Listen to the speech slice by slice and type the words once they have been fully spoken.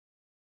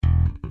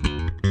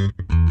Hey,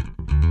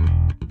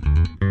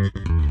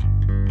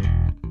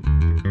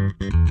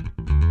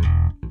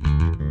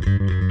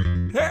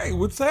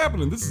 what's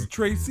happening? This is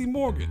Tracy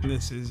Morgan.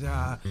 This is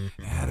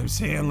Adam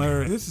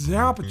Sandler. This is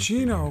Al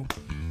Pacino.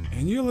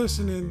 And you're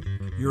listening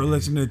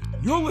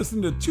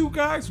to two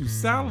guys who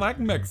sound like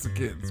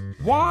Mexicans,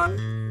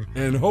 Juan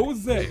and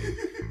Jose,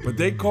 but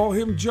they call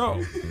him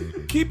Joe.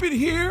 Keep it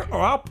here or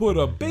I'll put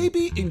a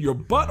baby in your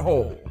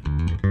butthole.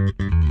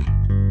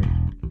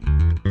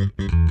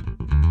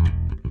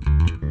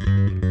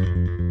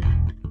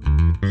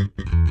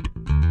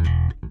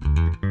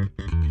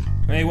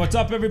 Hey, what's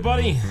up,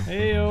 everybody?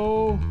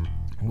 Heyo.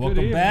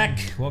 Welcome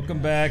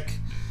back.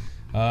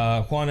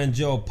 Juan and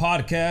Joe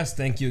podcast.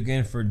 Thank you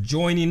again for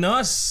joining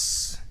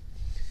us.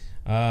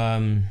 We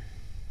are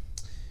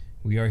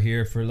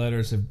here for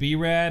Letters of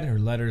B-Rad, or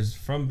Letters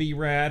from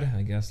B-Rad.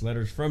 I guess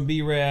Letters from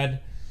B-Rad.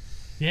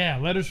 Yeah,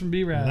 Letters from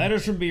B-Rad.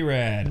 Letters from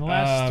B-Rad. In the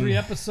last 3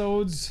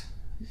 episodes,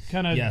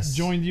 kind of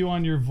joined you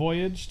on your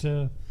voyage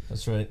to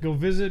That's right. go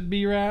visit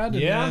B-Rad.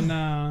 Yeah.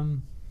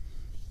 And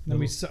then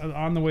we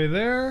on the way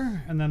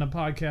there, and then a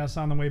podcast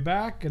on the way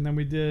back, and then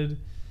we did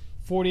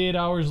 48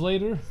 hours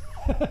later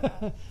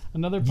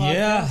another podcast.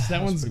 Yeah,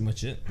 that one's pretty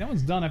much it. That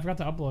one's done. I forgot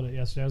to upload it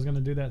yesterday. I was going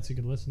to do that so you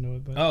could listen to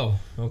it, but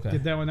okay.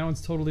 did that one. That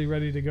one's totally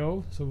ready to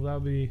go. So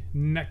that'll be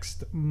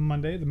next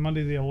Monday, the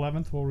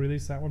 11th. We'll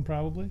release that one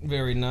probably.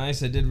 Very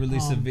nice. I did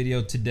release a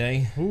video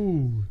today.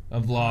 Ooh, a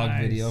vlog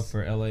nice. video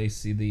for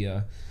LAC,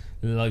 the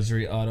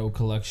luxury auto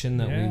collection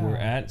that we were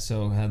at.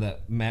 So I had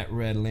that matte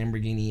red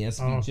Lamborghini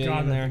SVJ in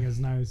there. That thing is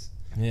nice.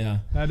 Yeah.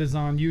 That is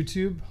on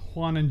YouTube,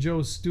 Juan and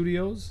Joe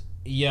Studios.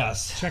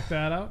 Yes. Check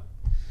that out.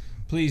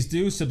 Please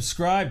do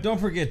subscribe. Don't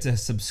forget to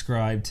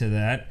subscribe to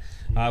that.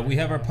 We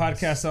have our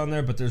podcast on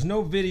there, but there's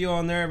no video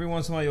on there. Every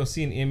once in a while you'll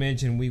see an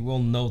image, and we will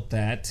note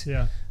that.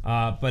 Yeah.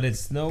 But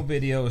it's no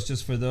video. It's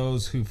just for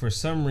those who, for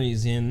some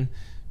reason,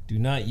 do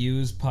not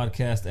use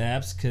podcast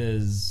apps.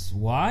 Because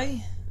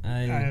why?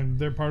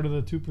 They're part of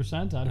the 2%.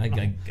 I don't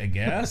know. I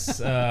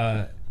guess.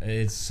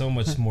 It's so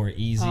much more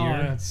easier.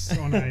 Oh, that's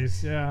so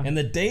nice. Yeah. And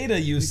the data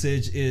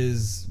usage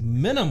is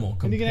minimal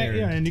compared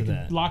and you to can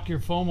that. lock your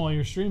phone while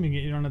you're streaming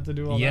it. You don't have to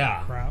do all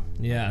that crap.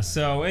 Yeah.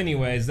 So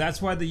anyways,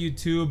 that's why the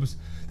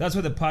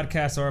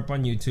podcasts are up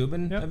on YouTube.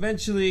 And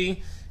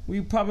eventually we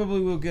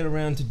probably will get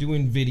around to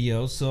doing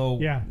video. So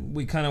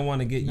we kind of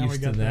want to get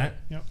used to that.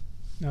 Yep.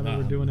 Now that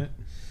we're doing it.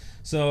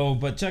 So,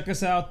 but check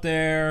us out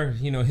there.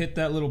 Hit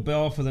that little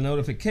bell for the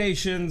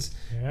notifications.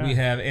 Yeah. We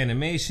have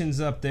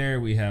animations up there.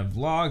 We have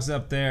vlogs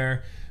up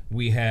there.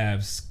 We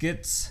have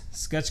skits,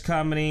 sketch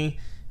comedy,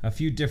 a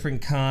few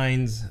different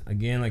kinds.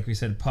 Again, like we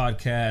said,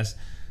 podcast.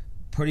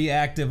 Pretty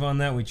active on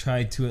that. We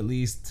try to at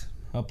least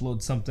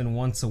upload something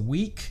once a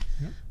week.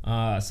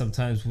 Yep.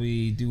 Sometimes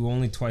we do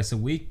only twice a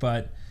week,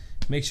 but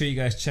make sure you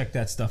guys check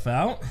that stuff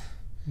out.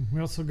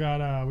 We also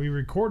got, we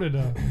recorded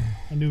a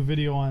new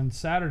video on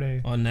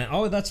Saturday. On that?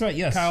 Oh, that's right,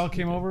 yes. Kyle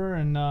came over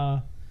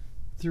and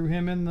threw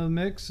him in the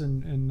mix,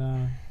 and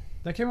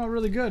that came out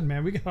really good,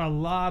 man. We got a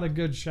lot of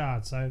good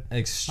shots. I'm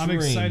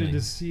excited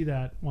to see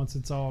that once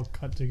it's all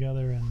cut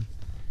together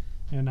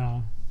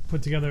and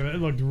put together. It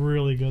looked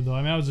really good, though.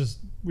 I mean,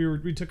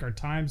 we took our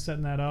time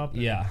setting that up.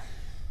 Yeah.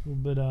 A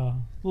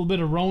little bit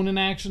of Ronin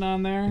action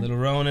on there. Little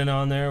Ronin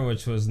on there,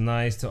 which was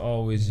nice to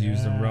always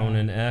use the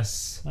Ronin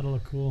S. That'll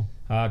look cool.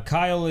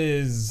 Kyle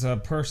is a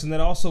person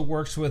that also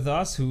works with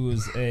us, who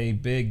is a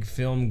big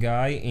film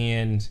guy,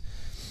 and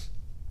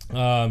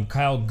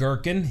Kyle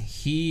Gherkin.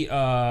 He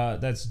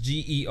that's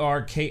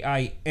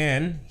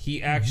Gerkin.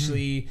 He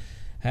actually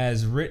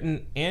has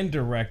written and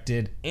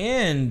directed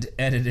and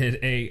edited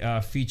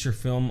a feature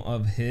film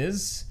of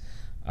his.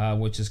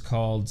 Which is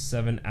called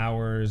 7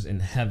 Hours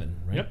in Heaven,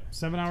 right? Yep,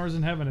 7 Hours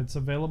in Heaven. It's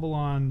available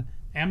on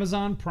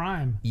Amazon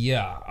Prime.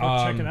 Yeah.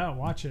 Go check it out.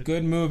 Watch it.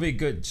 Good movie.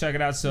 Good. Check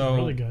it out. So it's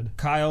really good.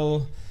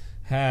 Kyle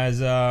has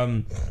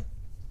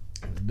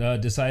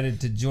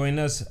decided to join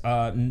us.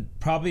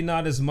 Probably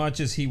not as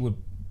much as he would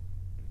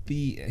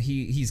be.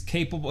 He's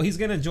capable. He's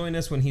going to join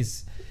us when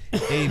he's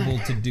able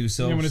to do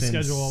so. When his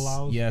schedule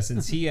allows. Yeah,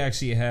 since he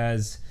actually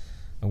has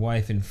a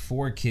wife and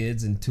 4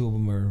 kids, and 2 of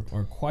them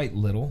are quite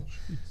little.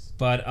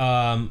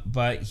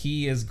 But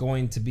he is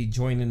going to be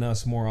joining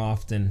us more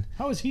often.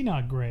 How is he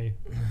not gray?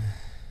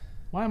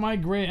 Why am I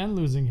gray and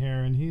losing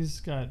hair, and he's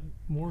got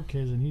more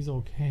kids and he's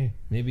okay?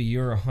 Maybe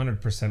you're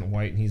 100%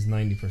 white and he's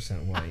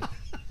 90% white.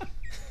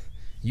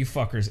 You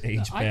fuckers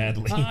age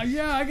badly.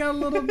 I got a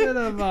little bit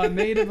of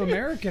Native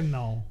American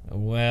though.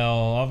 Well,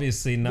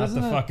 obviously not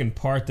fucking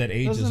part that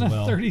ages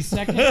well. Doesn't a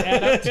 30-second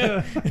add up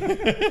to...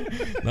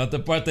 Not the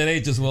part that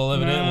ages well,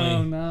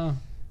 evidently. No.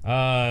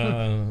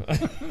 I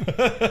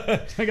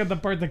got the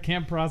part that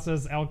can't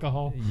process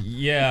alcohol.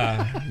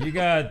 Yeah, you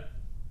got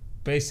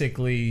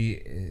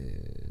basically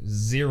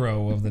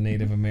 0 of the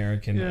Native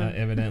American,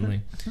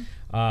 evidently.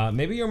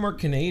 Maybe you're more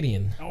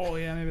Canadian. Oh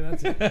yeah, maybe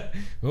that's it.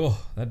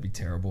 Oh, that'd be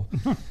terrible.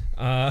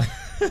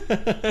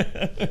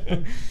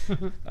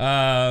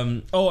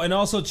 And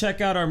also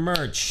check out our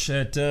merch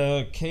at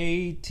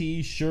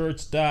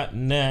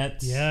ktshirts.net.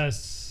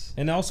 Yes. Yes.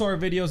 And also our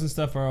videos and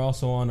stuff are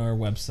also on our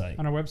website.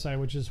 On our website,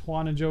 which is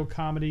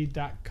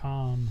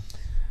JuanandJoeComedy.com.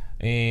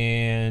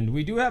 And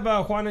we do have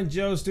a Juan and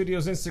Joe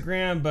Studios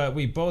Instagram, but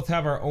we both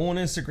have our own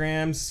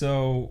Instagrams,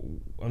 so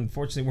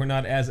unfortunately we're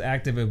not as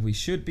active as we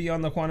should be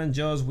on the Juan and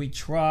Joe's. We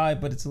try,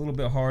 but it's a little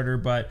bit harder.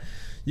 But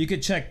you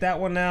could check that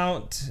one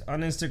out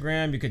on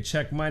Instagram. You could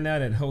check mine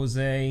out at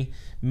Jose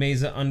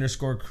Meza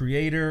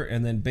 _creator,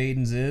 and then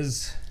Baden's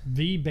is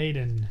The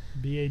Baden,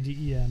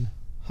 Baden.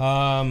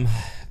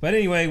 But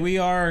anyway, we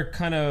are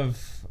kind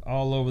of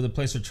all over the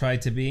place, or try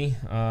to be.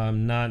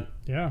 Not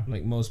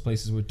like most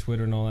places with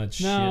Twitter and all that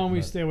shit. No,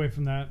 we stay away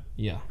from that.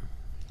 Yeah.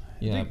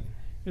 I think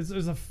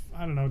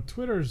I don't know,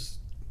 Twitter's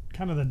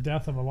kind of the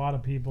death of a lot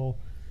of people.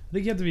 I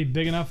think you have to be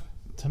big enough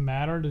to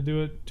matter to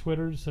do it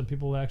Twitter, so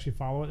people will actually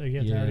follow it. They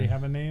have to already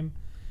have a name.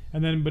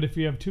 And then, but if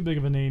you have too big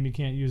of a name, you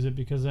can't use it,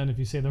 because then if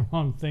you say the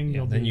wrong thing,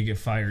 you get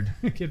fired.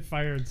 Get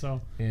fired.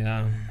 So I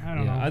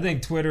don't know. I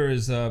think Twitter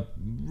is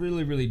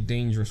really, really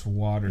dangerous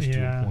waters to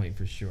a point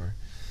for sure.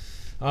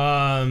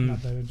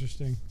 Not that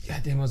interesting. Yeah,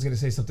 damn, I was gonna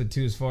say something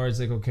too, as far as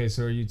like, okay,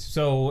 so are you?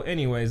 So,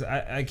 anyways,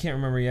 I can't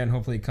remember yet, and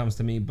hopefully it comes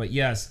to me. But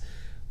yes,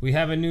 we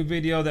have a new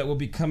video that will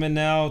be coming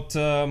out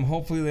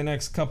hopefully the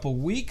next couple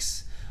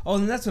weeks. Oh,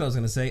 and that's what I was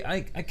gonna say.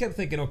 I kept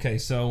thinking, okay,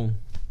 so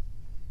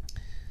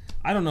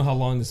I don't know how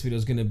long this video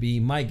is gonna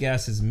be. My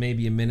guess is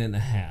maybe a minute and a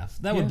half.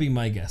 That would be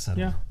my guess. I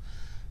don't know.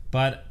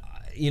 But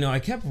I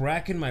kept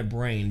racking my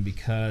brain,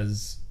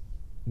 because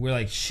we're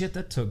like, shit,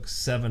 that took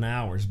 7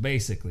 hours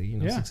basically.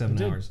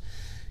 6-7 hours.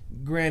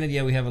 Granted,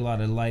 we have a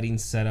lot of lighting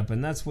set up,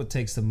 and that's what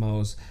takes the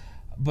most.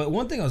 But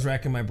one thing I was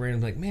racking my brain, I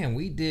was like, man,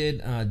 we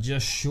did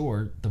just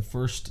short the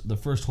first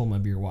Hold My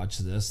Beer Watch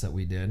This that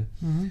we did.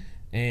 Mm-hmm.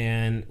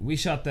 And we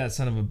shot that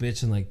son of a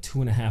bitch in like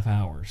 2.5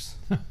 hours.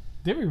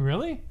 Did we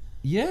really?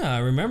 Yeah, I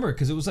remember,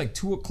 because it was like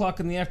 2 o'clock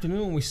in the afternoon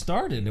when we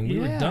started, and we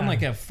were done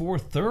like at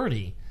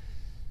 4:30.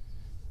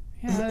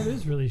 Yeah, that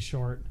is really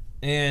short.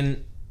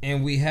 And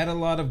we had a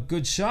lot of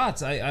good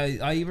shots.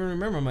 I even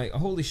remember, I'm like,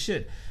 holy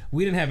shit.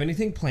 We didn't have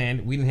anything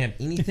planned. We didn't have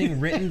anything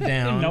written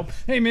down. Nope.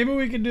 Hey, maybe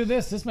we could do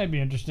this. This might be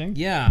interesting.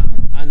 Yeah,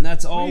 and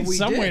that's all we did.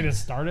 Some way to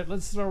start it.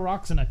 Let's throw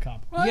rocks in a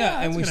cup. Well,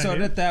 and we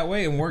started it that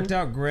way and worked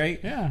out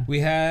great. Yeah. We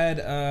had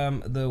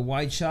the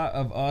wide shot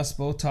of us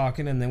both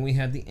talking, and then we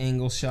had the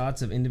angle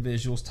shots of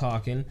individuals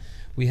talking.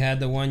 We had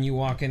the one you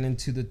walking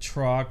into the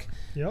truck.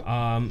 Yep.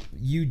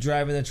 You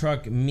driving the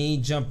truck, me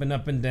jumping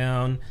up and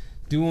down.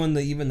 Doing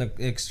the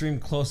extreme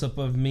close up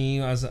of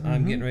me as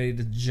I'm getting ready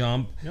to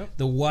jump. Yep.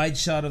 The wide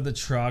shot of the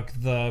truck,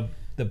 the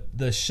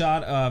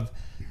shot of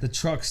the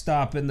truck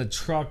stopping, the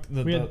truck.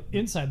 We had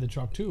inside the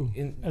truck too,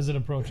 as it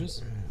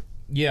approaches.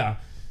 Yeah,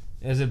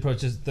 as it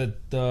approaches,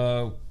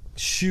 the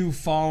shoe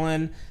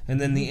falling, and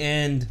then the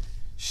end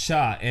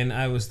shot. And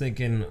I was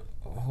thinking,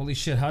 holy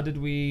shit, how were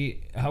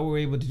we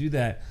able to do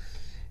that?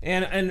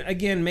 And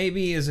again,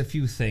 maybe is a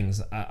few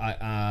things.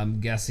 I'm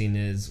guessing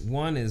is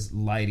one is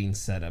lighting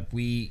setup.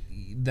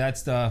 That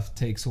stuff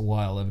takes a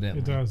while,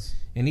 evidently. It does.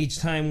 And each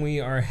time we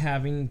are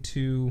having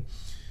to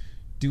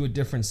do a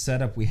different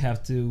setup, we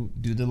have to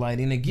do the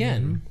lighting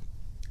again.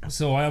 Mm-hmm.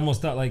 So I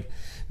almost thought, like,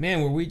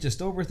 man, were we just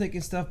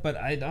overthinking stuff? But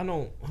I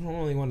don't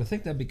really want to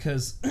think that,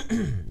 because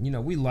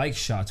we like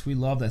shots. We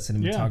love that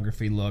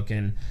cinematography look,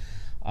 and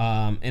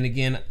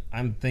again,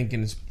 I'm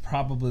thinking it's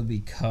probably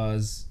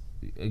because,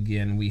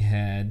 again, we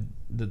had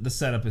the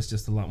setup is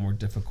just a lot more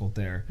difficult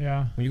there.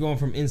 Yeah. When you're going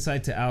from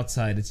inside to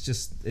outside,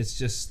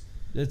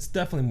 it's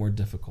definitely more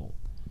difficult.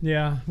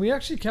 Yeah. We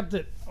actually kept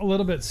it a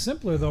little bit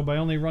simpler though by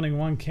only running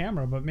one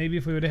camera, but maybe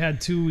if we would have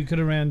had two, we could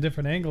have ran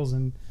different angles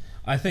and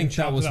I think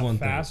that was one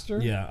faster.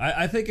 Thing. Yeah.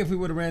 I think if we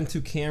would have ran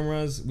 2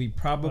 cameras, we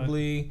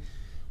probably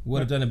would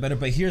have done it better.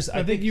 But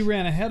I think you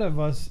ran ahead of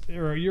us,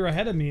 or you're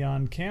ahead of me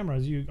on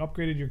cameras. You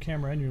upgraded your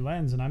camera and your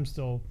lens, and I'm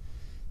still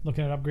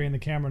looking at upgrading the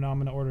camera. Now I'm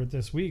going to order it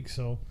this week.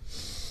 So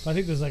I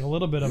think there's like a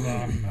little bit of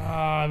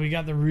we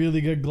got the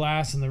really good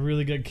glass and the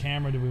really good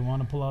camera. Do we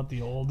want to pull out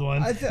the old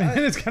one?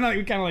 It's kind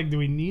of like, do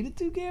we need a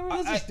 2 camera?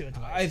 Let's just do it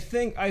twice.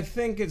 I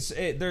think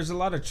there's a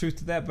lot of truth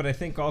to that, but I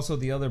think also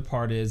the other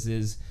part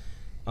is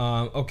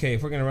okay,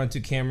 if we're going to run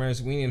 2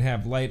 cameras, we need to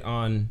have light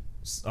on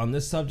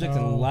this subject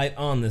and light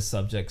on this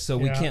subject. So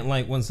we can't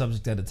light one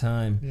subject at a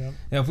time. Yep.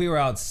 Now, if we were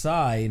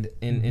outside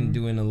and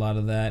doing a lot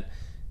of that,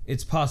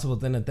 it's possible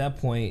then at that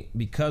point,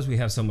 because we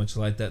have so much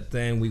light, that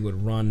then we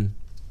would run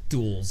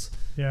duals.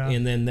 Yeah.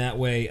 And then that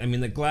way, I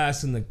mean, the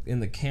glass in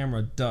the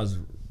camera does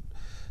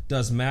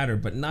matter,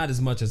 but not as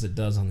much as it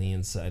does on the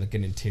inside, like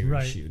an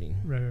interior shooting.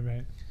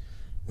 Right.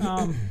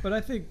 But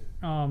I think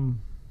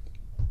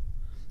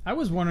I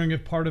was wondering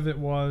if part of it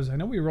was, I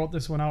know we wrote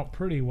this one out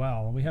pretty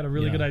well. We had a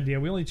really good idea.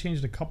 We only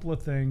changed a couple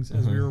of things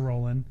as we were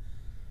rolling.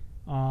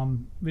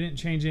 We didn't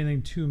change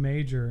anything too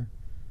major.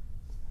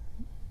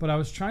 But I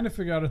was trying to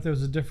figure out if there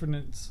was a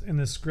difference in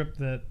the script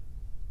that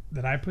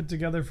I put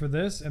together for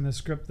this and the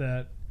script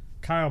that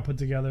Kyle put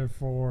together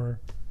for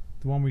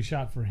the one we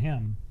shot for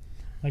him.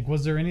 Like,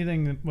 was there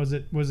anything? Was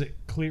it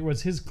clear?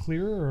 Was his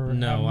clearer or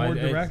no? More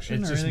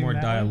direction? It's or just more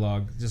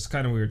dialogue. Just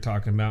kind of we were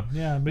talking about.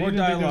 Yeah, but more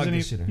dialogue.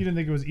 You didn't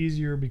think it was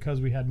easier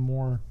because we had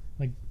more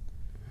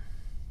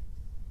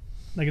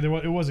Like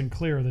it wasn't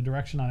clear. The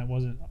direction on it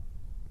wasn't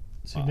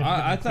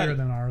significantly clearer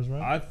than ours,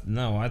 right?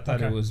 I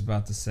thought it was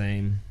about the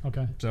same.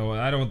 Okay. So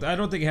I don't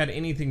think it had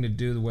anything to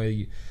do the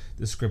way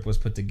the script was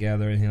put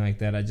together or anything like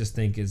that. I just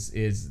think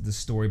is the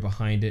story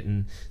behind it,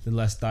 and the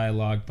less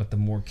dialogue, but the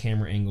more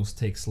camera angles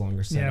takes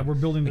longer. Yeah, we're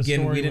building the story.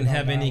 Again, we didn't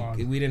have dialogue.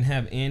 We didn't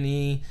have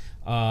any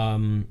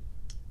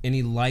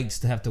lights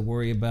to have to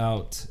worry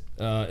about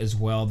as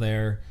well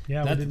there.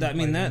 Yeah,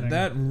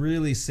 that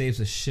really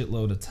saves a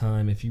shitload of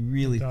time if you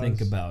really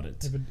think about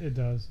it. It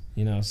does.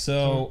 You know,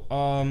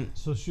 so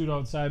shoot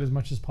outside as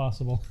much as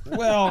possible.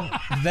 Well,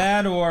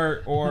 that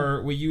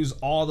or we use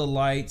all the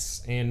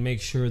lights and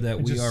make sure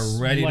that we are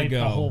ready to go.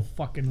 The whole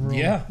fucking room.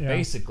 Yeah,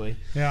 basically.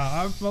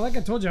 Yeah, well, like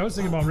I told you, I was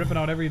thinking about ripping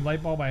out every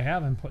light bulb I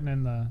have and putting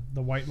in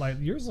the white light.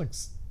 Yours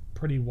looks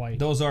pretty white.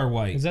 Those are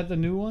white. Is that the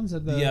new ones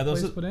that the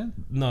place put in?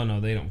 No,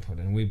 they don't put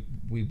in.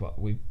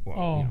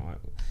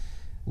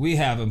 We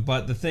have them,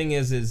 but the thing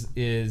is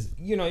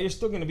you're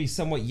still going to be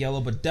somewhat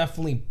yellow, but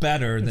definitely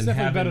better than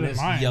having this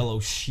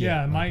yellow shit.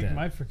 Yeah,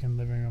 my freaking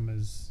living room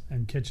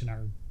and kitchen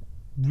are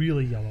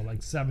really yellow, like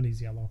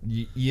 70s yellow.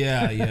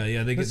 Yeah.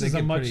 They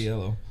get pretty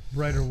yellow.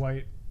 Brighter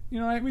white. You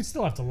know, we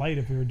still have to light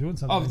if we were doing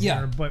something.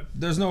 There, but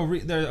there's no.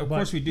 Of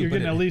course we do. You're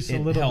getting at least a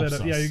little bit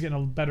of. Us. Yeah, you're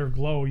getting a better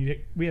glow.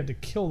 We had to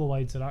kill the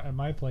lights at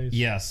my place.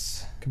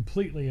 Yes.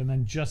 Completely, and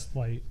then just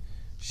light.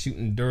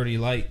 Shooting dirty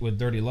light with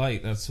dirty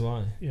light. That's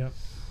why. Yep.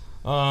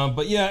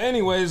 But yeah.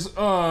 Anyways,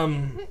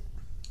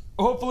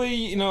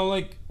 hopefully,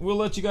 we'll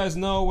let you guys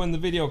know when the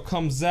video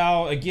comes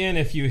out. Again,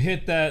 if you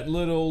hit that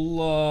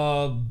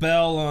little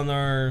bell on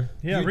our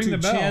YouTube ring the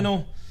bell.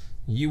 channel,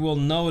 you will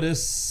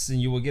notice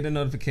and you will get a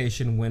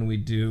notification when we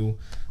do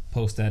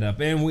post that up.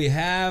 And we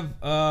have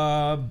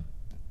a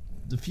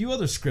few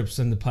other scripts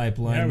in the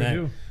pipeline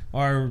that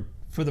are,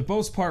 for the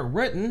most part,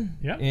 written.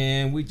 Yeah.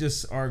 And we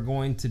just are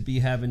going to be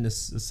having to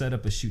set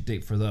up a shoot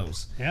date for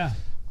those. Yeah.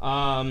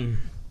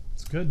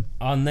 It's good.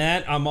 On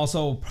that, I'm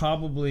also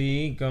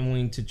probably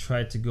going to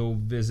try to go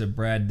visit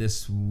Brad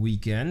this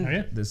weekend. Are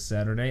you? This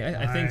Saturday.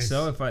 I think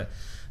so.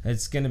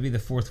 It's going to be the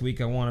fourth week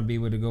I want to be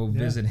able to go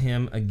visit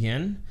him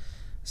again.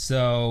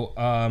 So,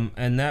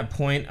 at that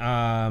point,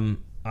 I'll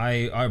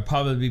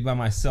probably be by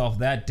myself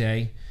that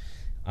day,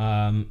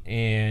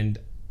 and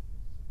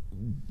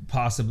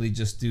possibly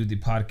just do the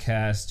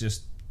podcast,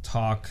 just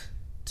talk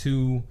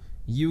to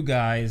you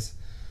guys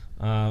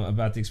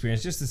about the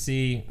experience, just to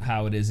see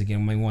how it is again.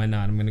 I mean, why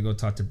not? I'm going to go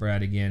talk to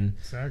Brad again.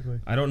 Exactly.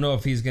 I don't know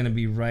if he's going to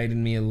be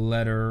writing me a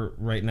letter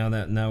right now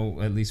that now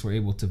at least we're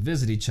able to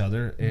visit each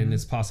other, and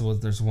it's possible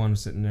that there's one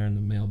sitting there in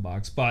the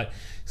mailbox. But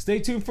stay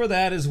tuned for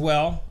that as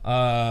well,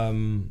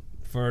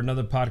 for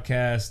another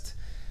podcast.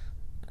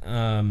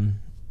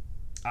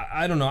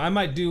 I don't know. I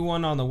might do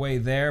one on the way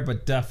there,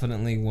 but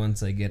definitely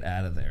once I get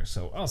out of there.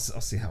 So I'll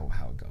see how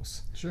it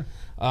goes. Sure.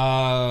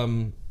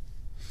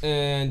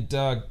 And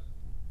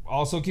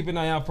also keep an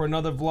eye out for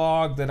another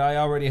vlog that I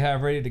already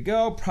have ready to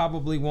go.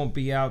 Probably won't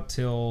be out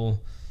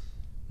till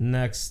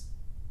next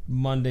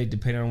Monday,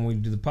 depending on when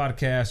we do the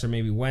podcast, or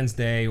maybe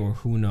Wednesday, or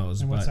who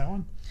knows. And what's that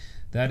one?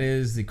 That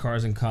is the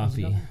Cars and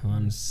Coffee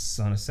on a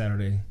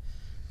Saturday,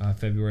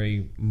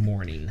 February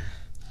morning.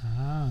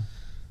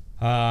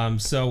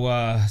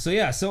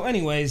 So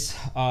anyways,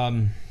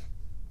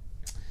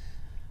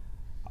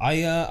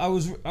 I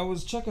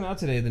was checking out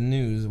today the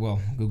news.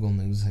 Well, Google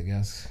News, I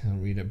guess. I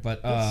don't read it,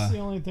 but that's the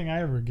only thing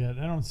I ever get.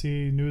 I don't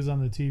see news on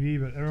the TV,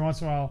 but every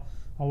once in a while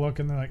I'll look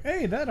and they're like,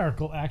 "Hey, that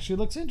article actually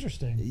looks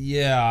interesting."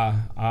 Yeah.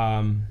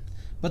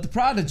 But the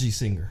Prodigy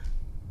singer.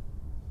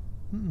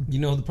 You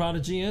know who the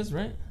Prodigy is,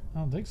 right? I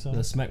don't think so.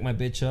 The Smack My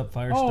Bitch Up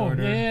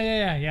Firestarter.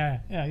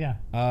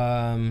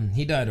 Yeah.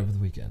 He died over the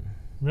weekend.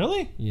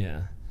 Really?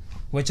 Yeah.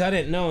 Which I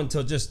didn't know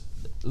until just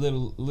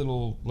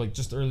little like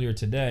just earlier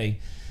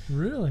today.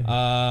 Really?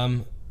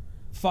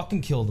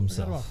 Fucking killed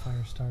himself. What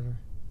about Firestarter?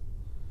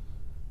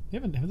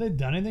 Have they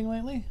done anything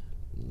lately?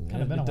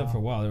 Kind of been done for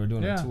a while. They were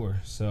doing a tour,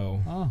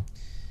 so. Oh,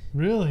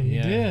 really?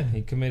 He did.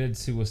 He committed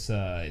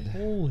suicide.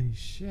 Holy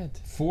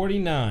shit!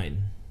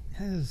 49.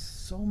 There's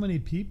so many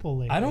people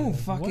lately. I don't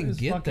fucking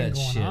get that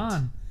shit.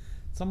 On?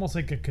 It's almost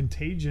like a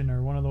Contagion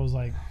or one of those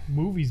like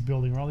movies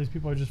building where all these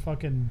people are just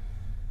fucking,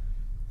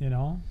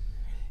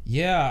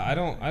 Yeah, I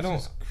don't. It's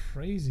just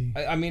crazy.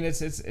 I mean,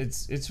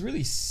 it's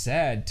really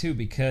sad too,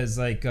 because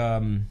like I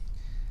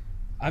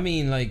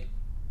mean, like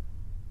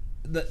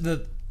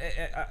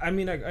I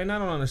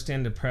don't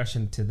understand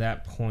depression to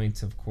that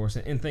point, of course,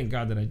 and thank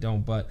God that I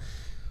don't. But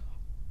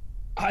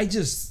I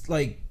just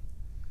like,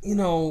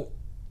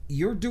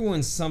 you're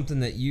doing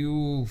something that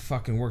you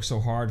fucking work so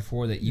hard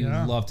for, that you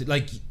love to.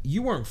 Like,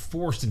 you weren't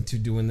forced into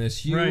doing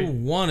this. You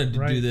wanted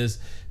to do this.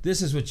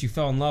 This is what you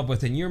fell in love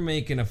with, and you're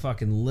making a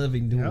fucking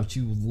living doing what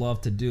you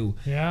love to do.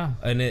 Yeah.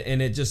 And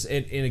again,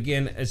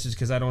 it's just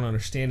because I don't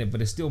understand it,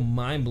 but it's still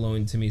mind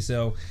blowing to me.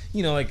 So,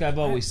 like I've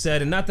always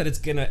said, and not that it's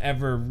gonna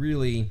ever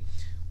really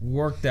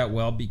work that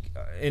well,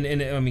 and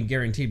I mean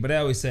guaranteed, but I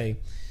always say,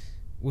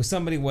 with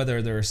somebody,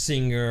 whether they're a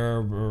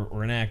singer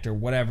or an actor,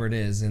 whatever it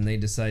is, and they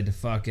decide to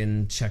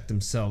fucking check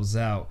themselves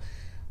out,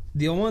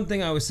 the one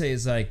thing I would say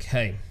is like,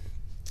 hey,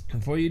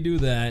 before you do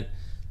that,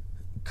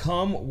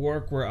 come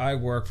work where I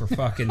work for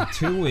fucking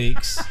 2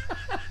 weeks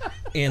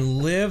and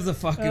live the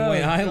fucking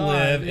way I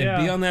live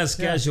and be on that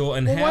schedule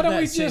and have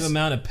that same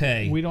amount of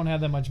pay. We don't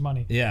have that much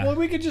money. Yeah. Well,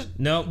 we could just...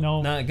 Nope,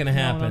 not going to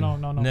happen.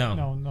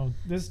 No.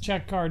 This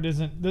check card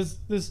isn't...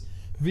 This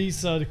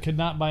Visa could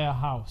not buy a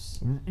house.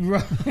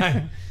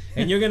 Right.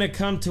 And you're going to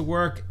come to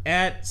work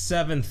at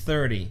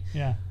 7:30.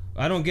 Yeah.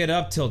 I don't get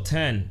up till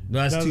 10.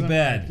 That's too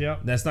bad.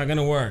 Yep. That's not going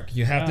to work.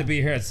 You have to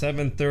be here at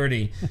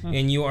 7:30,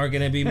 and you are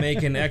going to be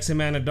making X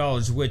amount of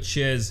dollars, which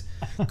is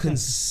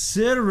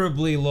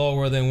considerably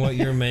lower than what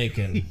you're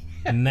making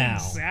now.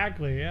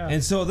 Exactly, yeah.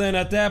 And so then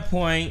at that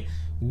point,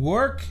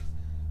 work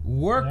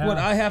what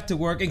I have to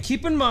work, and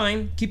keep in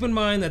mind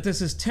that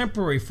this is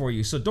temporary for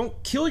you. So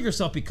don't kill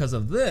yourself because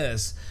of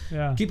this.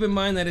 Yeah. Keep in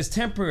mind that it's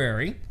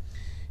temporary.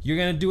 You're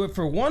going to do it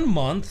for 1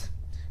 month.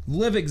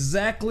 Live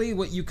exactly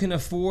what you can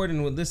afford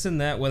and with this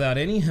and that without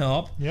any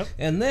help. Yep.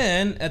 And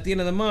then at the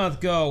end of the month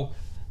go,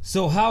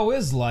 so how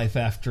is life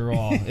after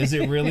all? Is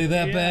it really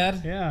that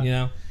bad? Yeah. You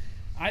know?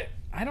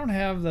 I don't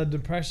have the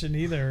depression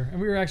either.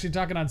 And we were actually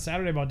talking on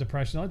Saturday about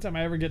depression. The only time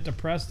I ever get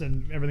depressed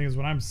and everything is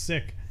when I'm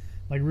sick.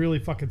 Like really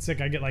fucking sick.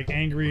 I get like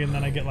angry and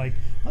then I get like,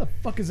 how the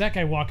fuck is that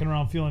guy walking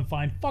around feeling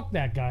fine? Fuck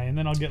that guy. And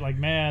then I'll get like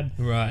mad.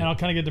 Right. And I'll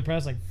kind of get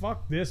depressed. Like,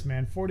 fuck this,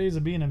 man. 4 days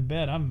of being in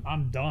bed.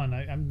 I'm done.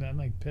 I'm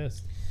like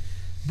pissed.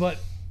 But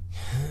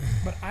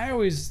I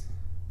always,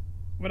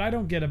 what I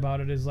don't get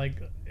about it is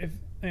like, if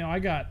I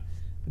got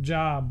a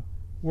job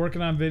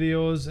working on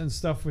videos and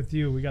stuff with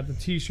you. We got the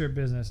t-shirt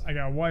business. I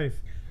got a wife.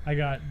 I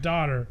got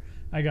daughter.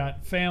 I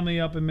got family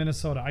up in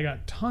Minnesota. I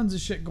got tons of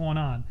shit going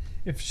on.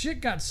 If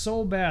shit got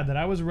so bad that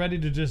I was ready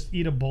to just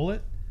eat a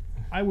bullet,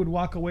 I would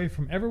walk away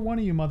from every one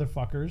of you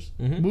motherfuckers,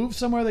 move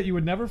somewhere that you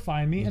would never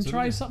find me, and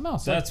try something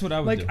else. That's what I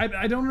would do.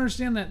 I don't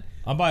understand that.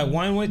 I'll buy a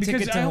one-way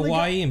ticket to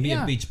Hawaii and be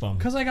a beach bum.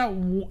 Because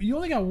you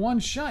only got one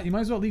shot. You might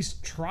as well at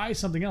least try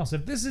something else.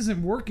 If this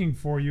isn't working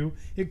for you,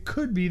 it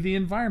could be the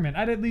environment.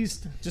 I'd at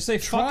least just say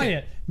try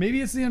it.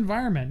 Maybe it's the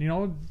environment.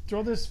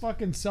 Throw this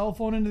fucking cell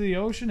phone into the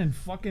ocean and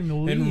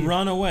fucking leave. And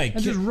run away.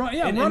 And just run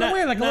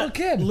away like a little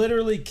kid.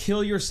 Literally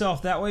kill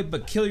yourself that way,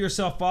 but kill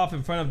yourself off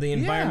in front of the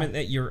environment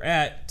that you're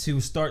at to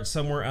start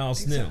somewhere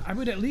else new. I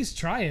would at least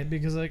try it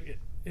because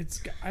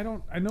I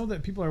know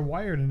that people are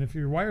wired, and if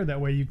you're wired that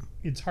way,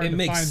 it's hard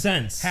to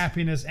find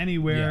happiness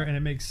anywhere, and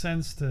it makes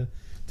sense to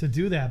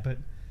do that. But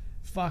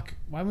fuck,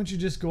 why wouldn't you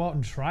just go out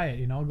and try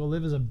it? Go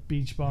live as a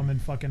beach bum in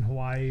fucking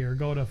Hawaii, or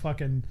go to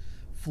fucking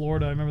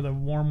Florida. I remember the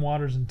warm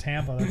waters in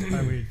Tampa. That's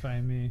probably where you'd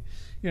find me.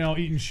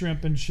 Eating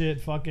shrimp and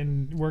shit.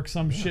 Fucking work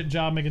some shit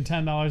job, making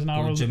 $10 an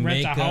hour.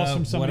 Jamaica, rent a house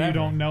from somebody you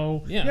don't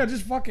know. Yeah,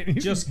 just fucking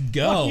just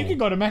go. You can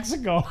go to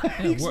Mexico.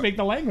 You can speak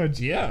the language.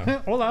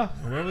 Yeah. Hola.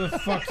 Wherever the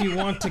fuck you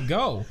want to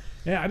go.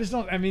 Yeah, I just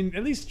don't.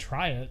 At least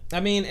try it.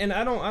 And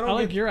I don't. I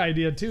like your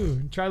idea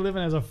too. Try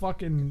living as a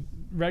fucking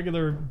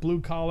regular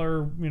blue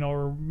collar,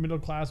 or middle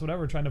class,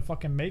 whatever, trying to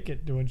fucking make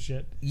it doing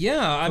shit.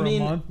 Yeah, for a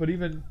month, but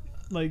even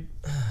like,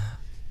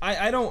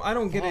 I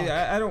don't get it.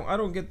 I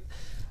don't get.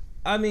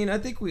 I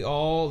think we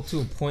all,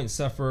 to a point,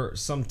 suffer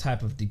some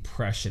type of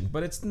depression,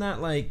 but it's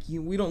not like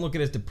we don't look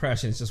at it as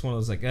depression. It's just one of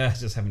those like,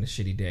 it's just having a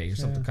shitty day or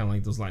something, kind of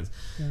like those lines.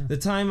 Yeah.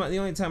 The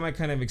only time I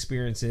kind of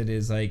experience it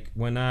is like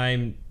when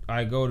I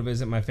go to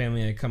visit my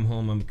family. I come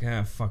home. I'm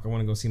like, fuck, I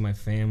want to go see my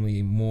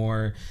family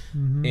more,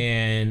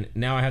 and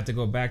now I have to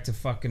go back to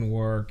fucking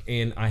work,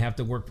 and I have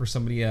to work for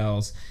somebody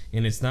else,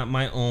 and it's not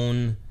my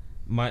own.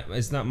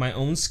 It's not my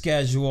own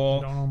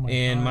schedule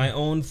and my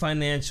own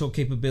financial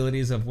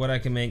capabilities of what I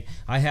can make.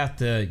 I have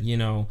to,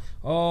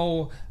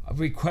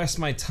 request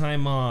my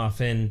time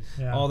off and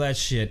all that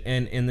shit.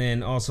 And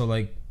then also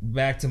like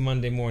back to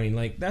Monday morning.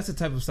 Like that's the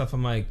type of stuff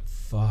I'm like,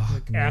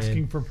 fuck, man.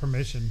 Asking for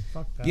permission.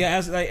 Fuck that. Yeah,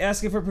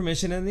 asking for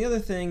permission. And the other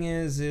thing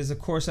is of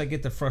course I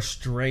get the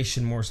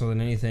frustration more so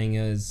than anything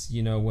is,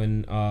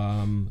 when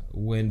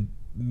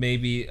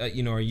maybe our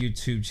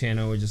YouTube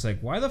channel was just like,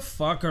 why the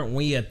fuck aren't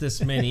we at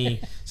this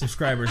many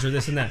subscribers or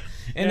this and that,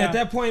 and at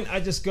that point I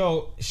just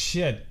go,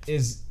 shit,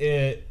 is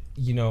it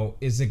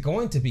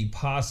going to be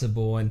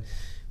possible? And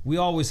we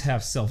always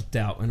have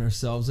self-doubt in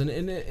ourselves, and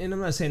I'm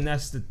not saying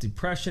that's the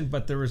depression,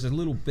 but there is a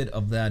little bit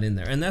of that in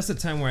there, and that's the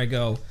time where I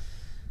go,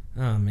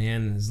 oh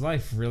man, is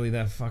life really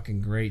that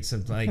fucking great?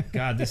 So like,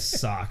 God, this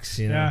sucks,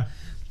 Yeah.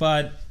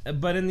 But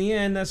in the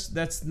end,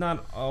 that's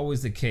not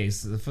always the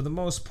case. For the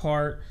most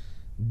part,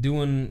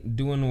 doing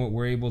what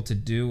we're able to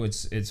do,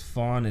 it's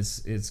fun,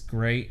 it's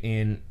great,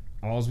 and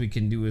all we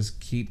can do is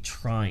keep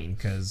trying,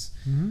 because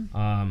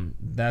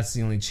that's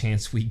the only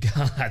chance we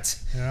got.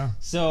 Yeah.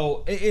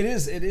 So it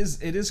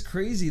is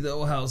crazy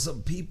though how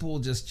some people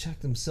just check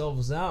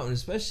themselves out, and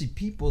especially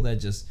people that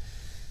just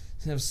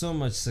have so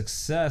much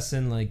success,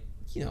 and like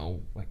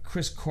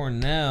Chris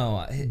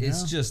Cornell.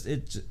 It's just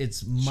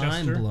it's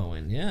mind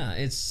blowing. Yeah,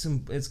 it's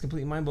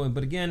completely mind blowing.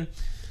 But again,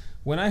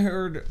 when I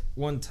heard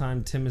one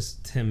time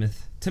Timothy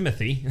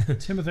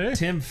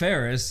Tim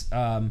Ferriss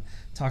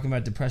talking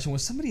about depression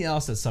with somebody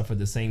else that suffered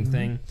the same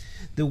thing,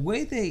 the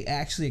way they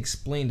actually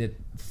explained it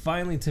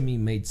finally to me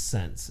made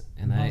sense.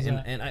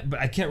 But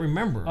I can't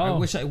remember. I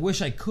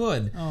wish I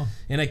could.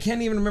 And I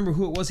can't even remember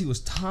who it was he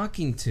was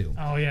talking to.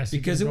 Oh yes,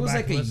 because it was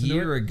like a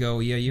year ago,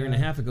 year and a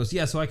half ago.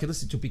 So I could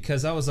listen to it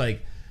because I was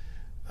like,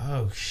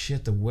 oh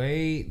shit, the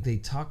way they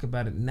talk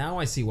about it now,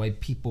 I see why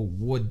people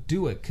would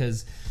do it.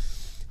 Because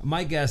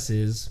my guess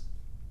is,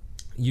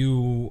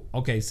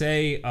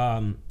 say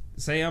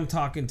I'm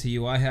talking to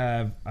you. I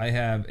have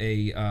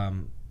a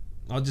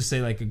I'll just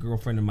say like a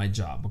girlfriend in my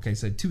job. Okay,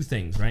 so two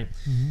things, right?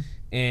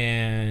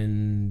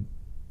 And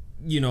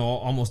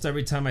almost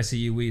every time I see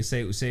you, we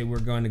say we're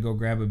going to go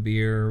grab a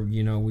beer.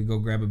 We go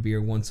grab a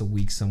beer once a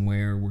week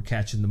somewhere. We're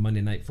catching the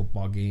Monday night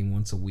football game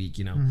once a week.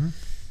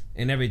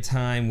 And every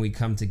time we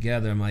come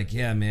together, I'm like,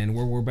 yeah, man,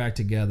 we're back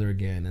together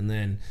again. And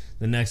then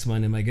the next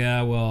Monday, I'm like,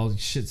 well,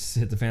 shit's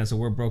hit the fan, so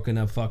we're broken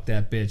up. Fuck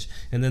that bitch.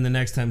 And then the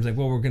next time, it's like,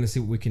 well, we're gonna see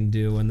what we can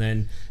do. And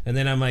then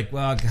I'm like,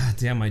 well,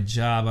 goddamn, my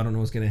job, I don't know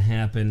what's gonna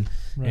happen.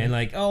 Right. And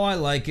like, oh, I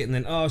like it. And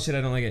then, oh shit,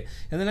 I don't like it.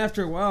 And then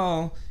after a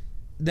while,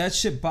 that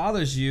shit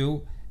bothers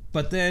you.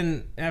 But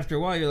then after a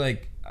while, you're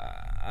like,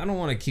 I don't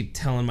want to keep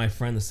telling my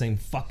friend the same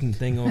fucking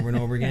thing over and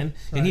over again.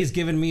 Right. And he's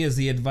given me as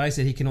the advice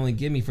that he can only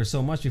give me for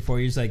so much before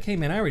he's like, hey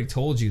man, I already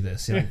told you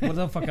this. What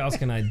the fuck else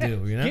can I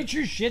do? Get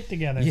your shit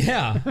together.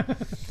 Yeah.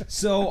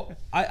 So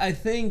I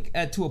think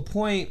to a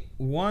point,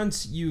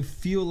 once you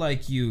feel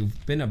like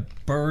you've been a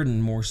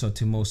burden more so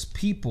to most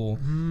people,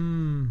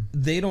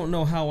 they don't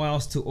know how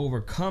else to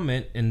overcome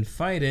it and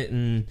fight it,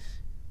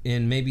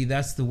 and maybe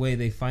that's the way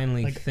they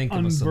finally think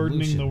of a solution.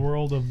 Unburdening the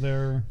world of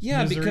their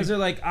misery. Because they're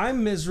like,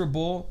 I'm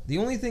miserable. The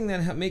only thing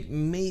that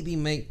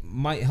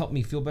might help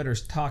me feel better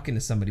is talking to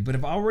somebody. But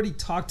if I already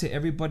talked to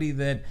everybody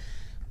that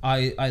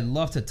I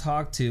love to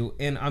talk to,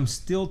 and I'm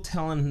still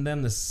telling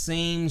them the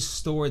same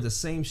story, the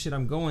same shit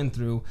I'm going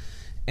through,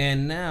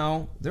 and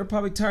now they're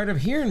probably tired of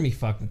hearing me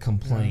fucking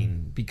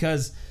complain.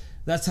 Because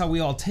that's how we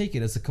all take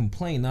it, as a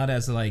complaint, not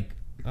as like,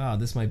 oh,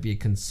 this might be a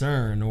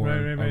concern or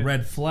a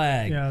red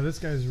flag. Yeah, this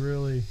guy's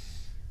really...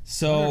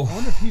 So I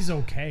wonder if he's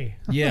okay.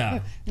 Yeah.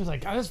 He's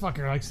like, this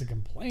fucker likes to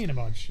complain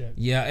about shit.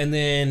 Yeah, and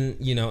then,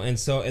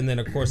 and then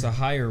of course a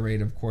higher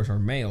rate, of course, are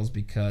males,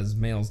 because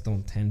males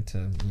don't tend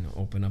to,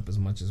 open up as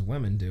much as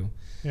women do.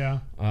 Yeah.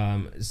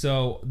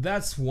 So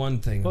that's one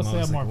thing. Plus they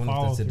have more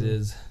follow through. It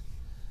is.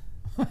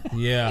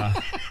 Yeah.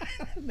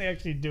 They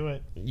actually do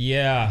it.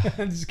 Yeah.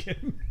 I'm just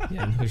kidding.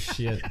 Yeah, no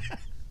shit.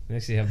 They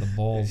actually have the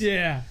balls.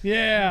 Yeah.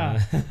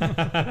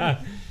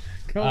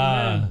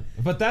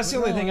 But that's the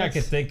only thing I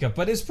could think of.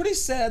 But it's pretty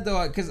sad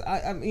though, because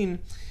I mean,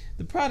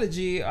 the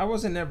Prodigy, I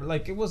wasn't ever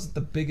like, it wasn't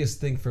the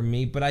biggest thing for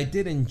me, but I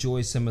did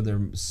enjoy some of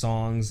their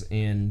songs,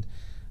 and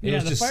it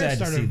was just sad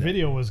to see that. The Firestarter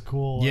video was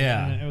cool.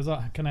 Yeah, and it was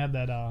kind of had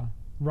that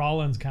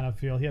Rollins kind of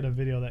feel. He had a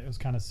video that was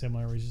kind of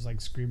similar, where he's just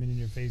like screaming in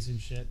your face and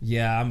shit.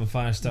 Yeah, I'm a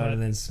Firestarter,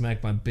 then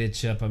smack my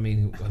bitch up. I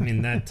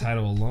mean that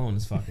title alone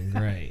is fucking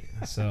great.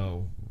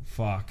 So.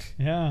 Fuck.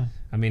 Yeah.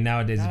 I mean,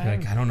 nowadays, you'd be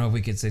like, I don't know if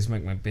we could say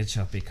smack my bitch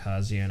up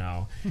because,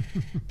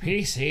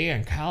 PC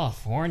in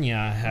California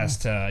has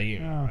to,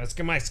 it's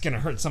going to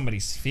hurt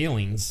somebody's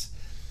feelings.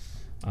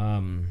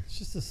 It's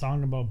just a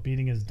song about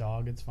beating his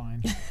dog. It's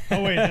fine.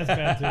 Oh, wait, that's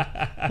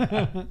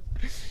bad, too.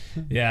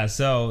 Yeah,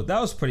 so that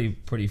was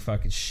pretty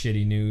fucking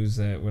shitty news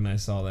when I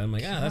saw that. I'm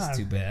like, that's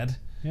too bad.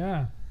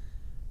 Yeah.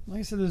 Like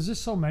I said, there's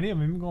just so many of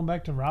them. Even going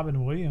back to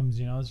Robin Williams,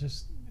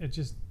 it's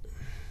just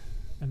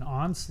an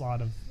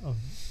onslaught of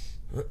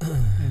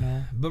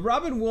But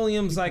Robin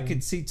Williams, people. I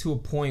could see to a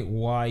point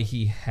why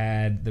he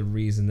had the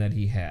reason that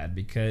he had,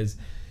 because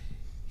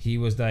he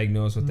was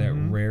diagnosed with that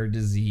rare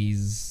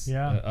disease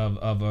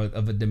of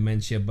a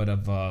dementia, but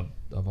of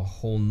a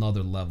whole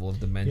nother level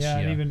of dementia.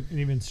 Yeah, and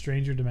even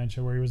stranger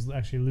dementia, where he was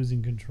actually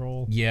losing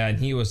control. Yeah, and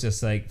he was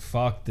just like,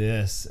 fuck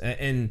this.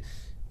 And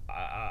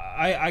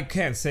I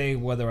can't say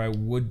whether I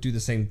would do the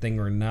same thing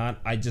or not.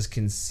 I just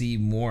can see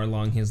more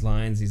along his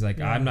lines. He's like,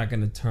 I'm not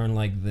going to turn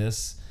like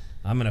this.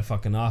 I'm going to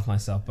fucking off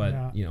myself,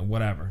 but,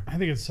 whatever. I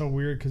think it's so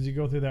weird because you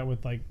go through that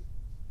with, like,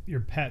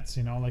 your pets,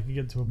 like, you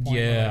get to a point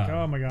where, like,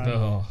 oh, my God.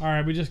 All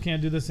right, we just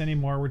can't do this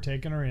anymore. We're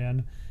taking her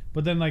in.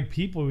 But then, like,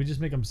 people, we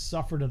just make them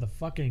suffer to the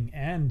fucking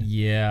end.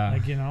 Yeah.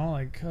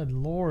 Like, good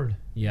Lord.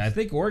 Yeah, I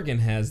think Oregon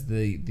has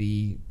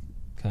the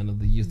kind of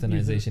the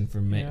euthanization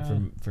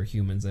for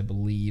humans, I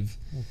believe.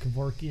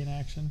 Kevorkian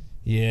action.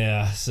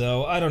 Yeah,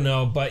 so I don't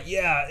know, but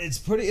yeah, it's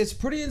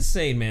pretty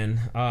insane,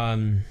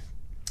 man.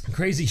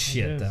 Crazy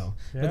shit though.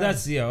 Yeah. But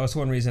that's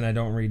one reason I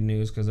don't read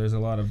news, because there's a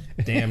lot of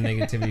damn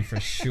negativity for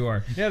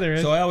sure. Yeah, there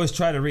is. So I always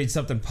try to read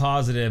something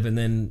positive and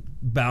then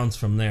bounce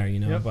from there,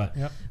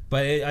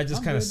 I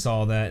just kind of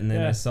saw that, and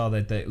then I saw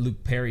that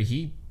Luke Perry,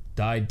 he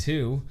died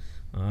too.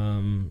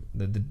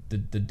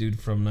 The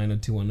dude from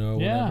 90210,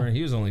 whatever.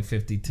 He was only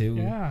 52.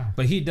 Yeah.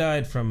 But he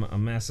died from a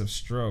massive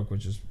stroke,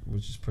 which is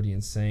pretty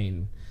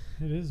insane.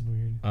 It is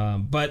weird.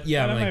 But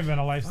yeah, that might have been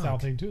a lifestyle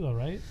thing too, though,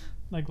 right?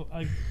 Like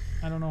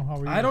I don't know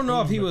how. I don't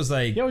know if he was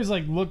like. He always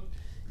like looked.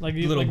 Like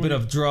a little bit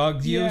of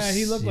drug use. Yeah,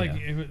 he looked like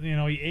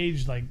he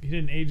aged like he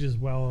didn't age as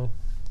well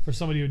for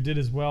somebody who did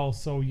as well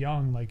so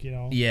young. Like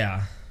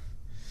Yeah.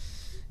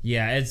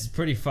 Yeah, it's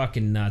pretty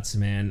fucking nuts,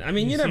 man. I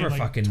mean, you never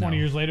fucking 20 know.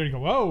 years later, you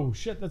go, "Oh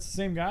shit, that's the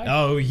same guy."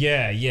 Oh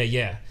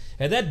yeah.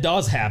 And that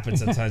does happen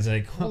sometimes.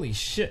 Like, holy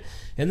shit.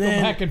 And then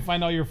go back and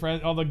find all your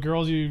friends, all the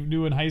girls you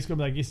knew in high school.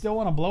 Be like, you still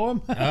want to blow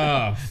him?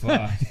 Oh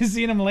fuck! You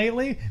seen him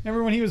lately?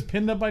 Remember when he was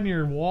pinned up on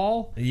your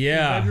wall?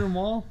 Yeah, your bedroom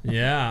wall.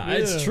 Yeah,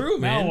 it's true,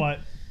 man. Now what?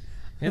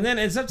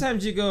 And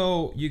sometimes you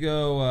go,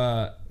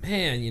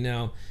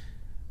 man,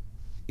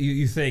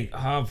 you think, oh,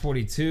 I'm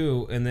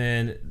 42, and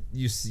then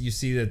you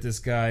see that this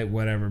guy,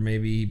 whatever,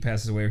 maybe he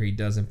passes away or he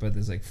doesn't, but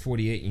there's like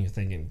 48, and you're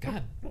thinking,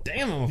 God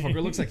damn, that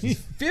motherfucker looks like he's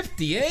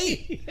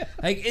 58. Yeah.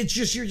 Like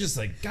you're just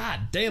like, God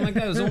damn, that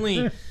guy was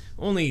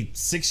only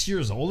 6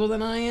 years older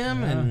than I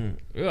am, and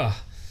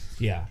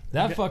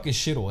that fucking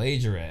shit will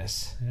age your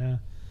ass. Yeah,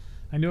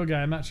 I knew a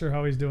guy. I'm not sure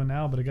how he's doing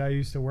now, but a guy I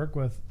used to work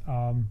with.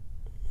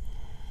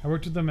 I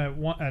worked with them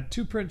at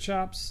 2 print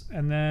shops,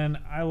 and then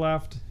I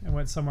left and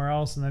went somewhere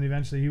else, and then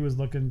eventually he was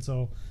looking,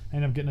 so I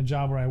ended up getting a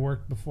job where I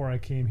worked before I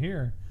came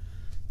here.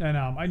 And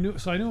I knew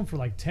him for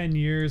like 10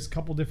 years, a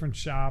couple different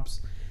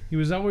shops. He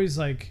was always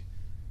like,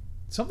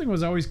 something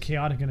was always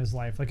chaotic in his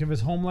life. Like if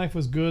his home life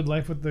was good,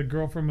 life with the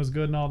girlfriend was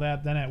good and all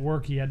that, then at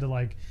work he had to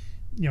like,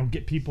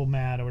 get people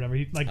mad or whatever.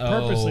 He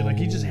purposely, like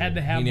he just had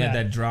to have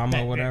that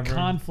drama, whatever, that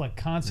conflict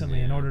constantly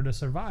in order to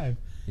survive.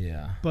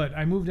 Yeah. But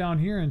I moved down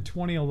here in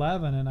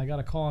 2011, and I got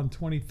a call in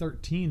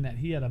 2013 that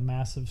he had a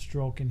massive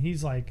stroke, and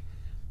he's like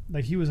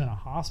he was in a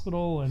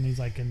hospital, and he's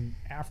like in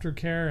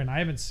aftercare, and I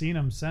haven't seen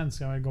him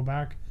since. I go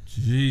back.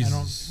 Jesus. I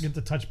don't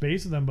get to touch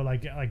base with him, but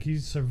like he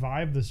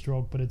survived the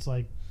stroke, but it's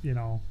like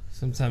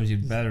sometimes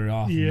you'd better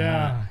off.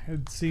 Yeah,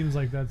 it seems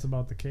like that's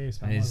about the case.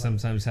 Hey,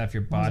 sometimes half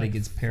your body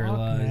gets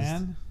paralyzed.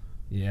 Man.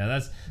 Yeah,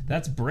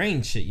 that's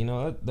brain shit.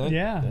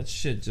 That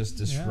shit just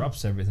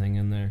disrupts everything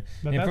in there.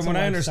 But and from what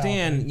I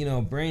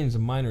understand, brain's a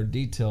minor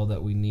detail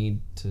that we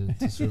need to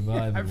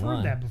survive. I've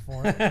heard that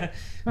before.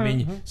 I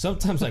mean,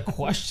 sometimes I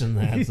question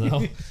that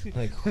though.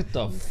 Like, what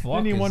the fuck?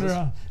 And you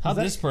wonder how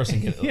this person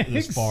get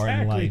this far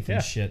in life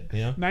and shit.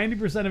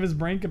 90% of his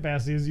brain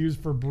capacity is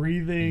used for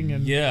breathing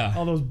and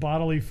all those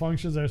bodily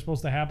functions that are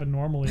supposed to happen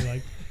normally.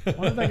 Like,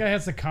 what if that guy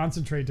has to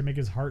concentrate to make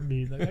his heart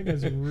beat? That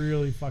guy's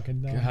really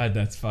fucking dumb. God,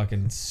 that's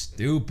fucking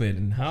stupid.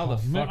 And how the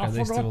fuck are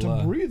they still alive? I forgot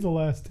to breathe the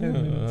last 10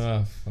 minutes.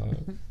 Oh,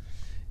 fuck.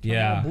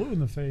 Yeah. Blue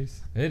in the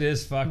face. It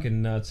is fucking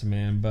nuts,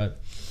 man. But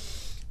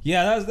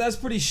yeah, that's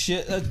pretty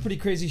shit. That's pretty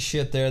crazy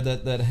shit there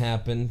that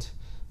happened.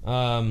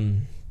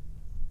 I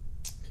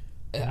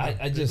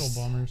just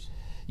bummers.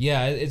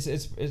 Yeah, it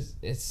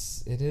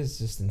is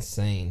just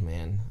insane,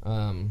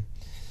 man.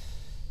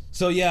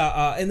 So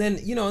yeah, and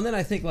then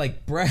I think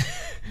like Brad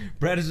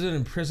has been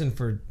in prison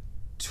for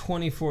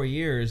 24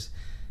 years,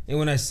 and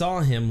when I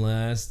saw him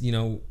last,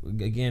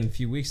 again a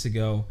few weeks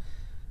ago,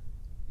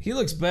 he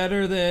looks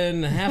better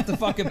than half the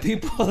fucking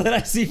people that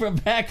I see from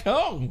back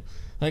home.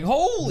 Like,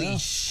 holy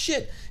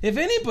shit! If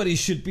anybody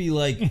should be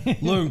like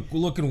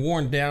looking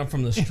worn down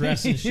from the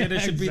stress and shit,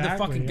 it should be the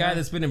fucking guy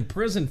that's been in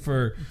prison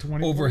for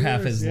over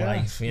half his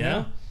life. You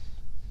know?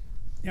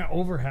 Yeah,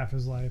 over half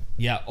his life.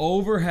 Yeah,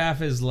 over half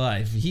his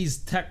life. He's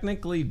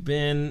technically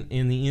been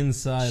in the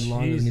inside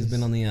longer than he's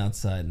been on the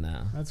outside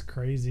now. That's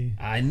crazy.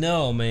 I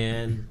know,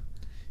 man.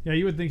 Yeah,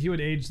 you would think he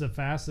would age the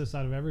fastest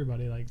out of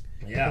everybody. Like,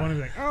 the one who'd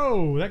be like,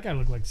 oh, that guy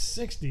looked like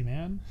 60,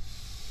 man.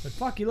 But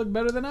fuck, he looked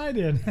better than I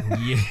did.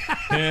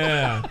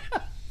 Yeah.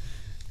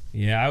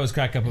 Yeah, I was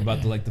cracked up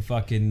about the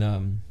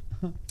fucking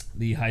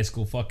the high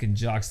school fucking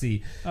jocks,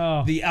 the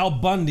Al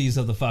Bundys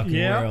of the fucking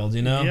world,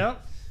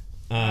 Yep.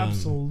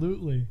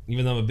 Absolutely.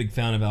 Even though I'm a big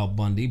fan of Al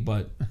Bundy,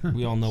 but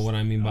we all know what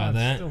I mean by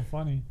that. It's still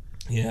funny.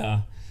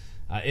 Yeah.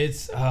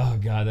 It's, oh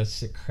God, that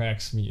shit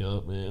cracks me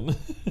up, man.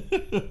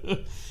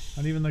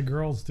 And even the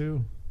girls,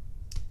 too.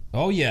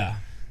 Oh, yeah.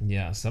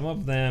 Yeah, some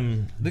of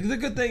them. The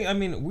good thing, I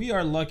mean, we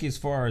are lucky as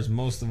far as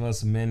most of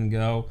us men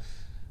go.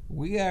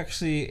 We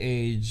actually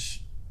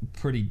age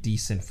pretty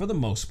decent for the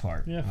most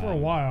part. Yeah, for a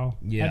while.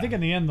 Yeah. I think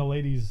in the end, the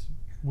ladies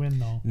win,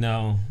 though.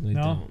 No, they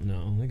don't.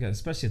 No,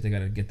 especially if they got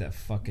to get that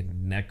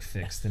fucking neck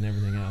fixed and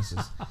everything else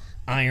is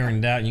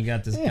ironed out, and you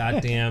got this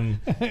goddamn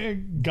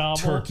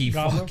turkey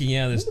fucking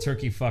this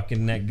turkey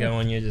fucking neck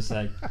going. You're just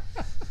like,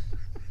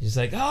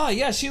 oh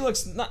yeah, she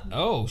looks not.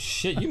 Oh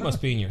shit, you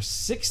must be in your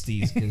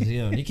 60s because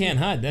you can't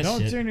hide that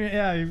shit.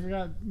 You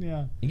forgot.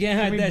 Yeah, you can't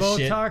hide that Botox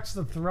shit. Botox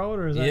the throat,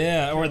 or is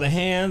that or the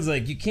hands.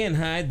 Like you can't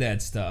hide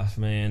that stuff,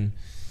 man.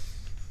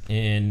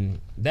 And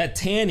that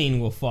tanning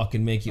will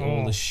fucking make you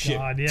old as shit.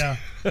 God, yeah.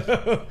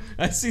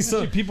 I see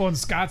some people in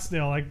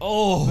Scottsdale, like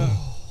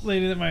the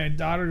lady that my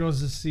daughter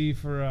goes to see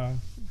for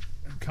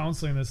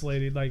counseling. This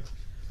lady, like,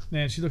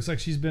 man, she looks like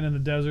she's been in the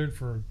desert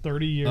for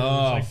 30 years.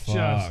 Oh, like, fuck.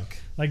 Just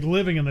like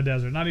living in the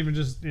desert, not even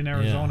just in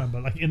Arizona,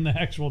 but like in the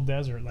actual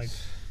desert. Like,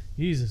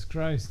 Jesus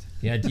Christ.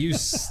 Yeah, do you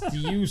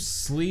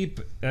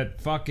sleep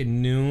at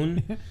fucking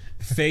noon,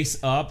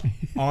 face up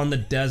on the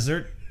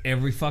desert?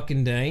 Every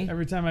fucking day.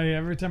 Every time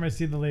I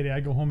see the lady, I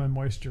go home and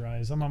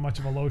moisturize. I'm not much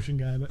of a lotion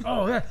guy, but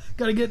yeah,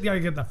 gotta get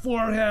the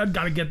forehead,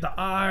 gotta get the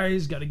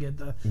eyes, gotta get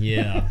the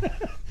yeah.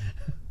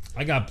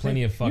 I got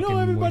plenty of fucking.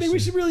 Everybody, we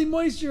should really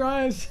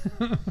moisturize.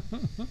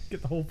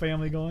 Get the whole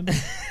family going.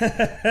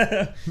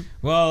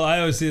 Well, I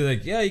always say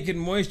you can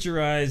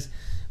moisturize.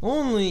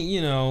 Only,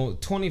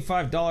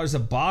 $25 a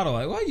bottle.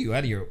 Why are you out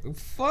of your...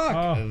 Fuck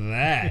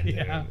that, dude.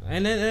 Yeah.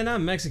 And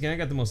I'm Mexican. I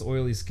got the most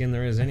oily skin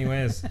there is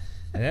anyways.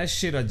 That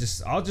shit,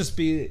 I'll just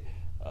be,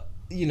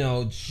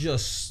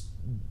 just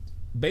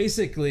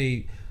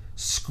basically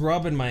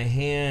scrubbing my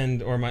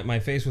hand or my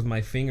face with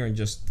my finger and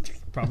just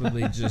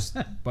probably just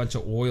a bunch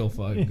of oil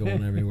fucking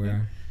going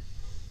everywhere.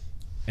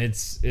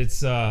 It's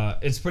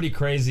pretty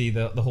crazy,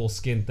 the whole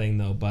skin thing,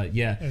 though. But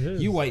yeah,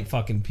 you white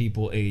fucking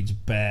people age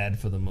bad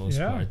for the most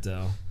part,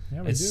 though.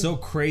 Yeah, it's so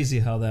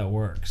crazy how that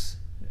works.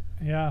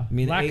 Yeah, I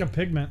mean, lack of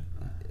pigment,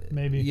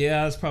 maybe.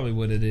 Yeah, that's probably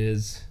what it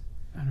is.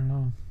 I don't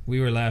know. We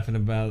were laughing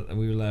about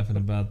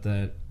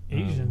that.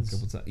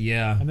 Asians.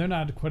 Yeah. And they're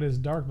not quite as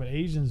dark, but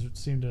Asians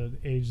seem to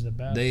age the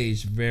best. They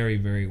age very,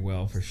 very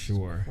well, for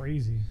sure. It's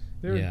crazy.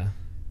 They're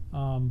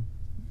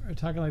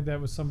talking like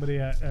that with somebody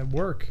at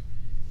work,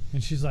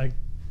 and she's like,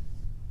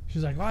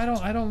 well, I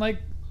don't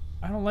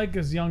like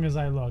as young as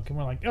I look. And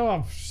we're like,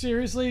 oh,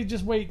 seriously?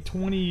 Just wait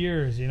 20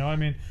 years, I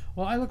mean,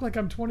 well, I look like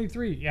I'm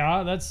 23.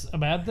 Yeah, that's a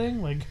bad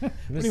thing? Like, what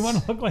do you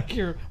want to look like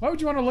why would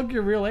you want to look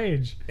your real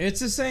age? It's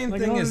the same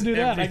thing as everything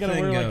goes. I got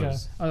to wear like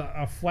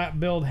a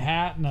flat-billed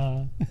hat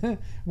and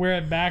wear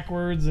it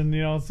backwards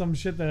and, some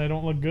shit that I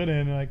don't look good in.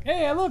 And like,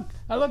 hey, I look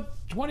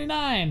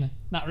 29.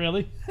 Not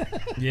really.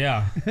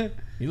 Yeah.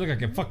 You look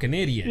like a fucking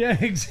idiot. Yeah,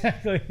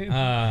 exactly.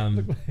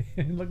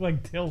 Look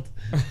like Tilt.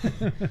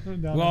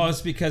 Well,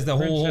 it's because the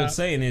whole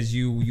saying is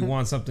you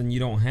want something you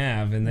don't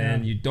have, and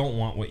then you don't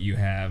want what you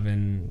have,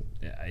 and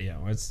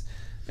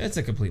it's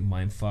a complete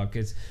mind fuck.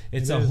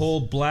 It's a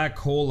whole black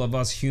hole of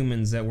us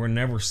humans that we're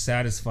never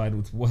satisfied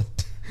with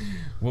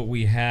what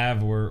we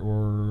have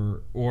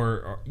or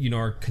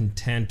are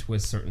content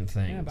with certain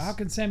things. Yeah, but how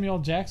can Samuel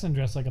Jackson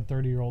dress like a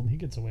 30-year-old and he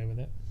gets away with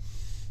it?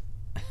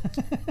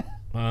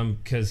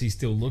 Because he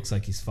still looks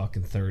like he's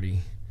fucking 30,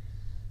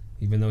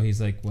 even though he's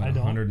like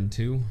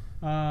 102.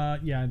 Yeah,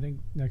 I think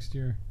next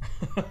year.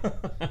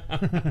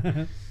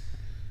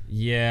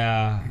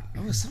 Yeah,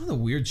 some of the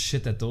weird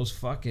shit that those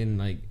fucking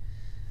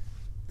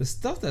the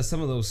stuff that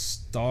some of those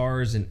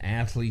stars and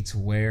athletes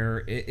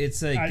wear.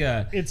 It's like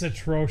it's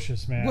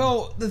atrocious, man.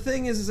 Well, the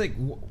thing is like,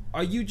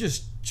 are you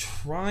just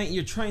trying?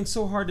 You're trying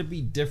so hard to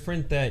be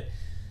different that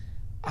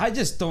I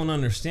just don't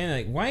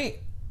understand.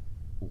 Like,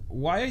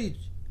 why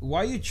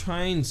are you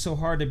trying so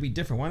hard to be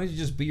different? Why don't you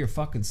just be your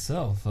fucking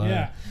self?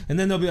 Yeah. And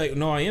then they'll be like,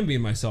 no, I am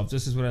being myself.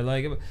 This is what I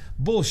like.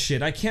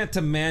 Bullshit. I can't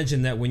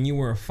imagine that when you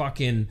were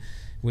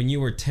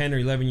 10 or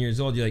 11 years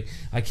old, you're like,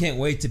 I can't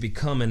wait to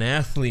become an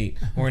athlete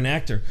or an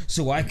actor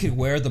so I could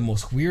wear the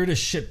most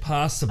weirdest shit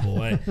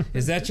possible.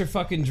 Is that your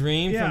fucking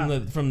dream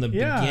from the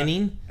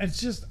beginning? It's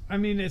just, I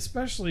mean,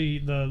 especially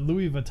the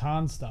Louis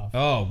Vuitton stuff.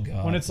 Oh,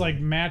 God. When it's like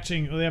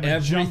matching, they have a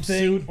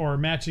jumpsuit or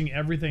matching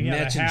everything.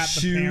 Yeah, matching the hat,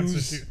 shoes. The pants,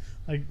 the shoes.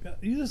 Like,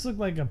 you just look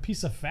like a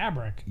piece of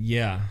fabric.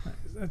 Yeah.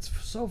 That's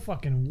so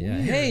fucking weird.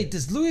 Yeah. Hey,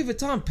 does Louis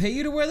Vuitton pay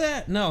you to wear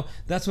that? No,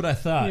 that's what I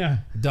thought. Yeah.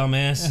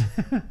 Dumbass.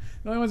 The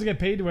only ones that get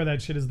paid to wear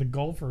that shit is the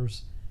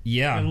golfers.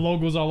 Yeah. And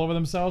logos all over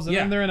themselves. And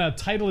then they're in a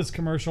Titleist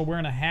commercial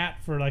wearing a hat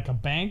for like a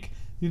bank.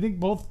 Do you think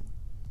both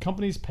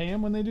companies pay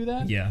them when they do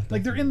that? Yeah.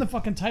 Like they're in the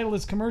fucking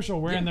Titleist commercial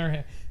wearing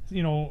their,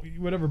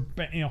 whatever,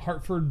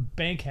 Hartford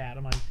bank hat.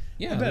 I'm like,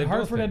 yeah, I bet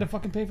Hartford had to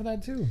fucking pay for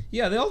that too.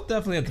 Yeah, they'll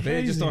definitely have to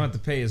pay. They just don't have to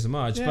pay as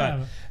much. Yeah.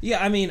 But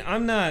yeah, I mean,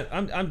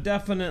 I'm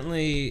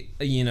definitely,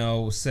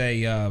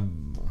 say,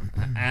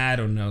 I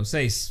don't know,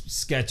 say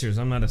Skechers.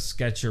 I'm not a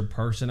Sketcher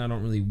person. I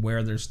don't really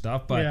wear their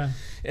stuff. But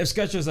if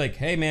Skechers like,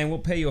 hey man, we'll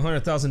pay you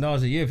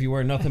 $100,000 a year if you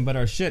wear nothing but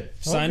our shit.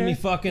 Sign me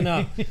fucking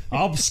up.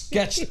 I'll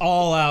sketch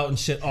all out and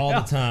shit all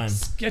the time.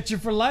 Sketcher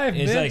for life,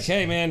 It's bitch. like,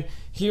 hey man,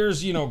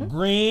 here's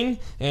green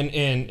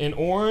and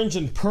orange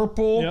and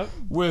purple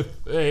with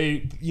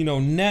a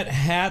net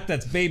hat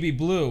that's baby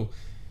blue.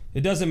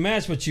 It doesn't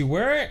match, but you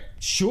wear it.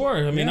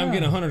 Sure, I mean I'm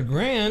getting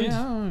 $100,000.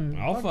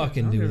 Yeah, I'll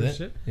fucking do that.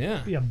 Shit.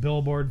 Yeah, be a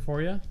billboard for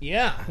you.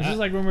 Yeah, it's just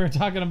like when we were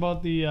talking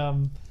about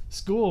the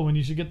school when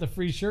you should get the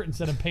free shirt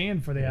instead of paying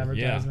for the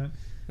advertisement.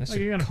 Like,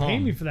 you're gonna pay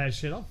me for that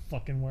shit, I'll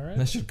fucking wear it.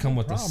 That should come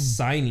with a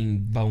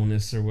signing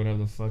bonus or whatever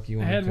the fuck you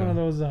want. I had one of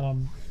those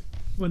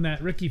when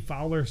that Ricky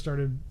Fowler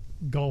started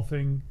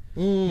golfing.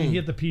 And he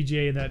hit the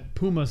PGA, that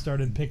Puma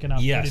started picking up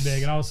pretty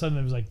big, and all of a sudden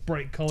it was like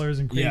bright colors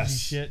and crazy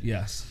shit,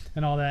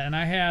 and all that. And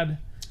I had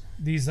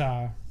these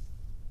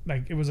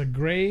it was a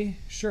gray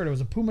shirt. It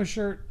was a Puma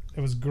shirt.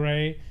 It was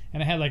gray,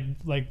 and it had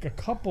like a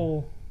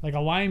couple, like a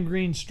lime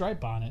green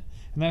stripe on it,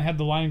 and then I had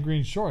the lime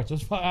green shorts. I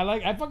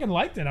fucking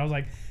liked it. I was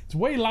like, It's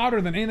way louder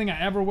than anything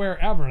I ever wear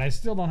ever, and I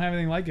still don't have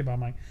anything like it. But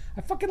I'm like,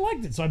 I fucking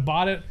liked it, so I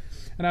bought it,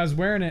 and I was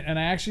wearing it, and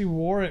I actually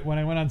wore it when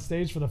I went on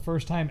stage for the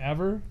first time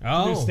ever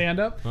to do stand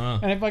up.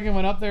 And I fucking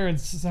went up there, and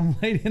some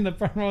lady in the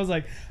front row was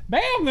like,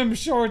 "Bam, them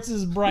shorts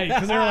is bright,"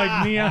 because they were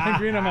like neon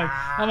green. I'm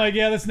like,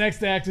 yeah, this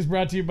next act is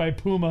brought to you by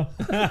Puma.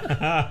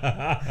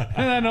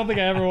 And I don't think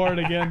I ever wore it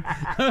again.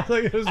 I was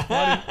like, it was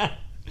funny.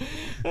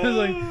 I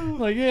was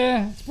like,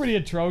 yeah, it's pretty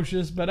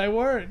atrocious, but I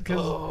wore it because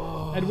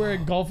I'd wear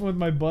it golfing with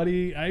my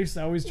buddy. I used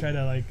to always try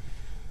to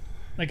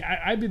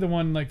I'd be the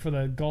one like for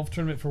the golf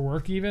tournament for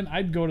work. Even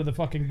I'd go to the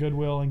fucking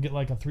Goodwill and get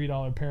like a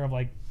 $3 pair of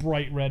like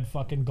bright red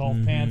fucking golf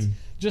pants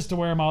just to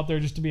wear them out there,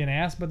 just to be an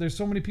ass. But there's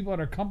so many people at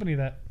our company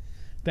that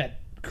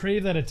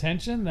crave that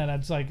attention that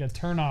it's like a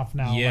turnoff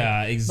now.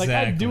 Yeah, exactly.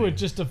 Like I'd do it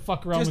just to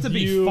fuck around just with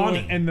you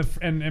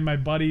and my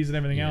buddies and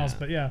everything else.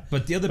 But yeah.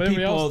 But the other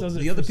people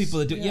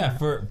that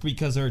do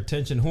because they're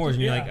attention whores,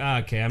 and you're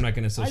like, okay, I'm not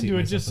going to associate. I do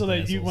it just so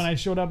that when I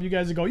showed up, you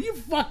guys would go, "You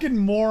fucking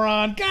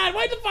moron! God,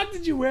 why the fuck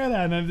did you wear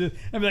that?" And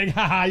I'd be like,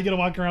 "Haha, you got to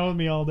walk around with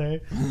me all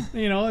day."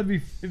 You know,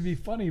 it'd be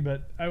funny,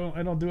 but I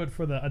don't do it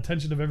for the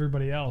attention of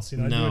everybody else. You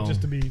know, I do it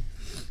just to be,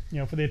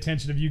 for the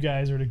attention of you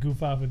guys or to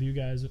goof off with you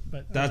guys.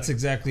 But that's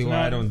exactly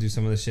why I don't do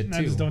some of this shit too.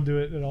 I just don't do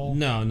it at all.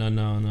 No.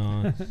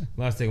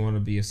 Last thing I want to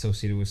be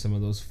associated with some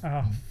of those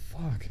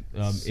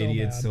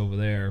idiots over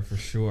there for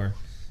sure.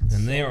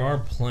 And there are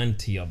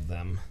plenty of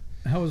them.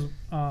 I was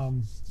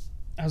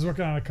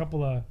working on a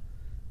couple of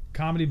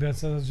comedy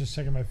bits. I was just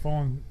checking my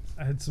phone.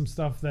 I had some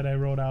stuff that I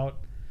wrote out.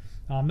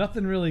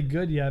 Nothing really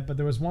good yet, but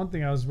there was one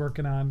thing I was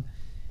working on.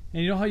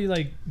 And you know how you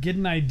like get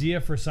an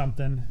idea for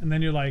something and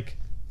then you're like,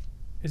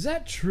 is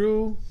that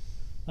true?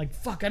 Like,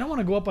 fuck, I don't want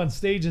to go up on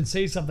stage and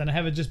say something and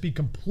have it just be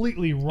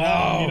completely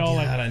wrong.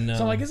 God, I know.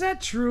 So I'm like, is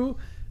that true?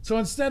 So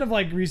instead of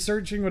like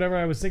researching whatever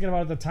I was thinking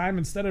about at the time,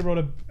 instead I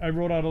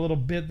wrote out a little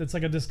bit that's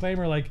like a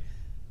disclaimer, like,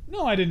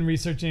 no, I didn't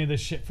research any of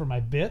this shit for my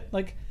bit.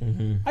 Like,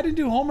 I didn't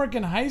do homework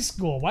in high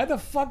school. Why the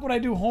fuck would I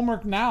do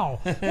homework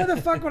now? Why the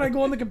fuck would I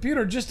go on the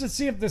computer just to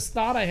see if this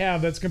thought I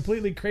have that's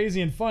completely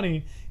crazy and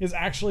funny is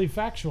actually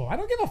factual? I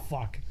don't give a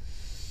fuck.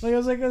 Like, it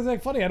was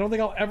like funny. I don't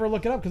think I'll ever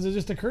look it up because it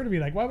just occurred to me,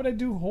 like, why would I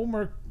do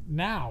homework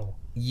now?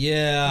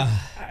 Yeah.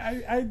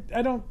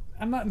 I don't.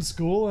 I'm not in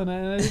school, and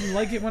I didn't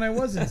like it when I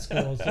was in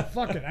school. So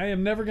fuck it. I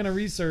am never gonna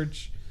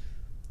research,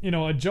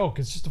 a joke.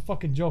 It's just a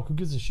fucking joke. Who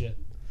gives a shit?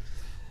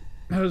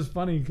 It was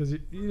funny because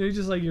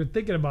just like you're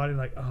thinking about it,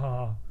 like,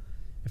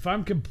 if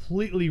I'm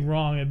completely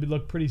wrong, it'd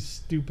look pretty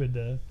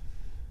stupid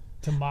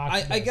to mock.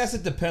 I guess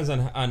it depends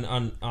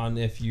on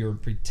if you're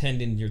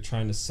pretending you're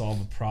trying to solve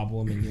a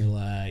problem and you're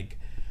like,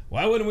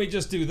 why wouldn't we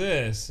just do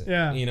this?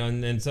 Yeah.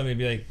 And then somebody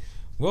be like,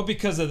 well,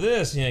 because of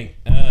this. And you're like,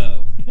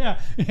 oh. Yeah.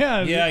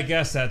 Yeah, I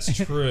guess that's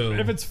true.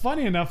 If it's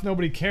funny enough,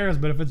 nobody cares.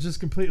 But if it's just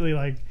completely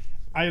like,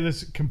 I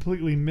just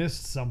completely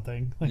missed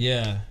something. Like,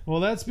 yeah. Well,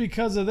 that's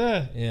because of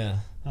this. Yeah.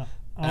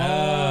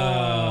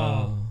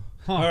 All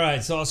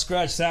right, so I'll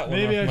scratch that one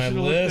off my list. Maybe I should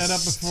have looked that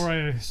up before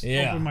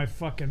I open my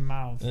fucking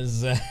mouth.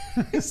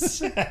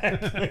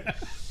 Exactly.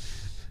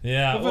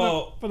 Yeah,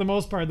 for the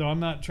most part, though, I'm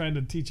not trying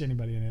to teach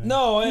anybody anything.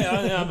 No,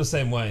 I'm the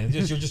same way.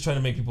 You're just trying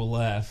to make people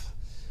laugh.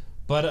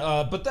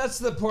 But that's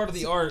the part of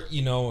the art,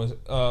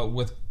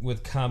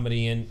 with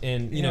comedy and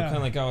kind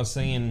of like I was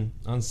saying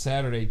on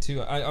Saturday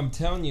too. I'm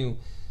telling you,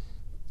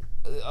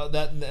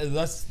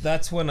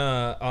 that's when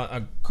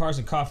Cars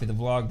and Coffee, the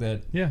vlog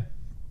that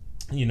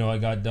I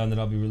got done that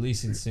I'll be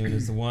releasing soon,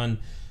 is the one.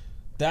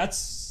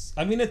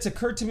 It's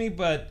occurred to me,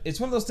 but it's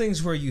one of those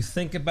things where you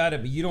think about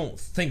it, but you don't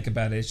think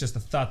about it. It's just a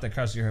thought that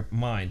crosses your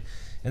mind.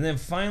 And then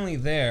finally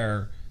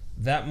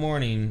that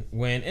morning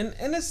when,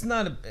 and it's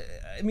not,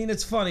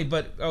 it's funny,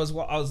 but I was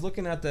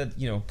looking at that,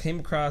 came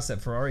across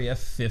that Ferrari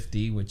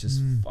F50, which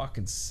is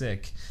fucking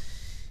sick.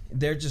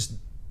 They're just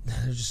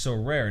so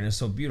rare and it's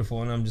so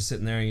beautiful. And I'm just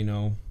sitting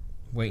there,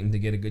 waiting to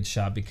get a good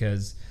shot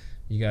because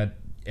you got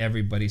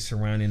everybody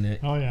surrounding it.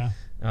 Oh yeah.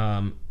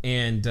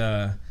 And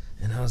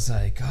I was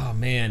like, oh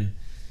man,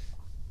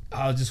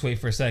 I'll just wait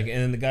for a second.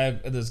 And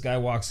then this guy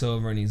walks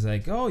over and he's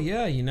like, oh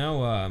yeah,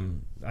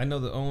 I know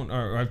the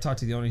owner, or I've talked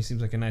to the owner. He seems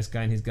like a nice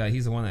guy, and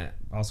he's the one that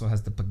also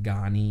has the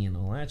Pagani and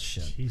all that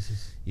shit.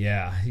 Jesus.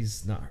 Yeah,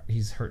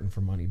 he's hurting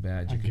for money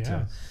bad. You can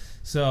tell.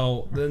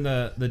 So then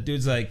the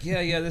dude's like,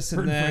 yeah, this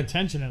and that. Hurting for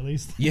attention at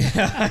least.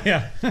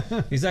 Yeah.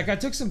 He's like, I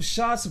took some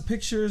shots, some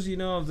pictures,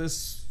 of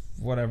this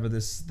whatever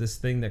this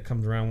thing that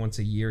comes around once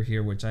a year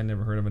here, which I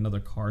never heard of, another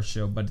car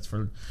show, but it's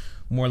for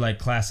more like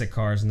classic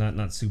cars,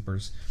 not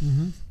supers.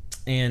 Mm-hmm.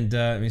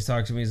 And he's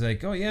talking to me. He's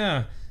like, oh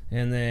yeah.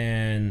 And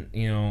then,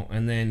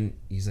 and then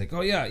he's like,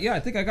 oh yeah,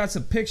 I think I got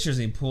some pictures.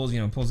 And he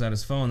pulls out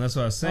his phone. That's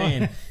what I was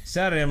saying.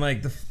 Saturday, I'm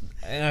like,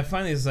 and I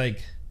finally was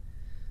like,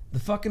 the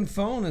fucking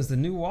phone is the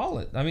new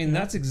wallet.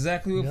 That's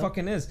exactly what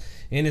fucking is.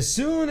 And as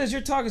soon as you're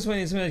talking to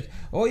somebody, it's like,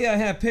 oh yeah, I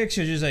have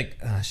pictures. You're just like,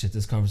 shit,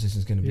 this conversation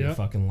is going to be a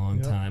fucking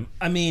long time.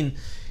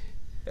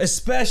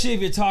 Especially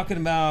if you're talking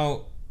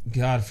about,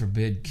 God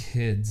forbid,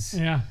 kids.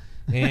 Yeah.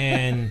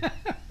 And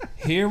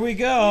here we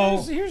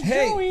go. Here's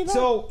hey,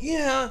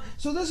 Joey,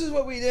 so this is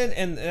what we did,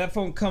 and that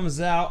phone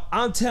comes out.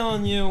 I'm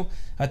telling you,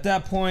 at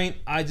that point,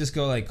 I just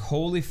go like,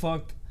 holy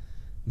fuck,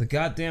 the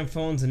goddamn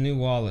phone's a new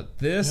wallet.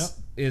 This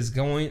is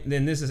going,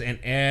 then this is, and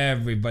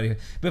everybody.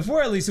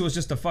 Before, at least, it was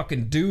just the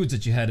fucking dudes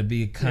that you had to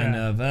be kind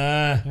of,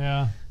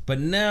 But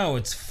now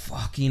it's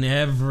fucking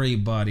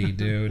everybody,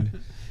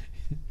 dude.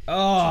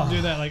 Oh,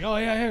 do that like, oh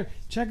yeah, here,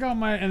 check out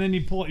my, and then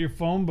you pull out your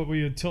phone, but when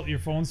you tilt your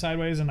phone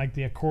sideways and like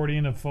the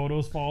accordion of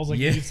photos falls, like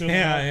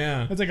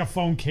yeah. It's like a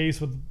phone case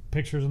with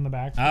pictures in the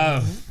back.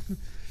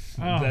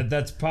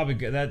 That's probably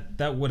good.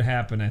 That would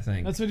happen, I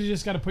think. That's what you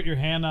just got to put your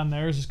hand on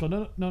there. Just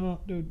go, no,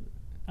 dude,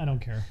 I don't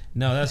care.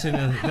 No, that's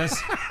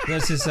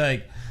just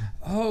like,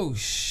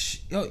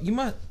 you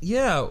might,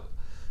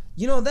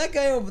 You know, that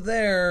guy over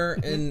there,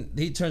 and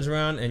he turns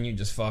around and you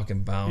just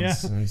fucking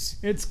bounce.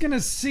 Yeah. It's going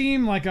to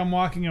seem like I'm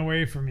walking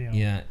away from you.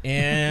 Yeah,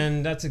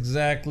 and that's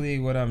exactly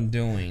what I'm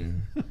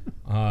doing.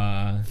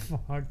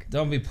 Fuck.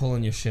 Don't be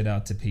pulling your shit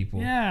out to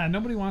people. Yeah,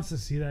 nobody wants to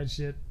see that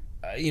shit.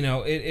 You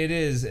know,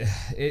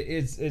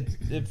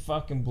 it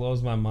fucking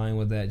blows my mind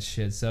with that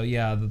shit. So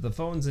yeah, the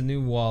phone's a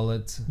new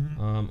wallet,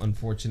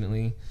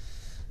 unfortunately.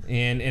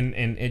 And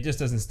it just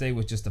doesn't stay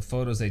with just the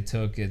photos they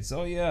took. It's,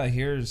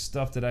 here's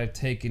stuff that I've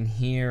taken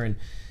here. And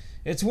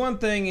it's one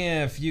thing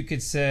if you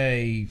could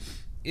say,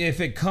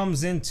 if it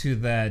comes into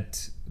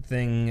that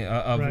thing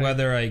of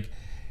whether like,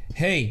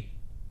 hey,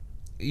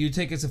 you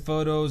take us some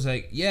photos,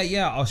 like,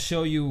 I'll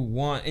show you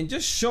one, and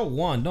just show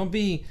one. Don't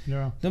be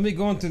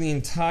going through the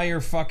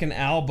entire fucking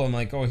album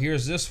like, oh,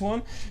 here's this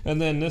one,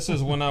 and then this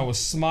is when I was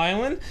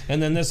smiling,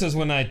 and then this is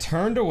when I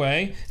turned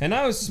away, and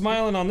I was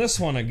smiling on this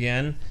one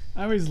again.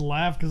 I always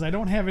laugh because I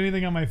don't have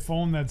anything on my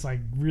phone that's like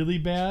really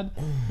bad.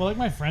 But like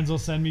my friends will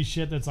send me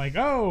shit that's like,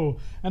 oh,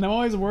 and I'm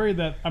always worried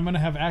that I'm gonna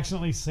have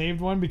accidentally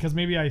saved one because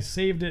maybe I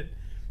saved it.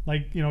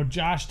 Like, you know,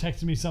 Josh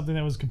texted me something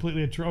that was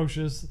completely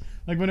atrocious.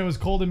 Like when it was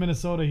cold in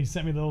Minnesota, he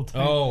sent me the little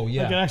tiny,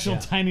 like an actual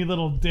tiny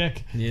little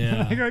dick.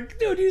 Yeah. I go,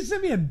 dude, you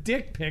sent me a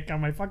dick pic on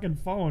my fucking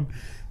phone.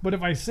 But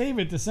if I save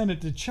it to send it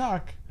to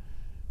Chuck,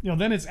 you know,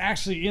 then it's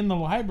actually in the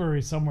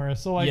library somewhere.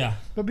 So like,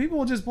 but people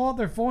will just pull out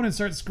their phone and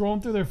start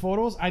scrolling through their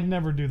photos. I'd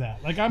never do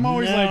that. Like I'm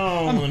always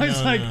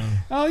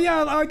oh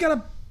yeah, I got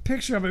a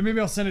picture of it. Maybe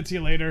I'll send it to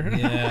you later.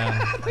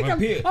 Yeah. Like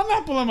I'm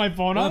not pulling my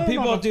phone out. When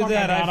people do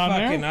that,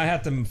 I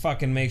have to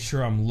fucking make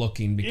sure I'm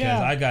looking because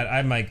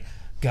I'm like,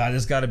 God,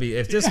 there's got to be,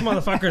 if this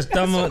motherfucker's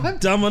dumb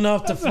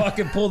enough to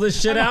fucking pull this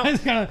shit out,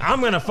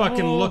 I'm gonna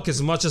fucking look as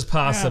much as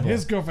possible.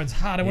 His girlfri's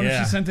hot. I wonder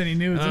if she sent any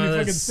nudes.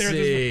 Let's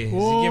see. Is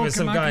he giving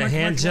some guy a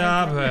hand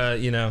job?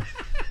 You know,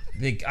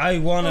 I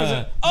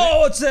wanna.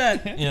 Oh, what's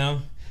that? You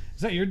know.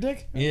 Is that your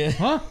dick? Yeah.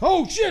 Huh?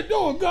 Oh shit!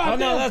 No, God. Oh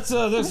no, that's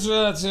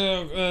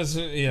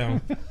you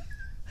know.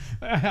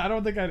 I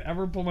don't think I'd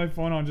ever pull my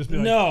phone out and just be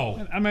like,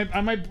 no. I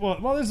might.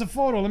 Well, there's a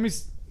photo. Let me.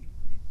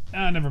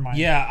 Never mind.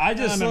 Yeah, I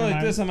just saw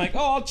like this. I'm like,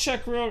 I'll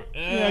check real.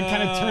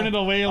 Kind of turn it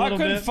away a little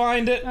bit. I couldn't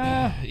find it.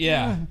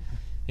 Yeah.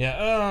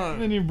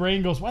 And then your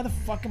brain goes, "Why the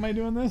fuck am I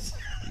doing this?"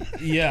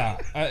 Yeah,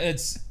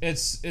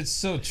 it's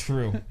so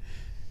true.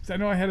 I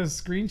know I had a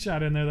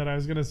screenshot in there that I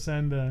was gonna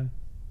send to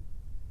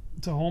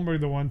Holmberg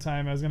the one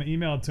time. I was gonna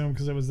email it to him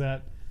because it was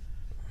that.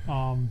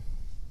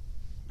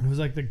 It was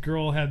like the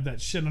girl had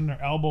that shit on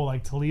her elbow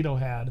like Toledo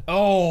had.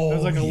 Oh, it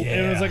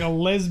was like a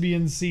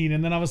lesbian scene,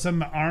 and then all of a sudden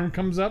the arm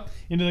comes up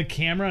into the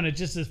camera, and it's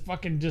just this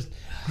fucking just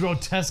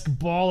grotesque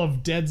ball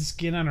of dead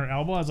skin on her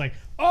elbow. I was like,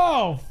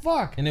 oh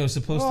fuck! And it was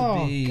supposed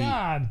to be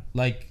God,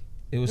 like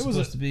it was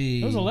supposed to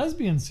be. It was a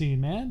lesbian scene,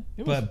 man.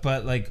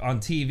 But like on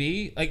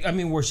TV, like I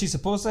mean, was she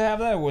supposed to have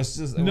that? Or was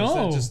just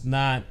was just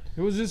not?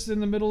 It was just in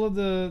the middle of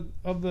the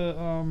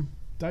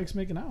dykes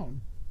making out.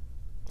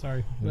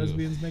 Sorry,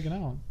 lesbians making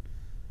out.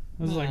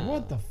 I was like,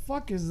 what the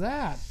fuck is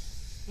that?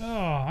 Oh,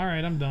 all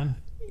right, I'm done.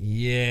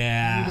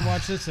 Yeah. I don't need to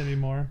watch this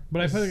anymore.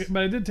 But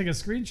I did take a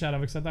screenshot of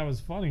it because I thought it was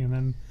funny, and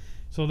then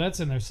so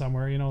that's in there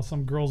somewhere. You know,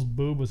 some girl's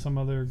boob with some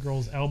other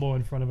girl's elbow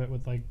in front of it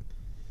with like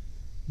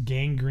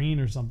gangrene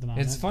or something on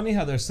it. It's funny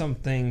how there's some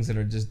things that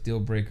are just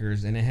deal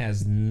breakers, and it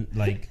has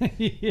like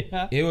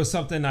it was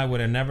something I would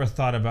have never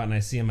thought about, and I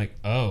see, I'm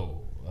like,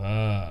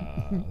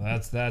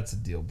 that's a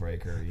deal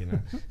breaker, you know.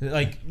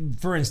 Like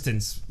for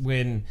instance,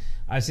 when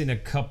I've seen a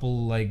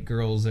couple like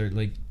girls that are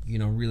like, you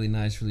know, really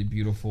nice, really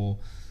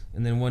beautiful,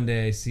 and then one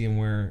day I see them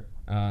wear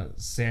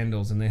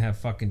sandals and they have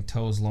fucking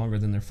toes longer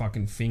than their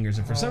fucking fingers,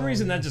 and for some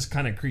reason that just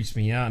kind of creeps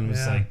me out. And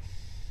it's like,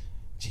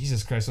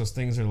 Jesus Christ, those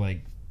things are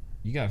like,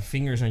 you got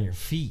fingers on your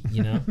feet,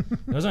 you know.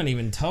 Those aren't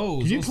even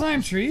toes. Can you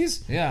climb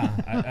trees? Yeah,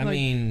 I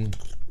mean,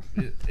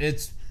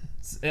 it's.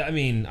 I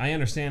mean, I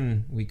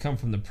understand we come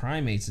from the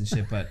primates and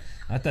shit, but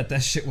I thought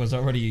that shit was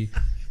already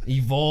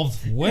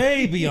evolved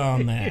way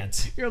beyond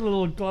that. You're a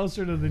little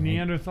closer to the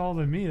Neanderthal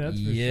than me, that's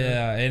for sure.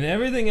 Yeah, and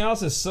everything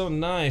else is so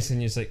nice,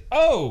 and you're just like,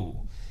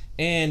 oh!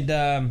 And,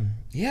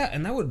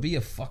 and that would be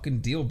a fucking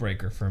deal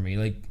breaker for me.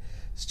 Like,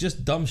 it's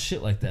just dumb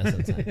shit like that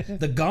sometimes.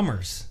 The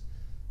gummers.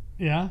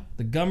 Yeah?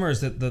 The gummers,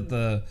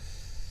 the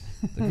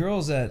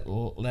girls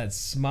that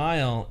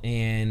smile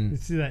and... You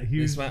see that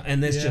huge... smile,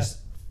 and it's just...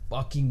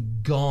 fucking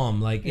gum.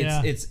 Like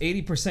it's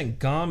 80%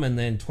 gum and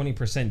then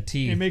 20%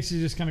 teeth. It makes you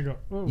just kind of go.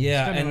 Oh,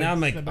 yeah, and now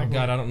I'm like, oh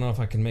god, I don't know if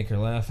I can make her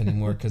laugh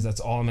anymore because that's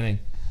all I'm gonna.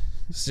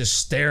 It's just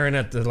staring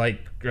at the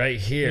right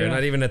here,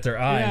 not even at their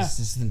eyes,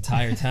 just the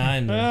entire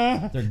time.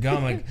 They're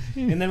gum, like,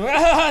 and then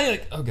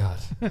like, oh god,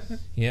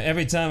 yeah.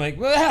 Every time, like,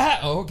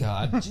 oh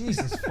god,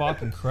 Jesus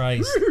fucking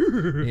Christ,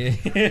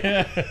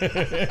 yeah.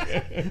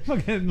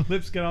 Fucking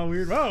lips get all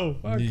weird. Whoa,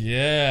 fuck.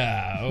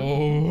 Yeah.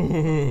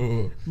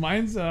 Oh.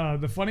 Mine's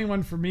the funny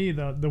one for me.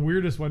 The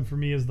weirdest one for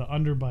me is the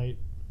underbite.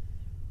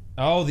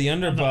 Oh, the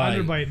underbite.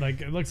 The underbite,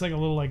 like it looks like a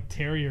little like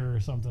terrier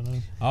or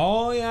something.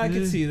 Oh yeah, I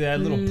can see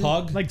that little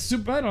pug. Like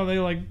super. I don't know. They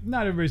like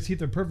not everybody's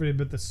teeth are perfect,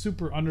 but the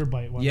super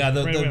underbite one. Yeah,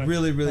 the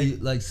really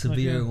like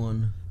severe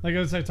one. Like I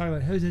was like talking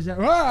like,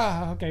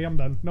 okay, I'm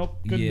done. Nope,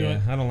 couldn't do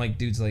it. I don't like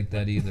dudes like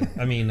that either.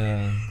 I mean,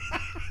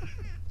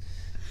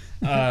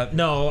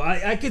 no,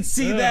 I could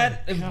see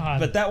that,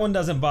 but that one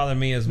doesn't bother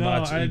me as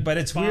much. But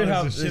it's weird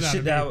how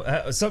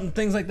some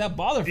things like that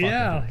bother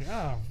fucking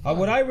people.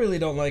 What I really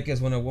don't like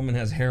is when a woman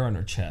has hair on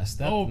her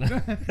chest. I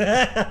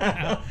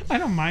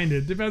don't mind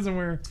it. Depends on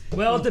where.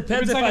 Well, it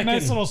depends if it's like I a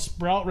nice little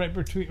sprout right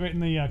in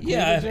the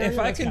if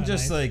I can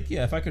just nice.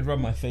 If I could rub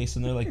my face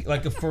in there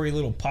like a furry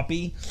little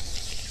puppy.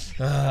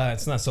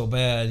 It's not so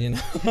bad, you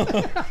know.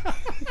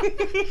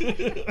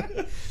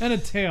 And a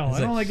tail. I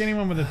don't like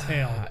anyone with a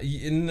tail.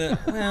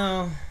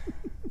 Well,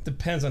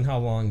 depends on how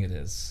long it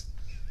is.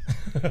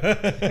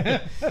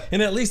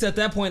 And at least at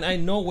that point, I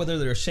know whether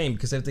they're ashamed,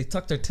 because if they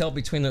tuck their tail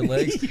between their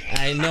legs,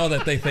 I know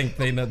that they think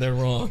they know they're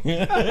wrong.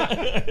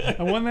 I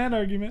won that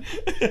argument.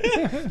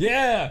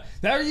 Yeah,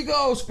 there you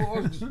go,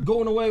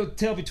 going away with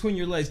tail between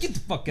your legs. Get the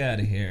fuck out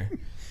of here.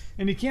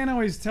 And you can't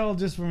always tell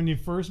just when you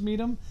first meet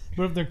them,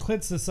 but if their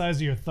clit's the size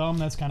of your thumb,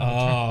 that's kind of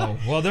a turn.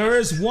 Well, there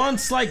is one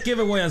slight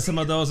giveaway on some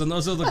of those, and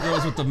those are the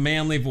girls with the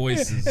manly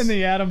voices. And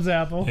the Adam's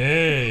apple.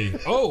 Hey.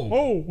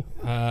 Oh.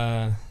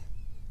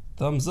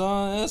 Thumbs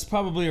up. That's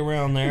probably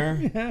around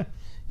there.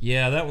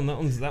 Yeah, that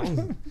one's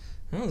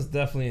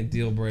definitely a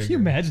deal breaker. Can you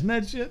imagine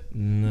that shit?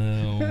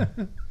 No.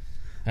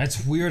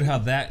 That's weird how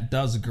that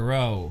does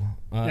grow,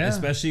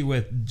 especially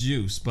with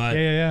juice. But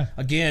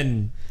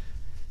again,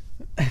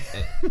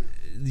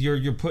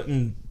 you're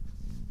putting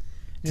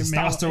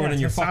testosterone in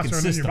your fucking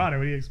system. In your body.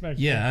 What do you expect?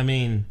 Yeah, I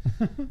mean,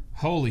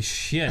 holy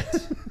shit.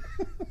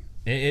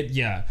 It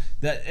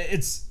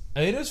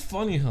is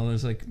funny how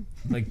there's like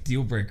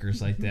deal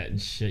breakers like that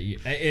and shit.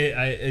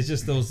 It's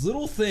just those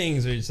little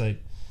things where you're just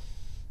like,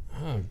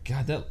 oh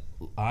god, that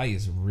eye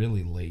is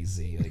really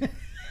lazy. Like,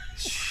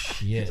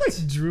 shit. It's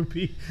like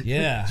droopy.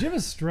 Yeah. Did you have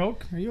a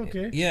stroke? Are you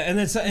okay? Yeah, and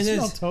it's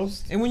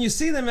toast. And when you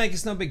see them, like,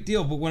 it's no big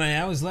deal. But when I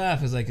always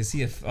laugh is like I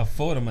see a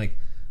photo, I'm like,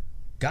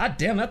 god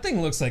damn, that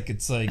thing looks like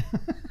it's like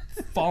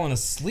falling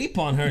asleep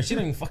on her. She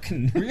didn't even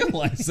fucking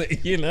realize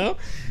it, you know?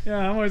 Yeah,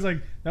 I'm always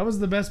like, that was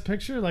the best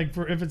picture. Like,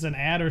 for if it's an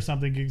ad or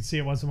something, you can see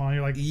it once in a while.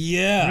 You're like,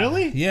 yeah,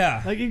 really?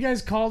 Yeah. Like, you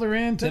guys called her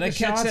in, took the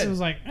shots, and was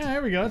like,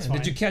 here we go, that's fine.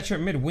 Did you catch her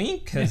mid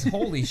wink? Because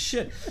holy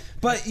shit!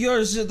 But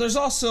there's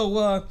also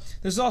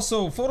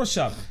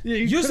Photoshop. Yeah,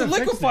 use the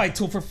liquefy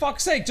tool for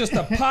fuck's sake. Just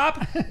a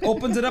pop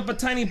opens it up a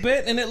tiny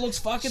bit, and it looks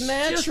fucking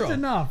natural. Just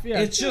enough. Yeah,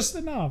 it's just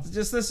enough.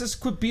 Let's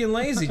just quit being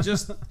lazy.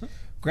 Just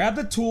grab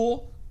the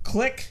tool,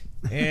 click,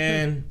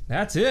 and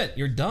that's it.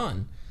 You're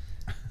done.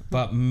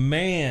 But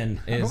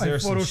man, is there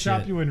some shit.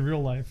 Photoshop you in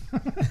real life.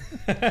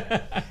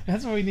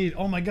 That's what we need.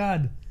 Oh my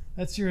god,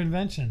 that's your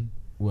invention.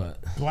 What?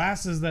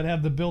 Glasses that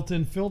have the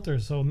built-in filter,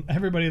 so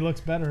everybody looks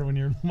better when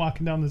you're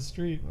walking down the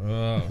street.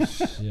 Oh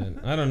shit!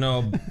 I don't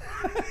know.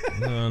 I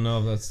don't know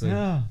if that's the.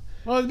 Yeah.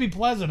 Well, it'd be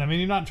pleasant. I mean,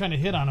 you're not trying to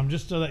hit on them,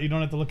 just so that you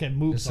don't have to look at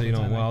moops. So you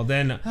don't. Well,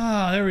 then.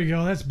 There we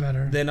go. That's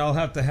better. Then I'll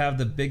have to have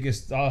the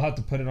biggest. I'll have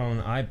to put it on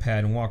an iPad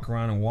and walk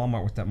around in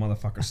Walmart with that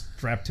motherfucker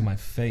strapped to my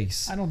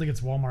face. I don't think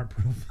it's Walmart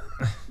proof.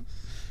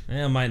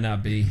 It might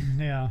not be.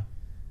 Yeah.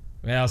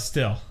 Well,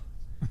 still,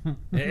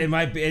 it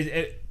might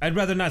be. I'd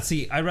rather not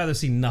see. I'd rather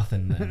see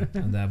nothing then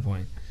at that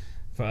point.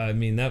 I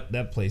mean,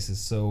 that place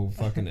is so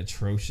fucking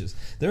atrocious.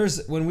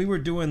 There's when we were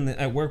doing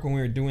at work when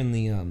we were doing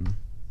the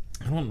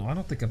I don't know. I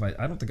don't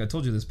think I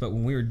told you this, but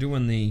when we were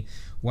doing the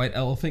white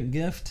elephant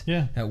gift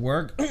at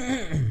work,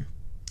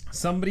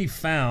 somebody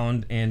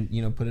found and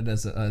put it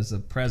as a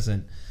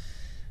present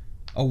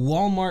a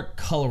Walmart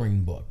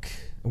coloring book,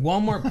 a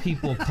Walmart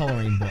people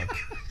coloring book.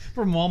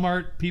 From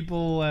Walmart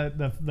people at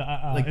the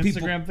like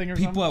Instagram thing or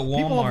people something?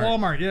 People at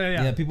Walmart.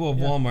 Yeah, people at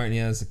Walmart.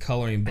 Yeah, it's a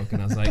coloring book. And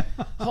I was like,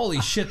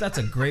 holy shit, that's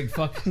a great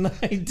fucking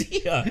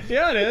idea.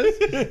 Yeah, it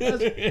is.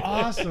 That's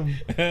awesome.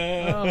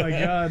 Oh, my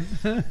God.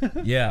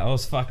 Yeah, I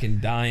was fucking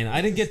dying.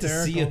 I didn't get to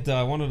see it, though.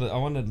 I wanted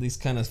to at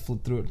least kind of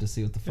flip through it to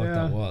see what the fuck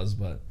that was.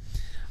 But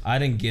I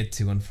didn't get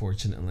to,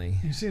 unfortunately.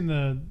 You've seen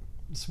the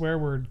swear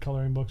word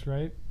coloring books,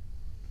 right?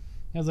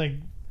 It has like...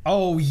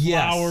 Oh,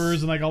 yes.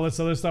 Flowers and like all this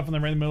other stuff, and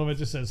then right in the middle of it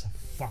just says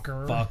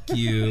 "fucker," "fuck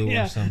you"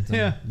 or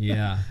something.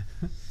 Yeah.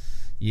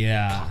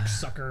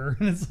 Cocksucker,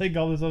 and it's like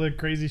all this other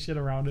crazy shit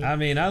around it. I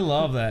mean, I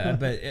love that,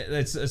 but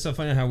it's so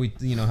funny how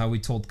we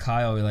told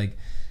Kyle, we're like,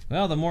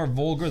 well, the more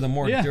vulgar, the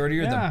more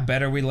dirtier, the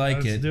better we like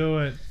it. Let's do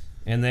it.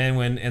 And then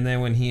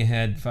when he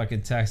had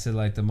fucking texted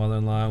like the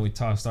mother-in-law, we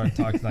started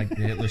talking like the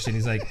Hitler shit.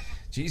 He's like,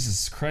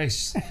 Jesus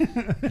Christ,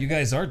 you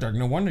guys are dark.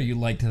 No wonder you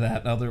liked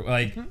that other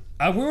we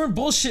weren't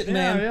bullshitting,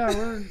 man. Yeah,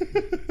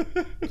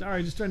 we're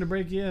sorry, just trying to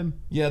break you in.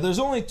 Yeah, there's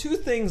only 2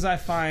 things I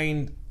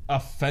find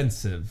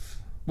offensive.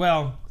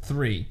 Well,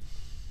 3,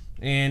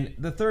 and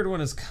the third one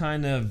is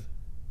kind of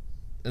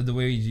the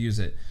way you use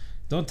it.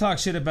 Don't talk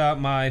shit about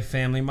my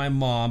family, my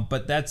mom,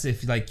 but that's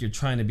if like you're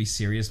trying to be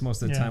serious.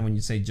 Most of the time when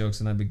you say jokes,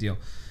 it's not a big deal.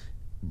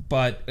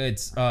 But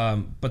it's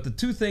but the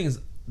 2 things,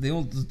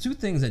 the 2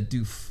 things that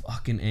do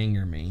fucking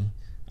anger me.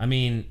 I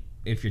mean,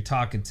 if you're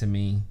talking to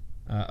me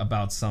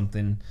about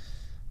something,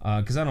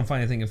 because I don't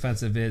find anything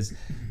offensive, is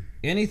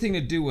anything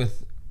to do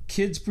with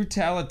kids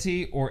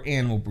brutality or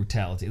animal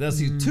brutality. That's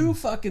the 2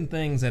 fucking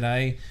things that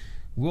I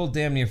will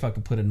damn near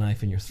fucking put a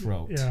knife in your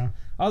throat. Yeah.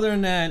 Other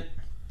than that,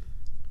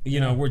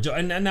 you know, we're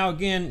and now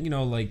again, you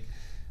know, like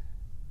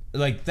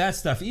that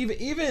stuff.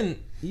 Even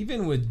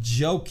with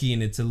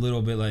joking, it's a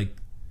little bit like,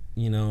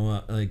 you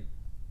know, like.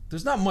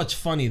 There's not much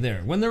funny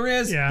there. When there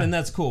is, then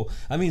that's cool.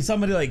 I mean,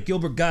 somebody like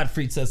Gilbert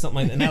Gottfried says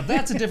something like that. Now,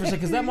 that's a difference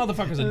because that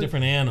motherfucker's a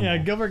different animal. Yeah,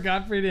 Gilbert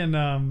Gottfried and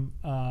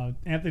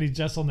Anthony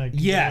Jeselnik.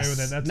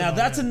 Yes.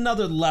 That's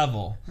another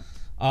level.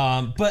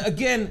 But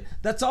again,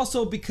 that's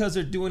also because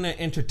they're doing it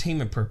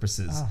entertainment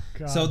purposes. Oh,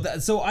 God.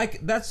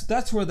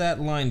 That's where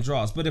that line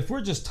draws. But if we're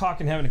just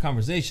talking, having a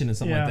conversation, and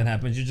something like that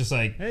happens, you're just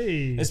like,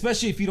 hey.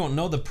 Especially if you don't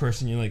know the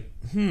person, you're like,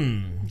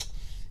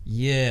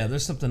 yeah,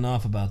 there's something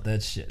off about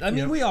that shit. I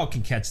mean, we all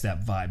can catch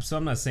that vibe, so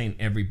I'm not saying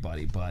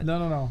everybody, but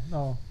no.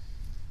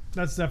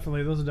 Those are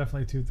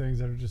definitely 2 things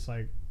that are just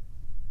like,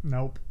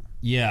 nope.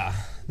 Yeah,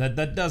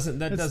 that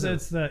doesn't.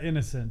 It's the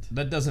innocent.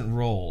 That doesn't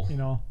roll. You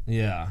know.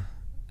 Yeah,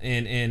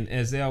 and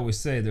as they always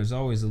say, there's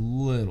always a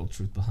little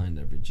truth behind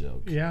every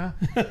joke. Yeah.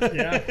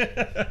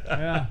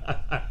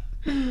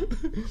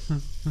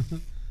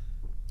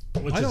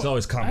 Which is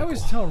always comical. I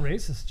always tell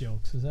racist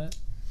jokes. Is that?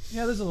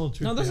 Yeah, there's a little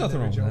truth. No, there's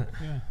nothing wrong with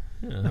that.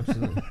 Yeah,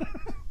 absolutely.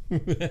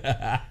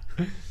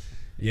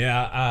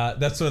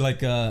 That's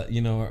what you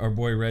know, our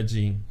boy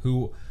Reggie,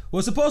 who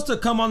was supposed to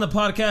come on the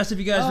podcast, if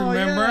you guys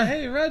remember. Yeah.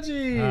 Hey,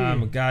 Reggie.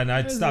 God,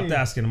 I stopped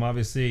asking him,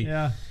 obviously.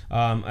 Yeah.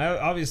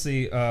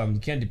 You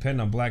can't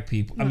depend on black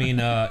people. I mean,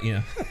 you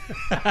know.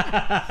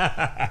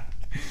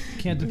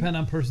 Can't depend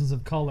on persons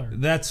of color.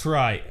 That's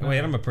right. Wait,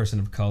 I'm a person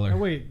of color. Oh,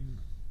 wait,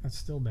 that's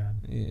still bad.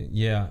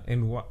 Yeah,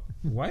 and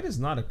white is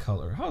not a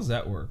color. How does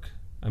that work?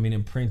 I mean,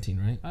 in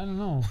printing, right? I don't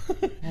know.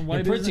 Well,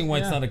 in printing,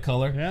 white's not a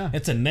color. Yeah.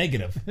 It's a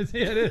negative. It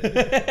is.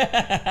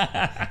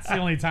 It's the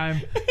only time.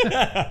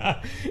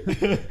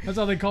 That's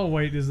all they call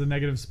white, is the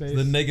negative space.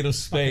 The negative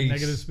space.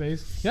 Negative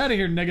space. Get out of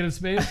here, negative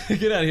space.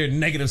 Get out of here,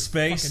 negative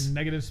space. Fucking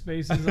negative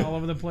spaces all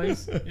over the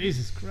place.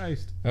 Jesus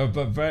Christ.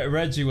 But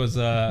Reggie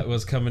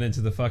was coming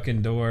into the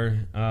fucking door.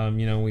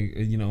 We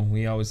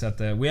always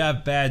we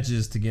have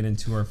badges to get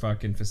into our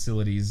fucking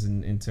facilities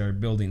and into our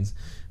buildings.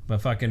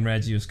 But fucking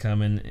Reggie was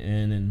coming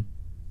in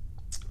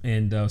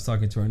and I was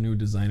talking to our new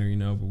designer, you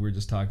know, but we were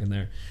just talking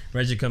there.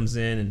 Reggie comes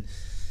in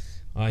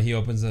and he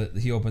opens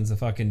the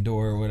fucking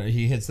door or whatever.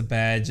 He hits the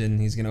badge and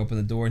he's gonna open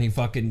the door and he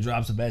fucking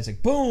drops the badge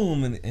like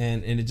boom and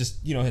it just,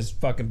 you know, his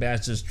fucking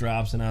badge just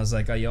drops and I was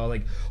like, I yell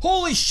like,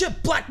 holy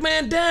shit, black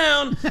man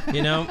down,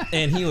 you know.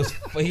 And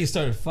he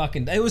started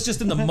fucking. It was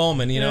just in the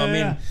moment, you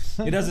know.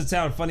 It doesn't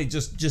sound funny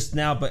just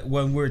now, but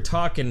when we're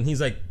talking, he's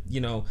like, you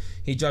know,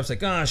 he drops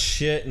like, oh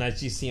shit, and I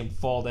just see him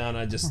fall down. And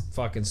I just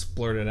fucking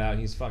splurted out. And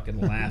he's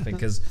fucking laughing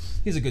because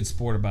he's a good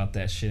sport about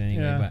that shit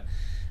anyway. Yeah. But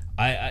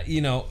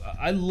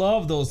I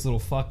love those little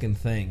fucking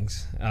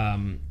things. I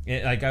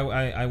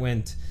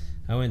went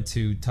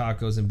to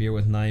tacos and beer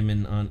with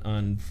Nyman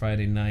on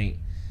Friday night,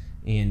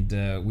 and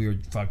we were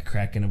fucking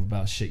cracking up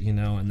about shit, you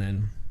know. And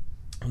then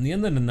on the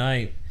end of the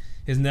night,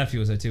 his nephew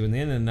was there too. And the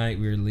end of the night,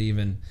 we were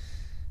leaving.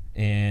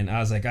 And I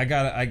was like,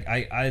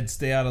 I'd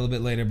stay out a little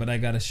bit later, but I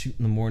gotta shoot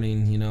in the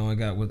morning. You know, I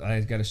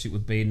gotta shoot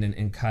with Baden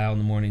and Kyle in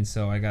the morning,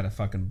 so I gotta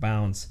fucking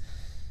bounce.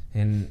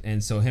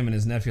 And so him and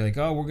his nephew are like,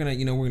 oh, we're gonna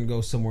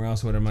go somewhere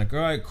else. Or whatever. I'm like,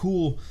 all right,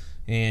 cool.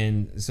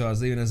 And so I was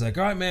leaving. I was like,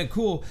 all right, man,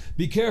 cool.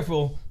 Be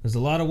careful. There's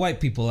a lot of white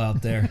people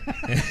out there.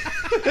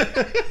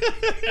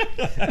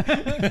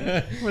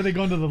 Were they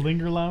going to the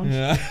Linger Lounge?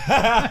 Yeah.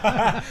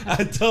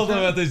 I told him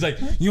about this. He's like,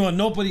 you know,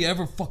 nobody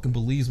ever fucking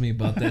believes me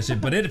about that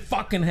shit, but it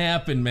fucking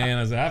happened, man.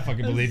 I was like, I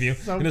fucking believe you.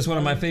 So and it's one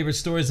of my favorite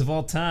stories of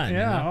all time.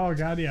 Yeah. You know? Oh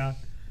God, yeah.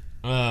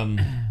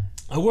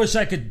 I wish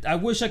I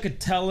could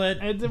tell it,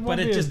 but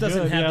it just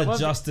doesn't have the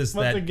justice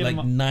that like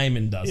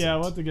Nyman does. Yeah,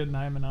 we'll have to get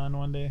Nyman on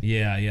one day.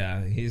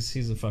 Yeah,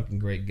 he's a fucking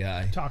great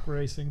guy. Talk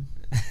racing.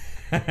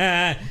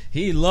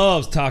 He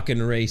loves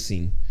talking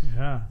racing.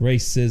 Yeah.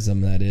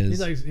 Racism, that is.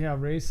 He's like, yeah,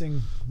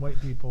 racing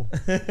white people.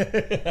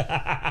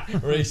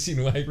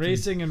 Racing white people.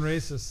 Racing and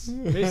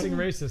racists. Racing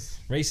racists.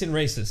 Racing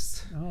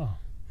racists. Oh.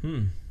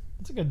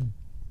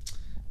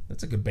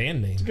 That's a good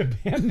band name. It's a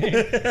good band name.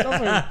 It'd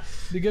also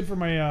be good for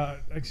my I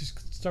should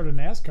start a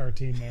NASCAR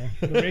team there.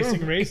 The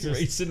Racing Racists.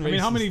 Racing I mean,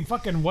 how many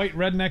fucking white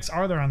rednecks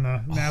are there on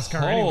the NASCAR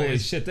Holy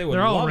anyways? shit, they would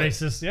They're love all it.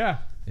 racist, yeah.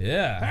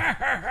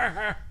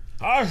 Yeah.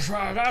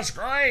 That's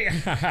great.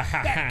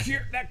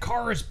 that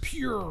car is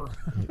pure.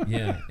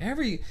 Yeah.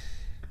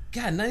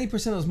 90%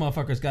 of those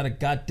motherfuckers got a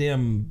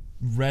goddamn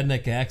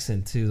redneck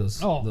accent too. Those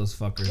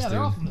fuckers. Yeah, dude.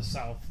 they're all from the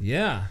South.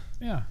 Yeah.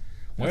 Yeah.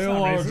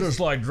 Well, I was just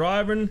like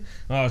driving.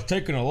 I was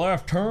taking a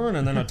left turn,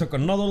 and then I took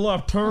another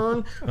left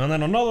turn, and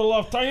then another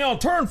left turn.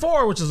 Turn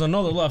 4, which is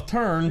another left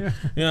turn.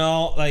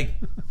 Yeah.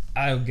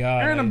 Oh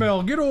God.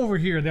 Annabelle, get over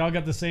here. They all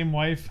got the same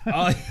wife.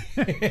 Oh,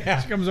 yeah.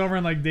 She comes over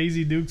in like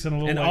Daisy Dukes and a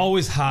little. And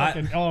always hot.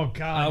 Oh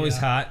God. Always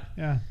hot.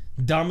 Yeah.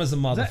 Dumb as a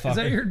motherfucker. Is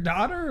that your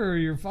daughter or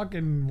your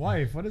fucking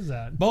wife? What is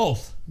that?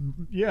 Both.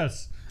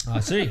 Yes.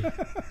 I see.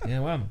 Yeah.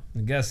 Well,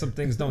 I guess some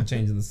things don't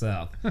change in the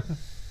South.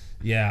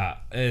 Yeah,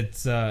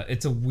 it's a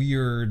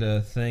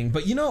weird thing,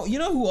 but you know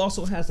who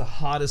also has the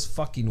hottest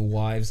fucking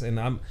wives, and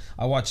I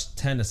watch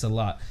tennis a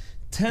lot.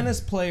 Tennis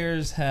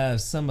players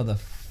have some of the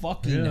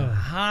fucking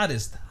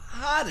hottest.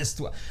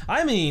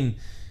 I mean,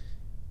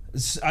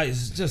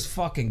 it's just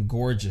fucking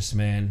gorgeous,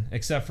 man.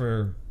 Except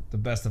for the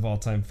best of all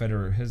time,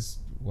 Federer. His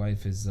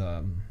wife is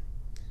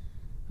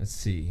let's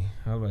see,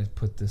 how do I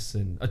put this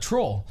in? A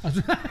troll.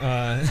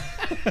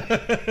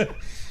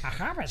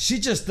 She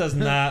just does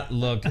not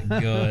look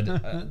good,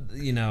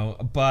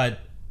 but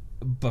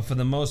for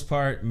the most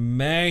part,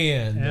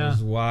 man,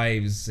 those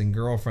wives and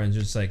girlfriends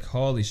are just like,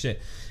 holy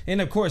shit.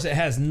 And of course, it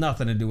has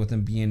nothing to do with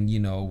them being,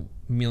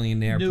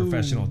 millionaire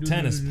professional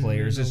tennis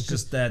players. It's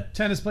just that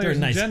tennis players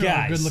they're nice in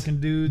general, guys.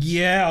 Good-looking dudes.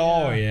 Yeah,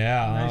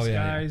 nice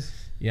guys.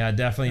 Yeah,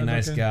 definitely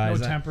nice guys.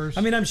 No tempers.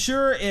 I mean, I'm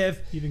sure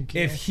if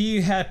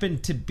he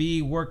happened to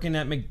be working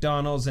at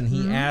McDonald's and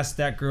he asked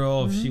that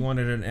girl if she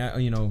wanted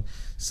an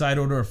side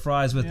order of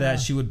fries with that,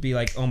 she would be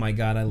like, "Oh my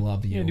God, I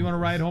love you." Yeah, do you want to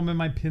ride home in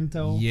my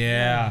Pinto?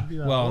 Yeah.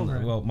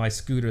 Well, my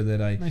scooter that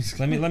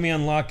let me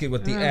unlock it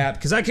with the app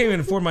because I can't even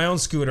afford my own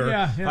scooter.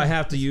 Yeah. I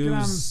have to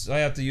use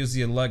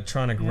the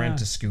electronic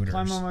rent-a-scooters.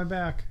 Climb on my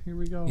back. Here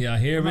we go. Yeah,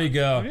 here we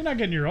go. You're not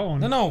getting your own.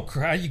 No,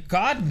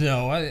 God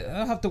no.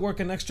 I'll have to work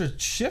an extra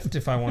shift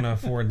if I want to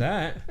afford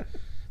that.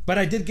 But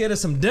I did get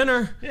us some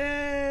dinner.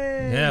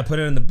 Yay! Yeah, put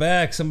it in the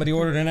back. Somebody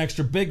ordered an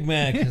extra Big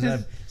Mac.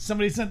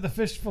 Somebody sent the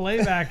fish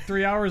fillet back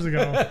 3 hours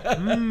ago.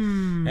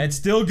 It's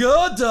still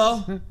good,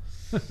 though.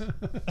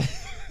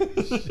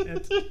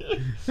 Shit.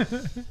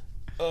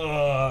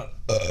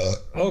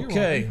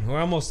 Okay, we're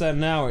almost at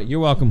an hour. You're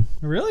welcome.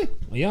 Really?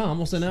 Yeah,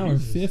 almost an hour.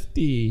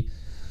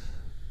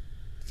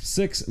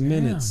 56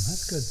 minutes.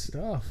 That's good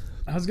stuff.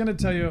 I was going to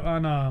tell you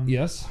on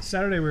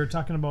Saturday we were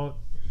talking about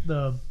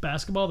the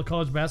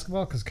college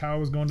basketball, because Kyle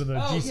was going to the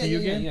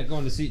GCU game. Yeah,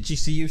 going to see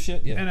GCU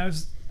shit. Yeah. And I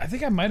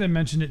think I might have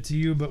mentioned it to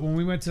you, but when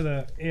we went to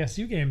the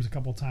ASU games a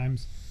couple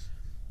times,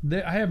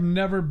 I have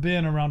never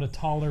been around a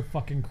taller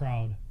fucking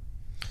crowd.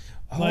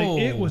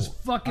 It was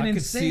fucking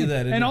insane. See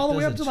that. And all the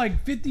way up to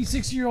like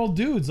 56-year-old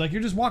dudes. Like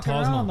you're just walking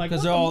around like,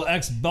 because they're all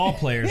ex-ball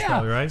players,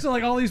 probably, right? So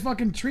like all these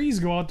fucking trees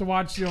go out to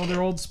watch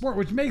their old sport,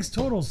 which makes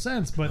total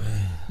sense, but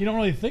you don't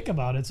really think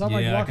about it. So I'm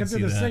like walking through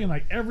this thing, and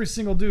like every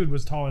single dude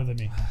was taller than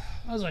me.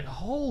 I was like,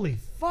 holy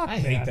fuck, I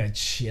hate that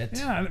shit.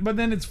 Yeah, but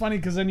then it's funny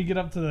because then you get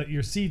up to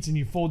your seats and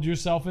you fold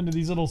yourself into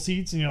these little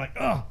seats, and you're like,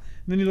 ugh.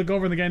 And then you look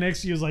over and the guy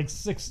next to you is like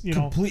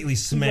completely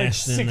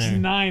smashed like in there.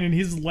 6'9", and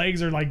his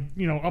legs are like,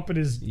 up at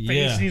his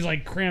face, and he's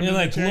like crammed in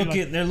the chair.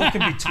 They're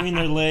looking between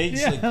their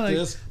legs like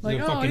this. Like,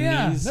 their oh fucking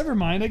yeah, knees. never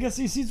mind. I guess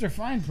these seats are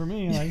fine for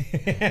me.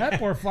 Like that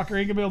poor fucker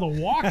ain't gonna be able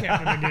to walk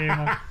after the game.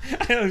 I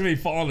was be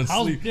falling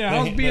asleep.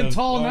 I was being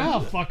tall now,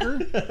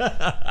 fucker.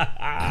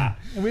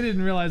 And we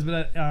didn't realize, but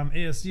at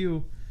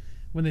ASU,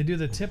 when they do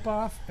the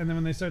tip-off, and then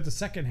when they start the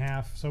second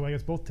half, so I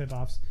guess both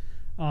tip-offs,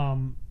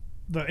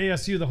 the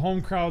ASU, the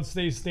home crowd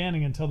stays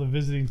standing until the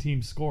visiting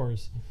team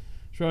scores.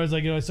 So I was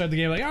like, I start the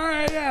game like, all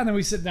right, yeah, and then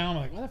we sit down.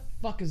 We're like, why the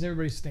fuck is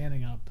everybody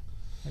standing up?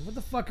 Like, what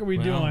the fuck are we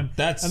doing?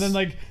 And then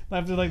like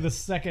after like the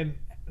second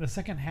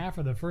half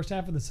or the first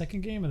half of the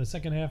second game and the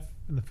second half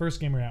in the first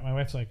game we're at, my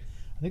wife's like,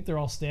 I think they're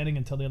all standing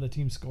until the other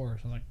team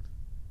scores. I'm like,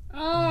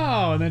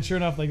 oh, and then sure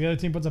enough, like the other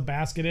team puts a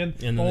basket in,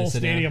 and the whole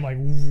stadium like,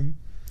 I'm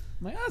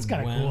like, oh, that's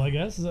kind of cool, I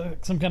guess. Is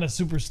that some kind of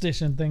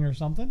superstition thing or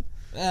something?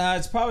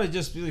 It's probably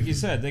just like you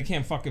said, they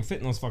can't fucking fit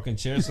in those fucking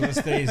chairs, so let's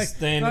stay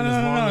standing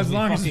as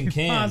long as we fucking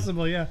can.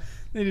 Possible, yeah.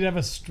 They need to have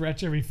a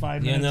stretch every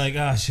 5 minutes. Yeah, and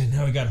they're like, oh shit,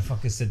 now we gotta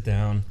fucking sit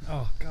down.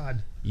 Oh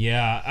god.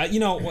 Yeah,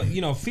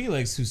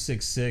 Felix, who's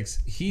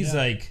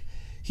 6'6",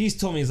 he's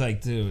told me, he's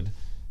like, dude,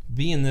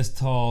 being this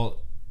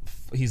tall,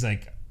 he's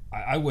like,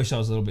 I wish I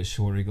was a little bit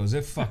shorter. He goes,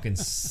 it fucking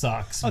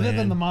sucks, man. Other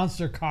than the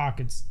monster cock,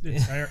 it's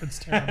terrible.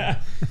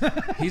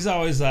 He's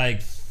always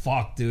like,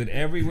 fuck, dude,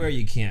 everywhere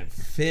you can't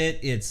fit.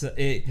 He's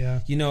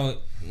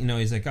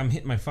like, I'm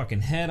hitting my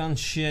fucking head on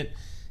shit.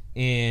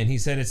 And he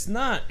said, it's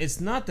not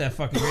that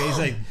fucking great. He's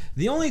like,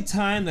 the only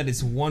time that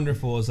it's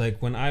wonderful is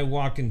like when I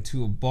walk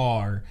into a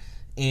bar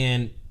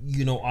and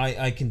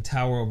I can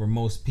tower over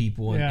most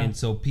people and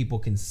so people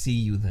can see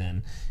you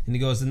then. And he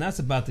goes, and that's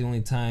about the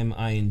only time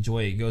I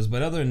enjoy it. He goes,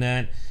 but other than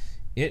that,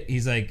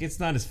 he's like, it's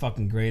not as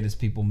fucking great as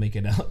people make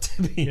it out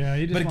to be.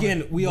 Yeah, but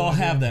again, we all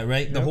have that,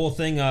 right? Yep. The whole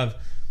thing of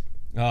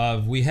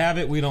We have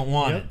it, we don't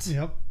want it.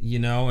 Yep. You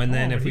know, and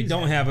then if we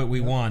don't have it,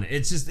 we want it.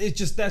 It's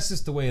just that's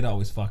just the way it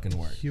always fucking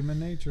works. Human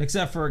nature.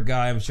 Except for a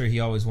guy, I'm sure he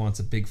always wants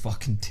a big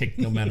fucking dick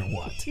no matter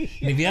what. And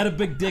if he had a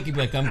big dick, he'd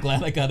be like, I'm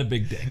glad I got a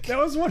big dick. That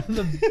was one of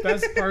the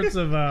best parts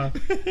of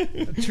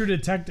True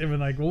Detective. And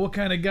like, well, what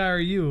kind of guy are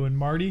you? And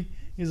Marty,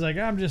 he's like,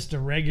 I'm just a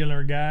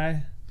regular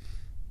guy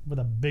with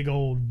a big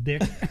old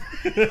dick.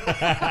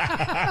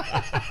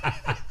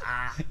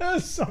 That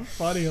was so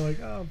funny. Like,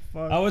 oh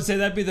fuck. I would say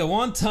that'd be the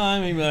one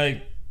time he'd be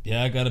like,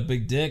 yeah, I got a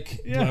big dick.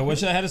 Yeah. Do I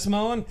wish I had a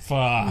small one?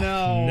 Fuck.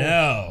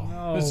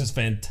 No. This is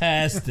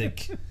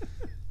fantastic.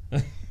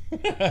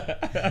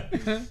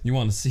 You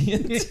want to see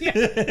it?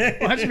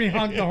 Yeah. Watch me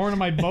honk the horn of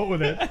my boat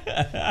with it.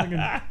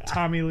 Like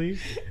Tommy Lee.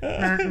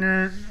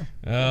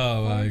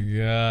 Oh my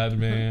god,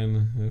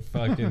 man.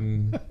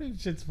 Fucking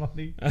shit's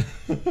funny.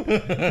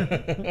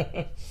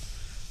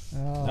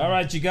 All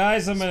right, you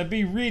guys, I'm going to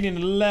be reading a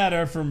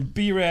letter from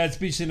B-Rad,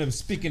 speaking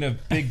of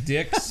big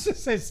dicks. I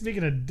was say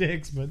speaking of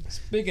dicks, but...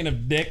 Speaking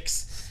of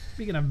dicks.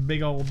 Speaking of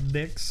big old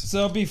dicks.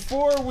 So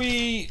before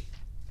we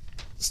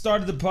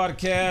started the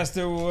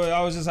podcast,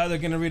 I was just either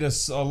going to read a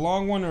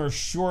long one or a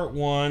short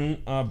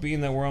one.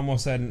 Being that we're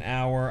almost at an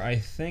hour, I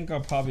think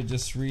I'll probably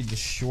just read the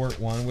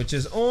short one, which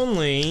is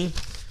only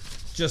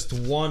just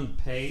one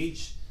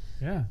page.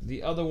 Yeah.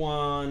 The other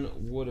one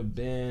would have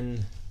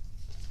been...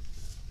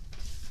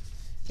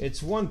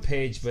 It's one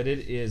page, but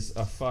it is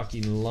a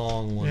fucking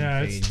long one.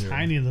 Yeah, pager. it's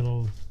tiny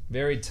little.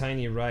 Very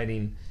tiny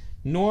writing.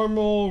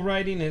 Normal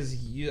writing is,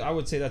 I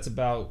would say that's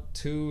about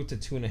 2 to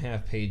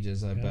 2.5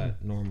 pages, I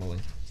bet, normally.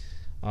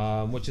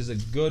 Which is a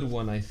good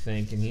one, I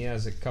think. And he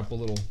has a couple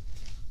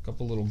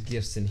little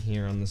gifts in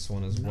here on this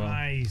one as well.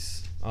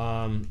 Nice.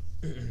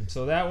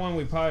 So that one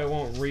we probably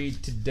won't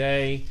read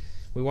today.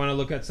 We want to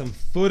look at some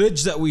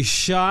footage that we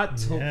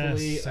shot,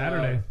 hopefully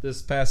Saturday.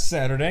 This past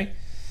Saturday.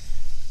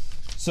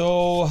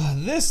 So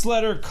this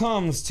letter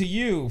comes to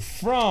you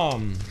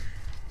from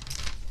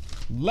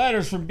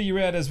Letters from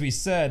B-Rad, as we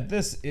said.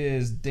 This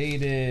is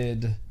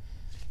dated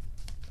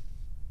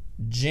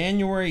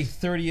January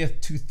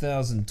 30th,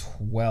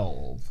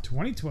 2012.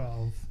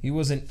 2012. He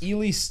was in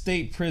Ely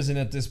State Prison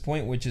at this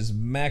point, which is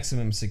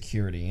maximum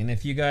security. And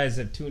if you guys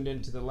have tuned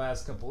into the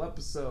last couple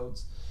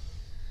episodes,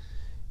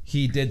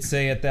 he did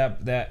say at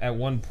that at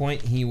one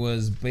point he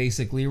was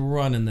basically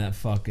running that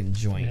fucking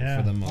joint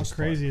for the most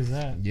part. How crazy is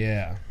that?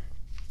 Yeah.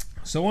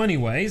 So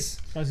anyways.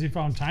 Because he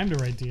found time to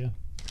write to you.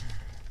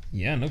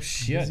 Yeah, no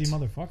shit. Busy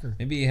motherfucker.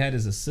 Maybe he had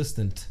his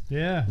assistant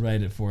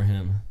write it for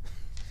him.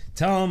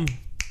 Tell him,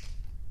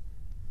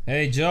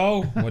 hey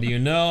Joe, what do you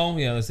know?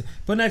 Yeah, let's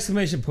put an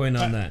exclamation point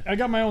on that. I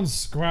got my own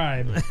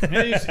scribe.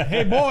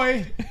 Hey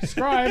boy,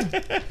 scribe.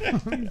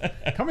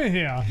 Come in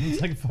here.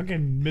 It's like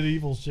fucking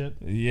medieval shit.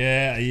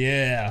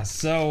 Yeah.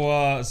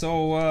 So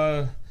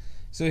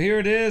here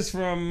it is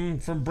from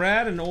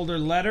Brad, an older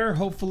letter.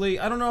 Hopefully,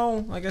 I don't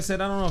know. Like I said,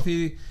 I don't know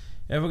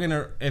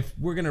if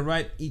we're gonna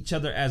write each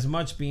other as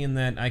much, being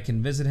that I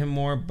can visit him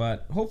more,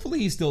 but hopefully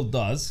he still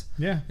does.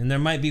 Yeah. And there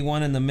might be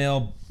one in the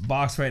mail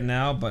box right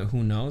now, but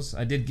who knows?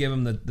 I did give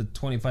him the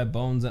 25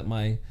 bones that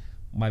my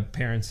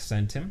parents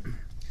sent him.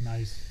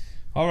 Nice.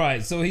 All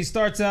right, so he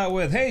starts out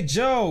with, "Hey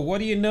Joe, what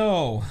do you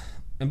know?"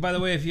 And by the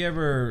way, if you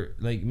ever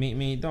meet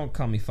me, don't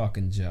call me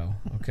fucking Joe,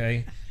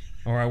 okay?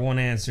 Or I won't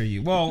answer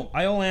you. Well,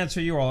 I'll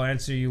answer you, or I'll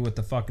answer you with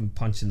the fucking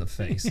punch in the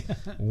face.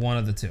 One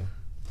of the two.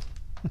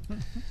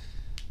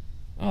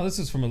 Oh, this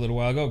is from a little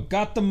while ago.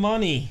 Got the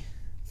money.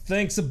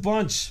 Thanks a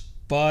bunch,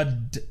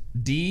 Bud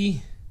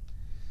D.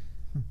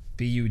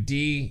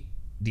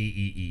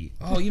 B-U-D-D-E-E.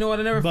 Oh, you know what?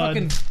 I never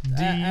fucking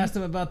asked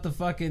him about the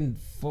fucking...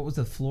 What was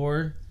the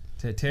floor?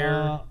 Tear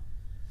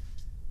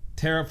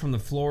up from the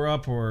floor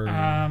up, or...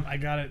 I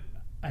got it.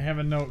 I have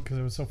a note because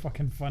it was so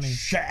fucking funny.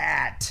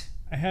 Shit!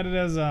 I had it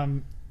as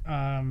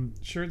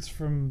shirts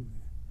from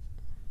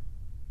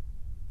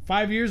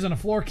 5 years and a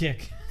floor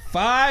kick.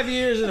 5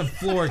 years and a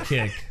floor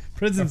kick.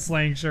 Prison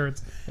slang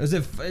shirts. Is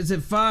it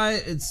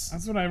five?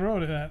 That's what I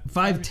wrote it at.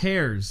 5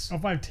 tears. Oh,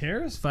 5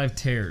 tears? 5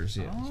 tears,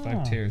 yeah. Oh.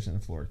 5 tears and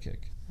a floor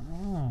kick.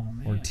 Oh,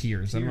 man. Or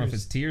tears. I don't know if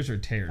it's tears or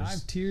tears.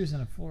 5 tears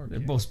and a floor They're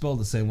kick. both spelled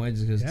the same way,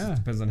 just because it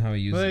depends on how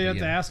you use it. Well, you have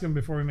to ask him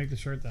before we make the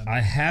shirt then. I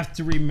have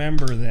to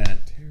remember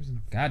that. Tears and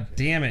a floor God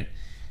damn it.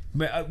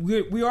 But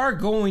we are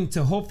going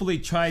to hopefully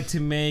try to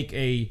make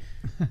a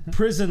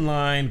prison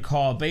line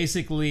called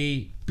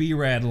basically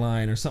B-Rad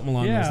line or something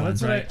along those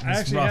lines, right? I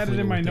actually had it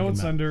in my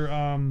notes under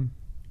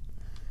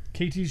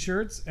KT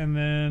shirts and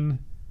then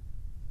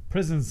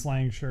prison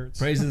slang shirts.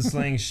 Prison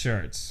slang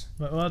shirts.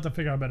 But we'll have to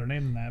figure out a better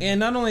name than that. And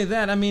not only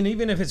that, I mean,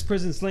 even if it's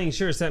prison slang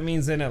shirts, that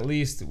means then at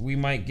least we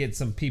might get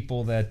some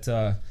people that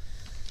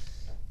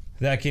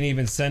can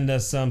even send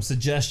us some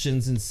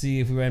suggestions and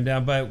see if we write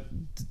them down. But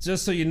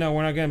just so you know,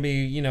 we're not going to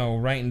be,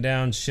 writing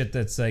down shit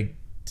that's like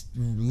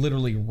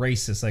literally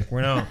racist. Like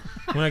we're not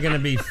going to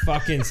be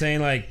fucking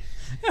saying like,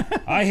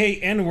 I hate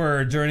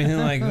N-words or anything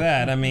like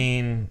that. I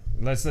mean,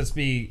 let's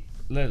be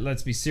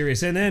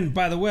serious. And then,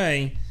 by the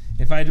way,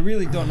 if I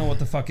really don't know what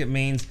the fuck it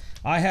means,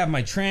 I have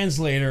my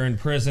translator in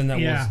prison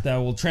that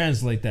will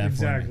translate that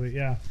for me. Exactly,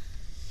 yeah.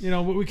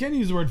 we can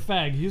use the word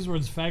fag. He uses the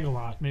words fag a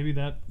lot. Maybe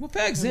that. Well,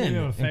 fag's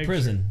in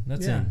prison.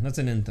 That's in. That's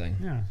an in thing.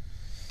 Yeah.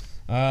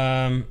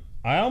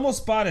 I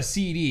almost bought a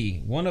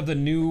CD. One of the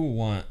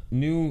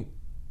new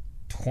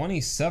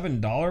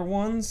 $27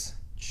 ones.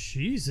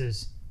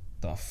 Jesus.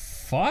 The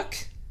fuck?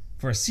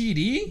 For a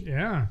CD?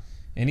 Yeah.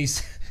 And he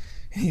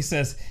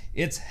says,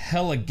 it's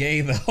hella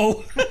gay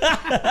though.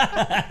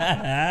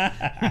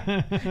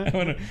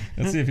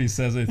 Let's see if he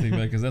says anything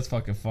back, because that's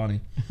fucking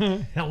funny.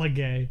 Hella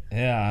gay.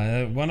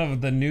 Yeah, one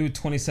of the new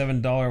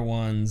 $27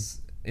 ones.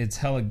 It's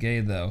hella gay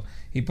though.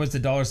 He puts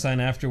the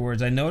 $sign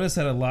afterwards. I noticed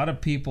that a lot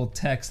of people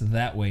text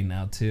that way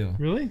now too.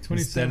 Really?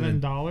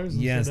 $27?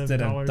 Yeah,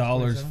 instead of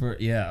dollars for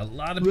a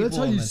lot of people. That's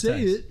how you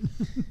say it.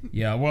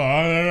 Yeah,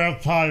 well,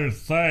 that's how you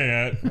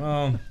say it.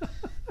 Well,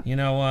 you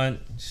know what?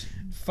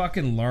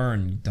 Fucking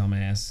learn, you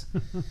dumbass.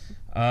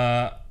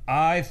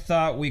 I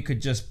thought we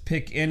could just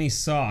pick any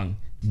song.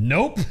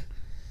 Nope.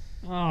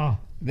 Oh.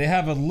 They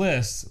have a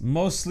list,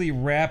 mostly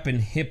rap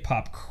and hip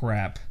hop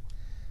crap.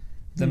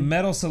 The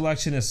metal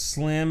selection is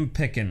slim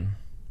picking.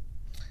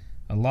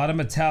 A lot of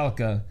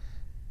Metallica,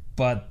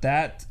 but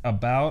that's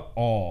about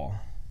all.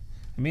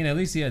 I mean, at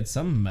least he had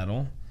some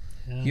metal.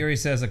 Yeah. Here he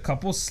says a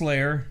couple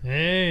Slayer.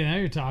 Hey, now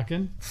you're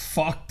talking.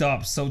 Fucked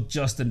up, so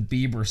Justin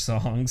Bieber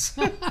songs.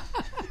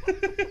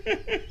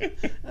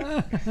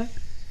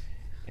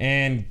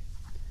 And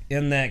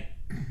in that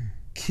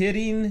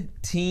kidding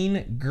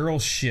teen girl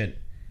shit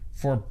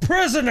for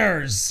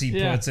prisoners, he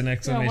puts an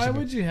exclamation. Why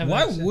would you have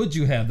that shit? Why would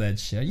you have that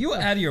shit? Are you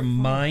out of your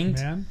mind?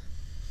 Man.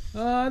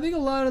 I think a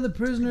lot of the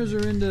prisoners are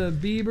into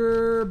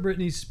Bieber,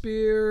 Britney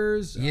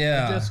Spears,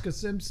 Jessica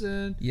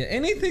Simpson. Yeah,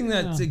 anything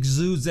that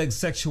exudes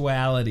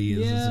sexuality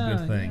is a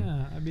good thing.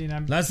 Yeah. I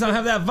mean, let's not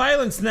have that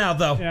violence now,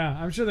 though.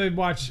 Yeah, I'm sure they'd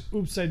watch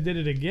Oops, I Did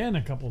It Again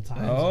a couple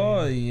times.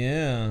 Oh,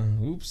 yeah.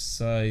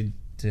 Oops, I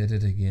did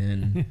it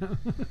again.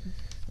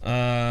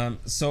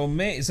 So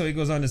he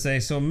goes on to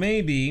say,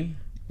 maybe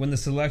when the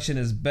selection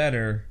is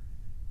better,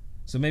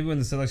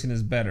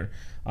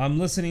 I'm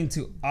listening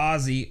to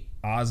Ozzy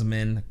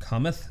Osman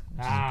Cometh,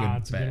 which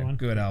is a good one.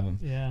 Good album.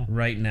 Yeah.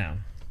 Right now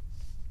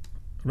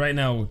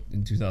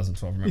in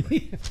 2012, remember?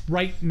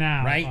 Right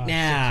now. 6 years ago.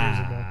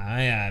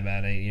 Yeah,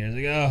 about 8 years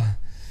ago.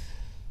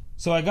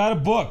 So I got a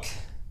book.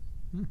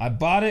 I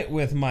bought it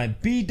with my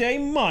B-Day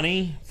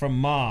money from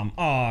Mom.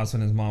 Oh, that's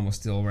when his mom was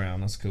still around.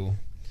 That's cool.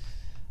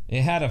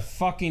 It had a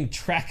fucking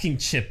tracking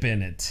chip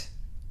in it.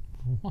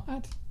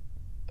 What?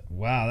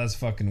 Wow, that's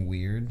fucking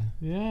weird.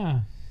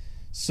 Yeah.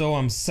 So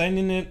I'm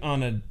sending it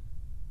on a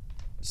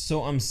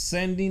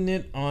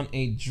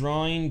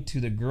drawing to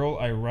the girl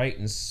I write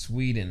in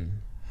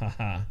Sweden.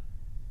 Haha.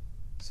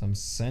 So I'm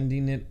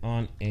sending it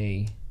on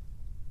a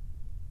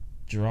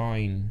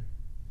drawing.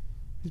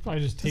 He's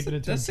probably just taping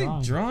it to the drawing.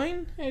 That's a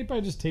drawing? Yeah, he's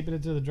probably just taping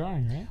it to the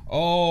drawing, right?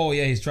 Oh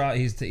yeah, he's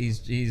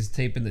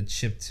taping the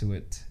chip to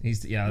it.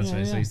 That's right. Yeah.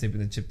 So he's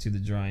taping the chip to the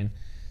drawing.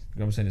 The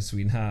girl I'm sending to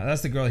Sweden.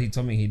 That's the girl he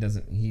told me he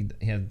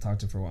hadn't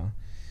talked to for a while.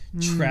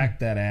 Track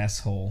that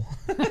asshole.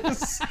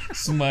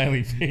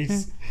 Smiley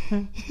face.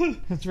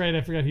 That's right,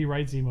 I forgot he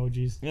writes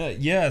emojis.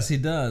 Yes, he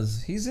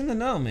does. He's in the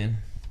know, man.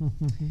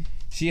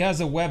 She has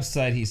a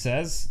website, he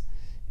says.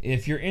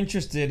 If you're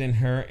interested in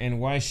her and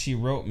why she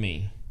wrote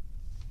me.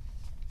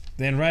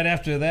 Then right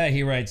after that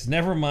he writes,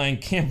 never mind,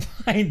 can't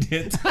find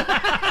it.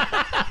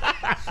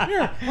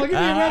 Here, I'll give you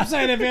a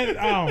website if it.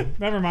 Oh,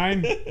 never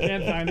mind,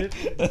 can't find it.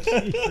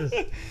 Jesus.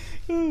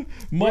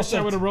 Wish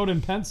I would have wrote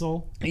in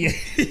pencil.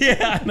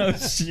 Yeah, no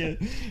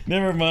shit.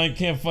 Never mind,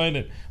 can't find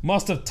it.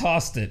 Must have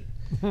tossed it.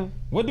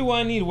 What do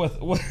I need with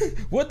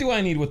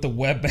the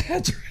web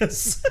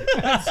address?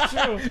 That's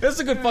true. That's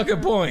a good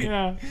fucking point.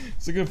 Yeah,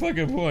 it's a good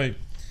fucking point.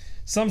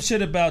 Some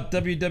shit about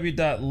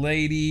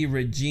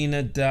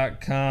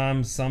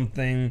www.ladyregina.com,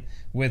 something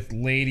with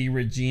Lady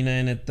Regina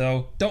in it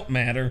though. Don't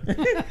matter.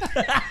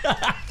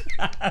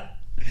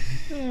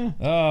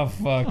 Oh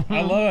fuck!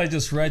 I love how I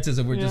just writes as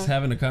if we're just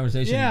having a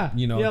conversation. Yeah,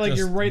 like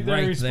you're right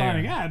there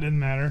responding. There. It didn't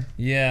matter.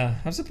 Yeah,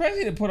 I'm surprised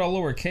he didn't put all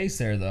lowercase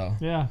there though.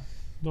 Yeah,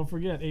 don't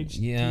forget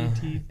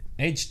HTTP.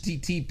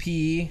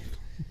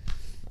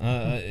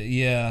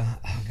 Yeah.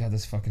 Oh god,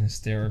 that's fucking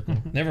hysterical.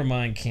 Never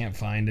mind, can't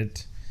find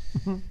it.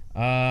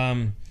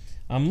 I'm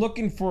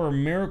looking for a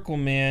Miracle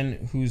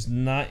Man who's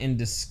not in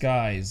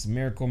disguise.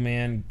 Miracle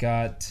Man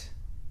got.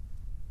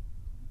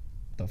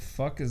 The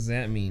fuck does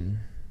that mean?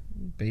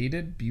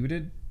 Baited?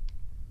 Buted?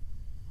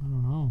 I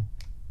don't know.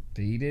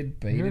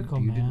 Baited? Miracle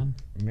buted? Man.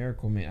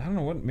 Miracle Man. I don't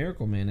know what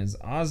Miracle Man is.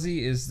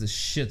 Ozzy is the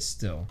shit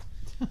still.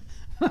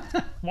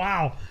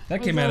 Wow.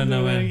 That came out of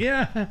nowhere.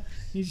 Yeah,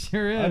 he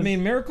sure is. I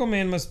mean, Miracle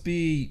Man must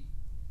be...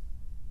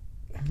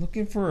 I'm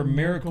looking for a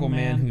Miracle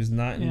Man who's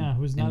not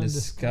in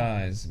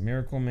disguise.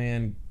 Miracle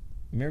Man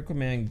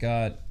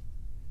got...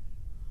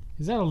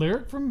 Is that a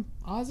lyric from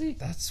Ozzy?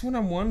 That's what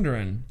I'm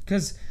wondering.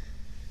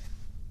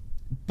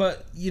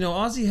 But,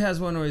 Ozzy has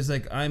one where he's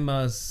like, I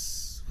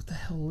must... What the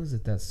hell is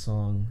it, that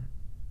song?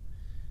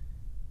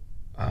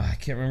 I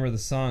can't remember the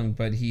song,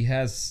 but he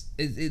has...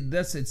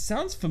 It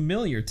sounds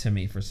familiar to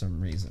me for some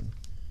reason.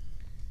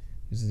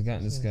 This has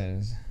gotten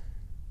disguised.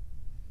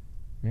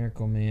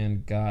 Miracle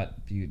Man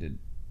got muted.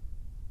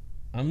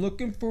 I'm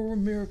looking for a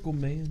Miracle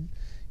Man.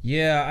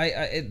 Yeah,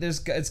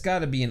 it's got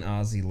to be an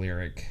Ozzy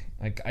lyric.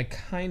 I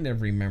kind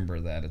of remember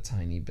that a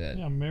tiny bit.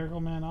 Yeah, Miracle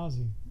Man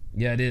Ozzy.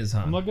 Yeah, it is,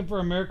 huh? I'm looking for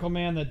a Miracle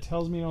Man that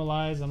tells me no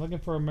lies. I'm looking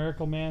for a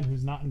Miracle Man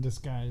who's not in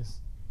disguise.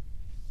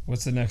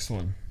 What's the next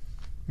one?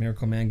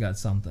 Miracle Man got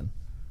something.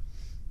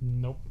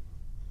 Nope.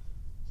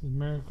 This is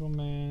Miracle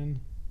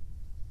Man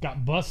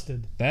got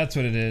busted. That's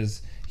what it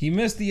is. He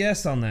missed the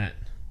S on that.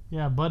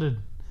 Yeah, butted.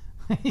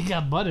 He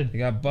got butted. He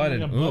got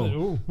butted.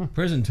 Ooh.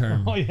 Prison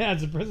term. Oh, yeah,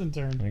 it's a prison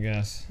term. I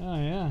guess. Oh,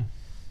 yeah.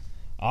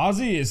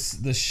 Ozzy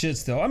is the shit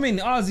still. I mean,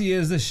 Ozzy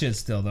is the shit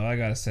still, though. I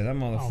gotta say, that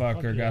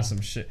motherfucker got some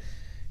shit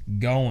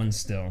going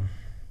still.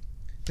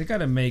 They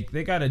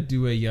gotta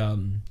do a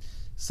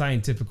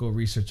scientific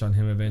research on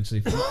him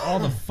eventually for all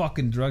the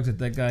fucking drugs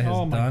that guy has done.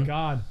 Oh, my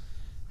God.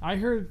 I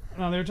heard,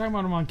 they were talking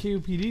about him on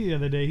KUPD the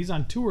other day. He's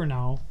on tour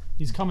now.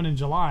 He's coming in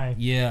July.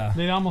 Yeah.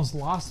 They almost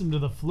lost him to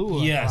the flu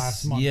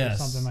last month or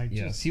something like that.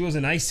 Yes, he was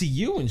in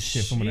ICU and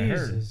shit from what I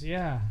heard.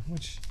 Yeah.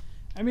 Which,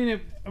 I mean,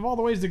 of all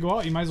the ways to go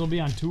out, you might as well be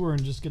on tour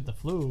and just get the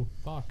flu.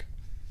 Fuck.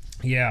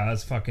 Yeah,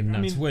 that's fucking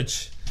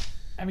nuts.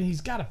 I mean,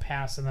 he's got to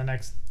pass in the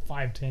next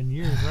 5-10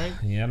 years, right?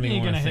 Yeah, I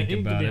mean, he ain't think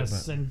about it.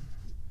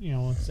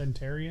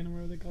 Centurion or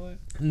whatever they call it.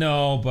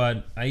 No,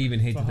 but I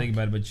even hate to think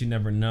about it, but you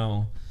never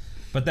know.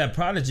 But that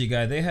Prodigy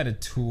guy, they had a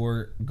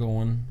tour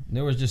going.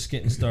 They were just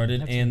getting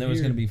started, and there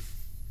was going to be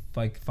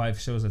like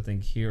 5 shows, I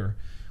think, here,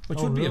 which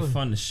would be a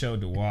fun show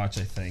to watch,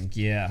 I think.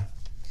 Yeah.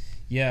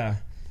 Yeah.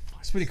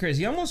 It's pretty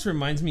crazy. He almost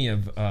reminds me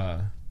of,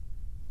 kind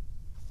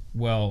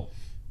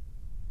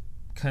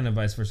of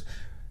vice versa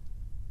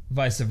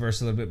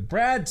a little bit.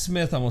 Brad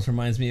Smith almost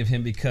reminds me of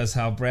him because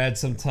how Brad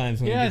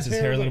sometimes when he gets his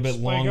hair a little bit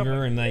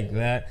longer and like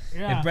that.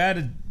 Yeah. If Brad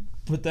had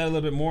put that a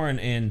little bit more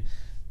and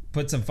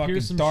put some fucking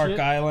dark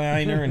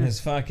eyeliner in his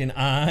fucking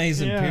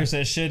eyes and pierce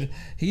that shit,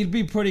 he'd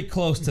be pretty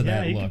close to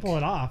that look. Yeah, he could pull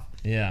it off.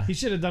 Yeah. He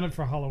should have done it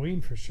for Halloween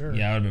for sure.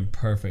 Yeah, it would have been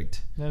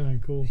perfect. That would have been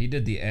cool. He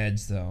did the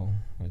Edge though,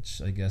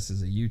 which I guess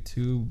is a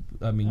YouTube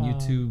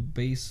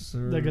bass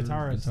or the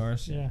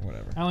guitarist. Yeah,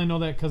 whatever. I only know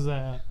that because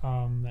that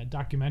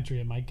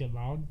documentary, It Might Get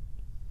Loud.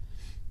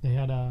 They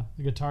had the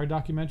guitar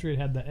documentary. It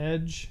had the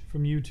Edge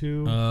from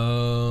YouTube.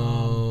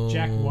 Oh.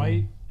 Jack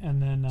White, and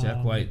then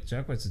Jack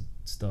White's a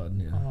stud.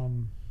 Yeah.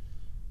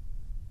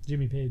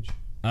 Jimmy Page.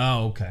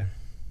 Oh, okay.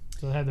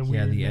 So it had the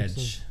weird the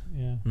Edge.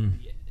 The Edge.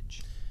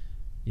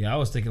 Yeah, I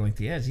was thinking like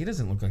the Edge. He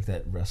doesn't look like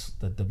that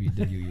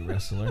WWE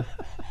wrestler.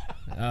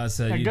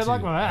 So yeah, good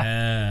luck with that.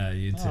 Yeah,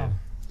 you too. Oh.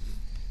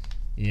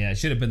 Yeah, it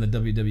should have been the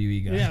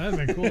WWE guy. Yeah,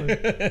 that'd been cool.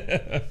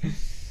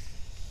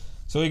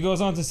 So he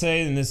goes on to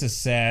say, and this is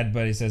sad,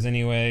 but he says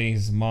anyway,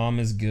 his mom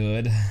is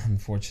good.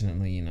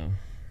 Unfortunately,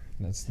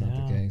 that's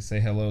not the case. Say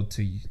hello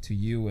to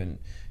you, and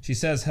she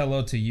says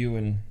hello to you,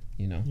 and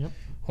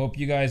hope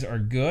you guys are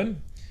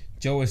good.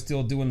 Joe is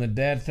still doing the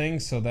dad thing,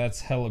 so that's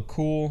hella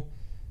cool.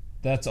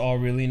 That's all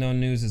really. No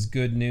news is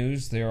good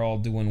news. They're all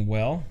doing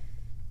well.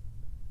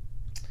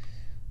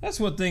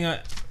 That's one thing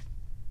I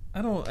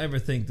don't ever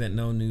think that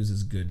no news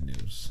is good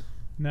news.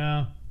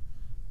 No.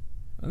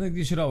 I think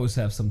you should always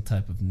have some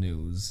type of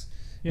news.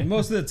 Yeah. And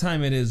most of the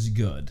time it is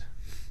good.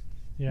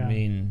 Yeah. I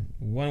mean,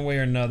 one way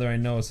or another, I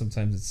know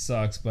sometimes it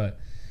sucks, but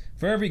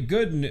for every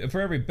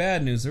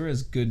bad news, there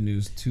is good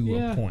news to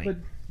a point. But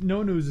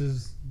no news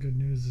is good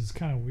news is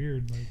kind of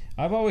weird. Like,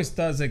 I've always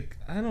thought,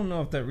 I don't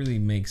know if that really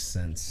makes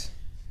sense.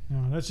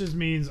 No, that just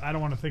means I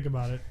don't want to think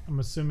about it. I'm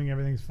assuming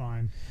everything's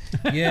fine.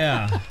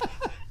 Yeah.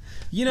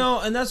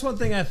 And that's one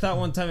thing I thought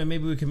one time, and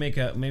maybe we could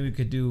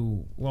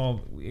do,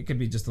 it could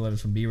be just the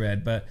letters from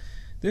B-Rad, but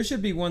there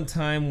should be one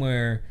time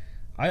where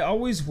I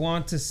always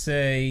want to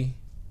say,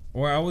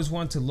 or I always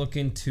want to look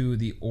into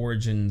the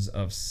origins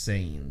of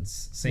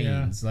sayings.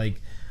 Yeah.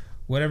 Like,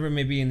 whatever it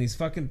may be in these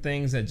fucking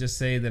things that just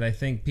say that I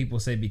think people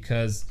say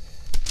because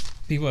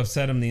people have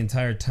said them the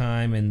entire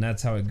time, and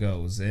that's how it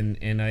goes.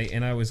 And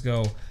I always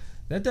go,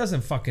 that doesn't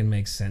fucking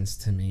make sense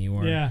to me.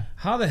 Or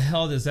how the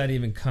hell does that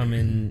even come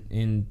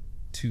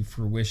into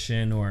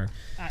fruition? Or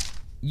a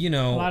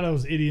lot of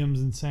those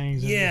idioms and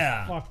sayings are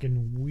just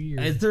fucking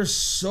weird. They're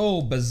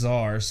so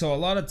bizarre. So a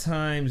lot of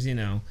times,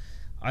 I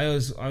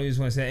always want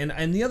to say,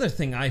 and the other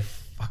thing I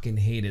fucking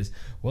hate is,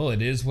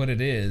 it is what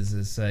it is.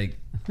 It's like,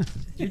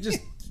 you're just,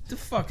 the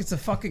fuck, it's a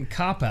fucking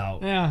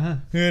cop-out. Yeah.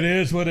 It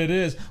is what it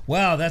is.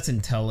 Wow, that's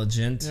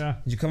intelligent. Yeah.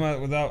 Did you come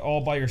out without all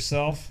by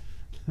yourself?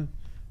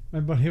 My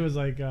buddy was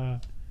like,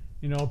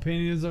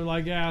 opinions are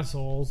like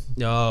assholes.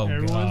 Oh,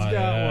 everyone's God,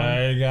 got one.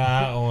 I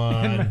got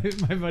one.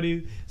 And my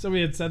buddy,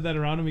 somebody had said that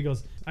around him. He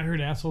goes, I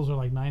heard assholes are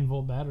like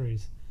 9-volt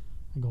batteries.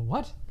 I go,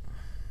 what?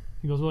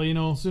 He goes,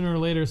 well, sooner or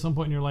later, at some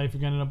point in your life,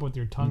 you're going to end up with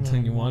your tongue.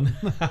 One.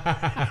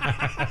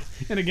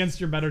 And against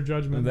your better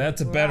judgment.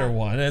 That's a better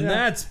one. And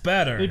that's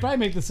better. They probably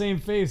make the same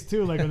face,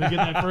 too, like when they get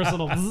that first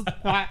little,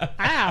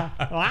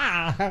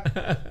 I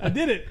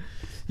did it.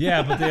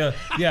 Yeah, but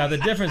the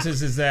difference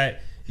is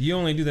that you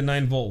only do the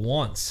 9-volt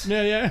once.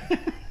 Yeah.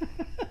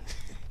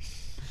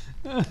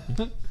 Go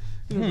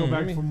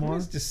back for more.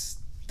 Just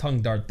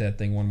tongue dart that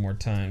thing one more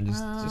time, just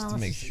to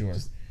make sure.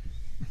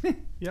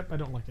 Yep, I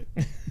don't like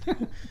it.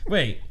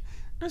 Wait,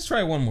 let's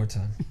try it one more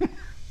time.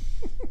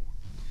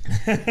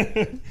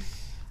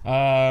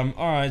 All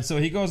right, so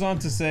he goes on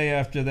to say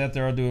after that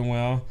they're all doing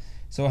well.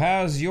 So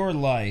how's your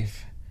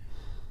life?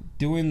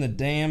 Doing the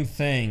damn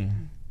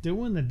thing.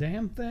 Doing the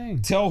damn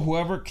thing. Tell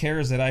whoever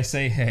cares that I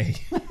say hey.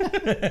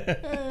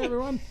 Hey,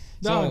 everyone.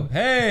 Doug. So,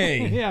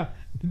 hey. Yeah,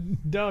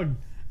 Doug.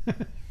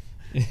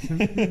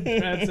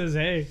 Brad says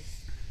hey.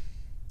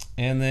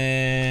 And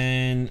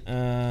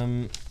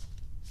then,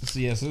 so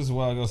this is a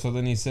while ago. So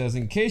then he says,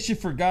 in case you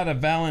forgot a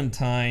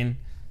Valentine,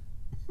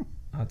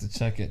 I'll have to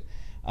check it.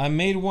 I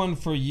made one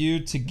for you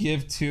to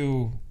give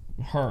to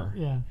her.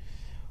 Yeah.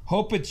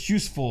 Hope it's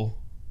useful,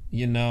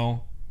 you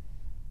know.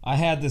 I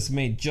had this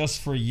made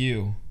just for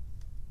you.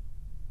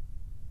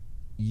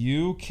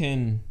 You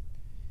can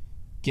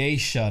gay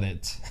shut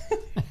it.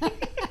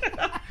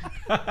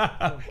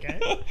 Okay.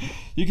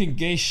 You can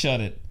gay shut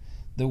it.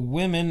 The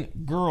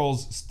women,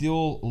 girls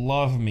still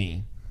love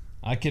me.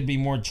 I could be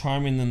more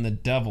charming than the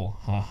devil.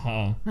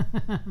 Haha.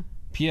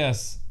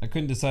 P.S. I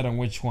couldn't decide on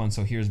which one,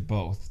 so here's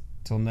both.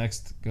 Till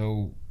next,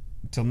 go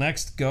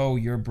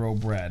your bro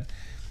Brad.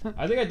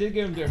 I think I did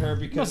give him to her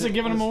because must have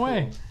given him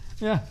away.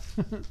 Cool. Yeah.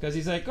 Because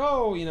he's like,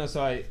 oh, you know,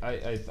 so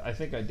I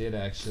think I did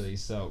actually.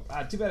 So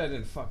too bad I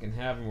didn't fucking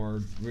have them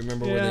or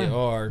remember where they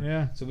are.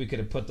 Yeah. So we could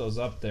have put those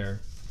up there.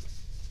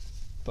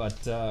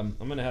 But I'm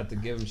gonna have to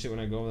give him shit when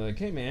I go over. Like,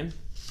 hey man,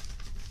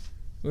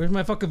 where's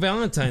my fucking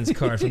Valentine's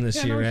card from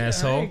this year,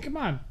 asshole? Hey, come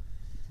on.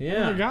 Yeah. I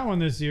never got one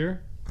this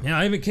year. Yeah,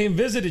 I even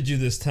visited you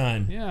this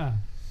time. Yeah.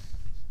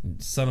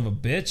 Son of a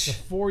bitch. The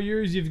 4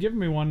 years you've given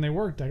me one, they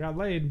worked. I got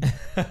laid.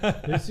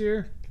 This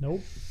year,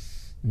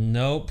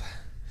 nope.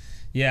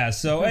 Yeah,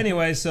 so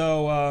anyway,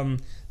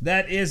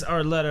 that is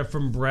our letter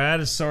from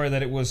Brad. Sorry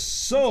that it was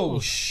so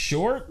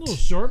short. A little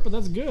short, but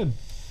that's good.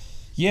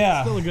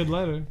 Yeah. Still a good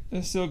letter.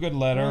 It's still a good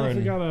letter. I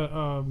don't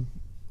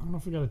know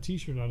if we got a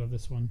t-shirt out of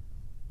this one.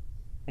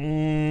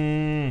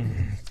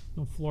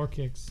 No floor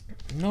kicks.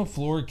 No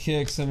floor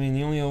kicks. I mean,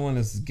 the only other one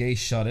is gay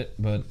shut it,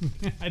 but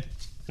I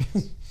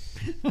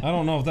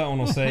don't know if that one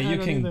will say you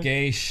can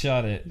gay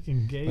shut it. You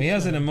can gay he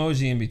has an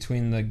emoji in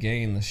between the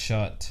gay and the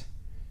shut.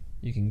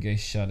 You can gay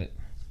shut it.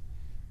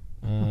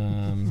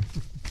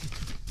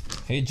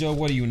 Hey Joe,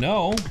 what do you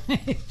know?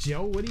 Hey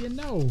Joe, what do you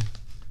know?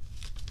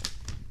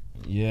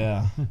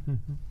 Yeah.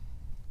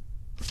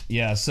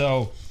 Yeah,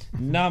 so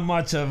not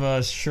much of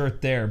a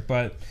shirt there,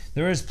 but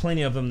there is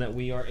plenty of them that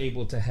we are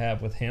able to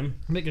have with him.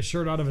 Make a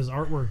shirt out of his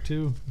artwork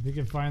too. If you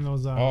can find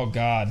those oh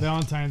God,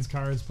 Valentine's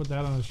cards, put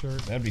that on a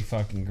shirt. That'd be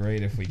fucking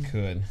great if we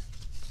could.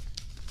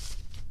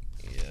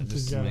 Yeah,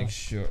 just to make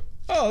sure.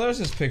 Oh, there's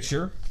his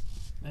picture.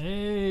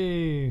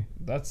 Hey.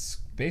 That's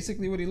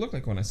basically what he looked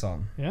like when I saw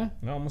him. Yeah?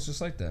 Almost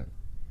just like that.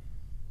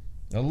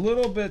 A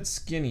little bit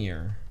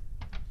skinnier.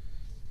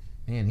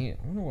 Man, I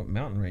wonder what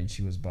mountain range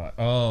he was by.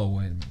 Oh,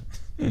 wait a minute.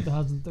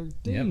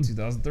 2013. Yep,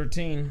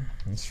 2013.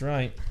 That's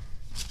right.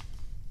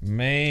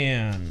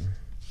 Man.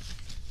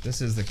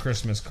 This is the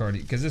Christmas card.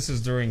 Because this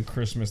is during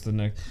Christmas.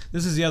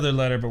 This is the other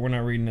letter, but we're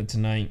not reading it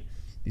tonight.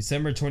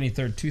 December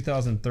 23rd,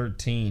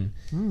 2013.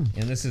 And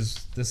this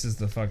is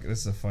a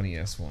funny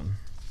ass one.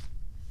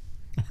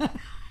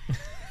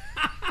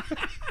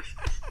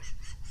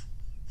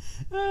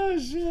 Oh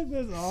shit,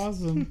 that's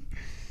awesome.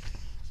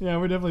 Yeah,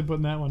 we're definitely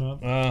putting that one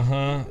up.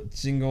 Uh-huh.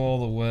 Jingle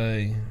all the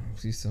way.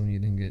 Please tell me you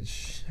didn't get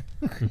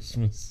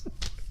Christmas.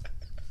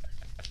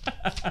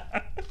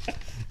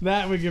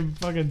 That we can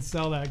fucking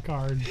sell that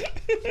card.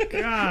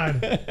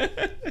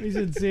 God. We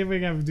should see if we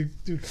can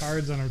do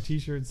cards on our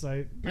t-shirt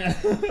site.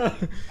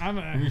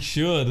 We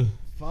should.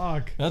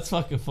 Fuck. That's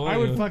fucking funny.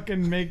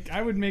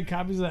 I would make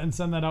copies of that and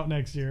send that out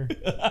next year.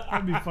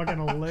 That'd be fucking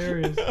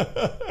hilarious.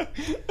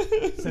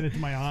 Send it to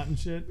my aunt and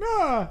shit.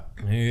 Ah!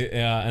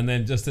 Yeah, and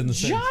then just in the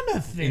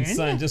Jonathan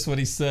sign just what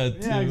he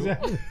said too. Yeah,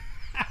 exactly.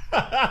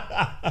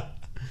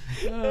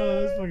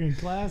 Oh, that's fucking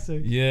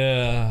classic.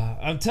 Yeah,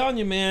 I'm telling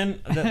you, man.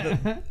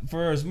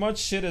 For as much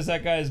shit as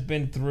that guy's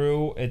been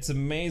through, it's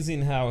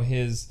amazing how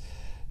his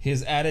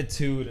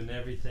attitude and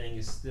everything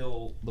is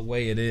still the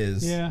way it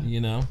is. Yeah,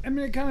 you know. I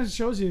mean, it kind of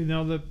shows you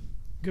know, that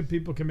good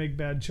people can make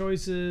bad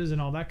choices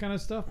and all that kind of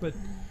stuff, but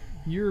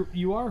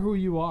you are who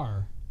you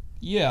are.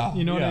 Yeah,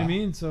 you know what I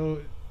mean.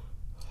 So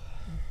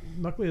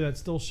luckily that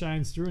still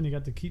shines through, and you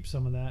got to keep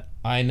some of that.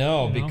 I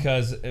know,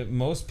 because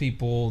most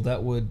people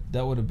that would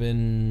have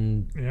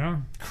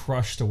been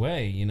crushed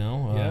away, you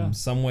know,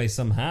 some way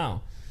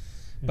somehow.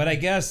 But I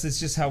guess it's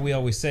just how we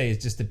always say,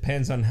 it just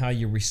depends on how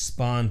you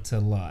respond to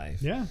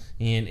life. Yeah.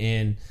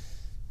 And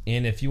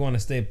if you want to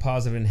stay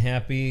positive and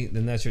happy,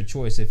 then that's your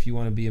choice. If you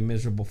want to be a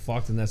miserable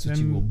fuck, then that's what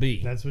you will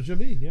be. That's what you'll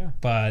be, yeah.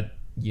 But,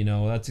 you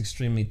know, that's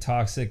extremely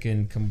toxic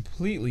and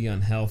completely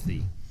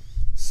unhealthy.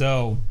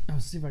 So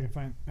let's see if I can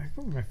find. I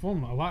put my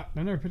phone a lot.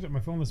 I never picked up my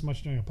phone this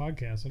much during a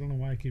podcast. I don't know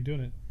why I keep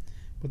doing it.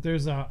 But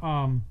there's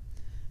a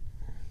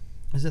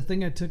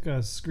thing I took a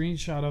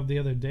screenshot of the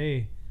other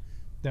day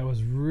that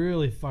was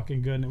really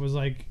fucking good. And it was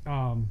like,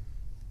 it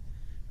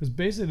was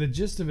basically, the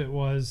gist of it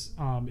was,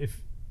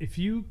 if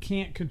you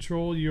can't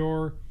control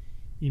your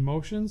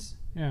emotions,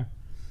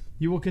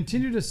 you will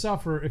continue to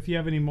suffer if you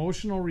have an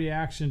emotional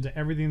reaction to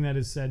everything that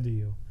is said to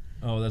you.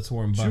 Oh, that's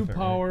Warren Buffett. True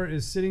power right?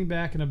 is sitting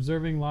back and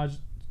observing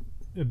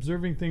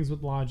things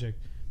with logic.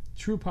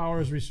 True power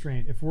is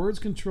restraint. If words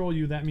control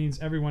you, that means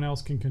everyone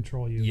else can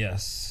control you.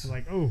 Yes.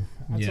 Like, oh,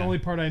 that's the only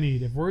part I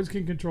need. If words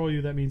can control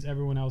you, that means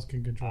everyone else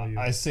can control you.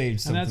 I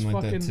saved something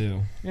like that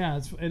too. Yeah,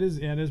 it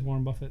is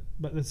Warren Buffett.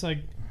 But it's like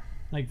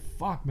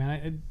fuck, man.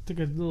 I took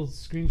a little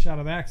screenshot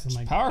of that. I'm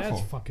like, powerful.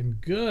 That's fucking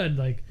good.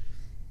 Like,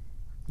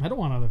 I don't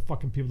want other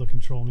fucking people to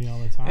control me all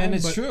the time. And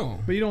it's true.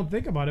 But you don't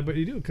think about it, but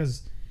you do.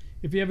 Because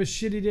if you have a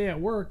shitty day at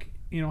work,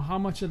 you know, how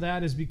much of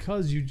that is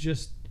because you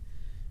just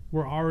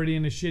were already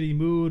in a shitty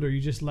mood, or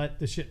you just let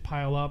the shit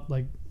pile up?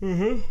 Like,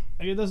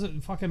 it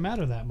doesn't fucking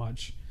matter that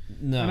much.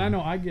 No. And I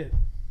know I get,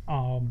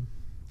 I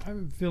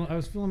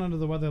was feeling under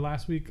the weather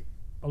last week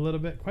a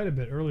little bit, quite a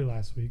bit early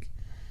last week.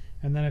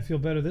 And then I feel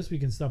better this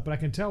week and stuff. But I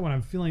can tell when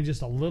I'm feeling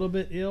just a little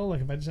bit ill,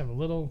 like if I just have a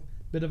little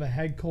bit of a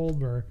head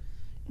cold, or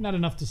not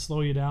enough to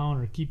slow you down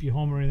or keep you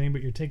home or anything,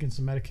 but you're taking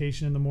some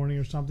medication in the morning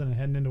or something and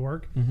heading into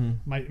work,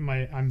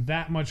 I'm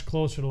that much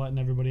closer to letting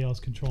everybody else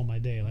control my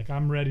day. Like,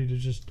 I'm ready to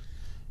just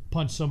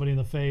punch somebody in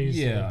the face.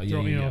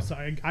 So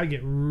I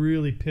get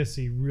really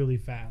pissy really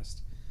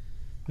fast.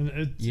 And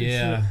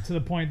it's to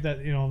the point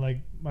that, you know, like,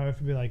 my wife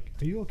would be like,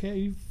 "Are you okay? Are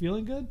you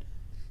feeling good?"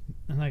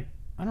 And like,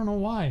 I don't know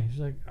why. She's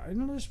like,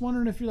 "I'm just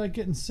wondering if you're like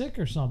getting sick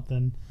or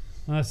something."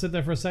 And I sit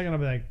there for a second. I'll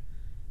be like,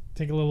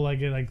 take a little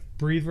like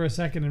breathe for a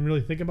second and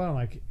really think about it. I'm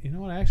like, you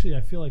know what? Actually,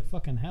 I feel like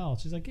fucking hell.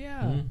 She's like,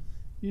 yeah,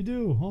 you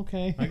do.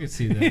 Okay. I can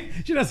see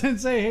that. She doesn't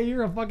say, hey,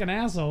 you're a fucking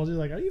asshole. She's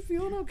like, are you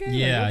feeling okay?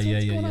 Yeah, like,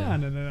 what's going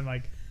on? And then I'm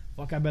like,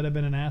 fuck, I bet I've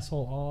been an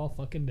asshole all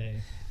fucking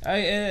day.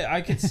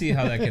 I can see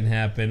how that can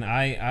happen.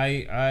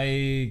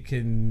 I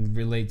can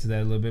relate to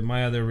that a little bit.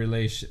 My other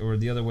or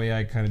the other way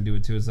I kind of do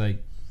it too is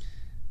like,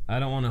 I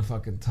don't want to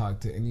fucking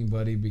talk to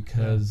anybody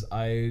because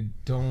I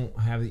don't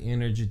have the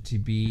energy to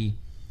be,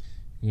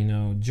 you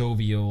know,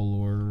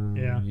 jovial or,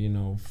 you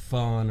know,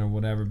 fun or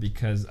whatever,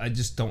 because I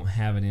just don't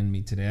have it in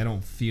me today. I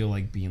don't feel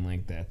like being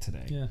like that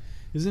today. Yeah.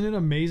 Isn't it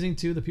amazing,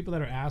 too, the people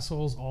that are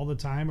assholes all the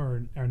time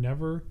are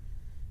never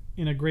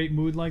in a great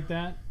mood like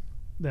that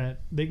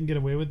they can get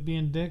away with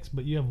being dicks,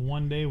 but you have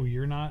one day where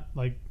you're not,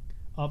 like,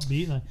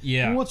 upbeat. Like,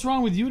 well, what's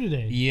wrong with you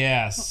today?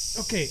 Yes.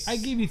 Okay, I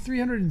gave you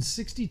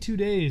 362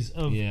 days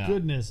of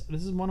goodness.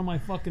 This is one of my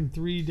fucking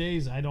 3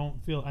 days I don't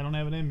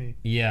have it in me.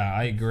 Yeah,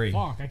 I agree.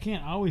 Fuck, I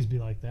can't always be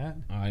like that.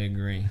 I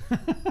agree.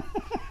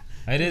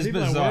 It is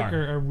people bizarre. At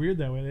work are weird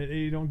that way.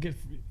 You don't get,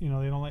 you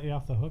know, they don't let you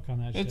off the hook on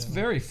that shit. It's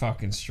very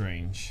fucking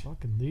strange.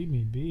 Fucking leave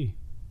me be.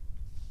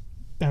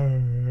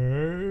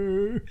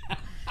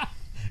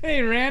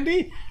 Hey,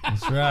 Randy.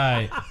 That's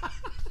right.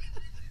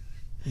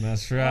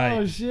 That's right.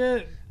 Oh,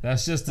 shit.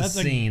 That's just a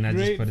scene. I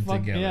just put it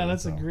together. Yeah,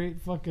 that's a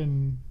great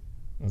fucking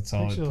That's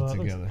all picture. I put That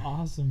together. looks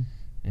awesome.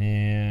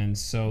 And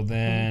so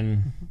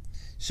then,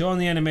 showing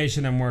the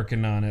animation I'm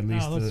working on, at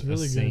least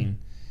really a scene.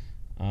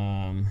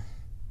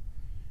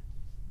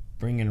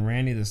 Bringing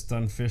Randy the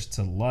Stunfish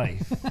to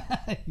life.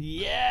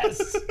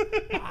 Yes.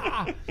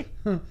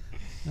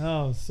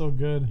 Oh, so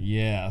good.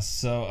 Yeah,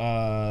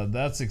 so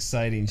that's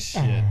exciting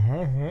shit.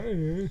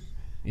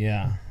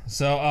 Yeah.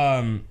 So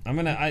I'm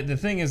gonna. The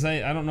thing is,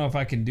 I don't know if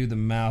I can do the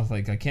mouth.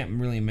 Like, I can't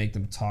really make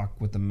them talk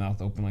with the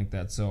mouth open like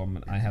that. So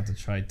I have to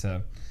try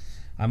to.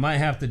 I might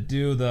have to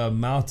do the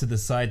mouth to the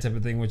side type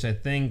of thing, which I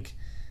think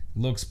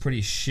looks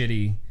pretty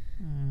shitty,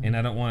 and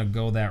I don't want to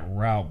go that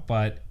route.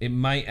 But it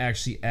might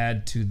actually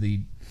add to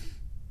the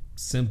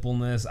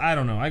simpleness. I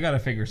don't know. I got to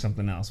figure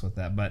something else with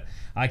that. But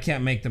I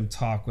can't make them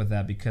talk with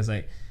that because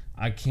I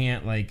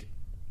can't, like.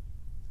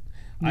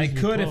 I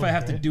could if I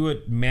have to do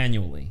it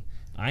manually.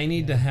 I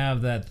need to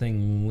have that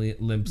thing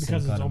limp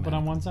because it's open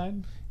on one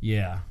side.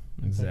 Yeah,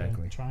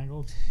 exactly. Like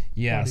triangle.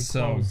 Yeah,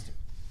 so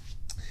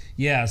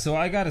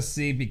I got to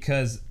see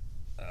because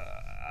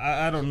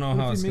I don't know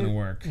how it's gonna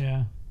work.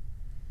 Yeah, I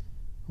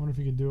wonder if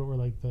you could do it where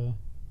like the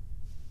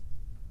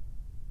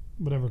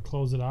whatever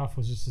close it off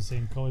was just the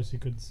same color so you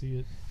couldn't see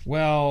it.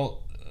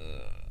 Well,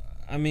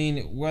 I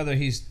mean, whether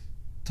he's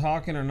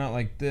talking or not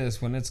like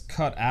this, when it's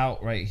cut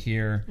out right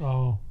here,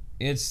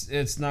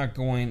 it's not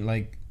going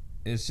like.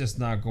 It's just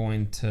not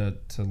going to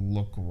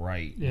look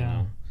right, you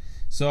know.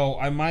 So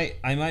I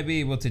might be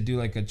able to do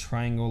like a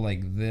triangle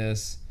like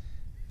this,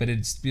 but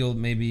it'd still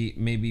maybe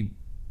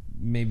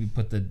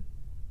put the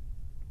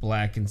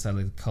black inside,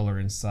 like the color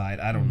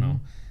inside. I don't know.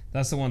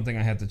 That's the one thing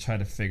I have to try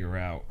to figure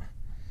out.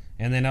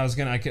 And then I was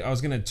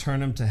gonna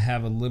turn him to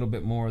have a little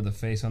bit more of the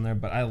face on there,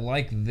 but I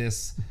like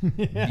this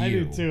view. I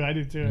do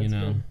too. You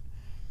know. Good.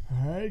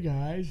 Hi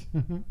guys.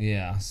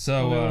 Yeah.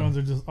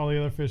 So all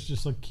the other fish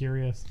just look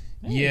curious.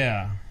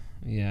 Hey.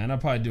 Yeah, and I'll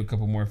probably do a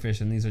couple more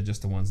fish, and these are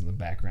just the ones in the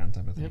background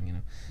type of thing, you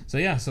know. So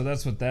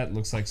that's what that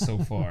looks like so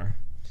far.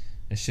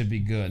 It should be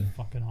good.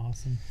 Fucking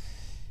awesome.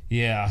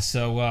 Yeah.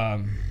 So,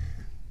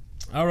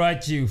 all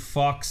right, you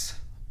fucks.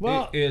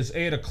 Well, it is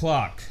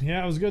 8:00.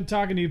 Yeah, it was good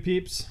talking to you,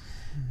 peeps.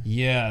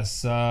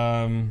 Yes.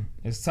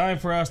 It's time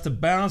for us to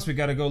bounce. We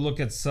got to go look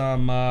at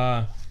some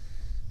more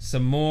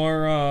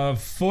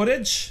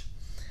footage.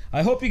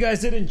 I hope you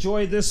guys did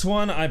enjoy this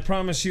one. I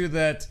promise you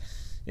that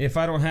if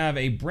I don't have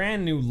a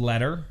brand new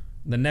letter,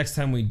 the next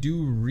time we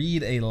do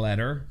read a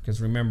letter,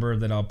 because remember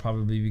that I'll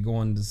probably be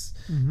going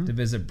to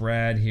visit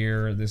Brad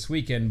here this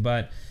weekend,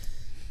 but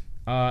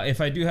if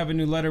I do have a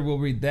new letter, we'll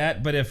read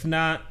that. But if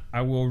not,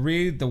 I will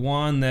read the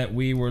one that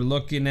we were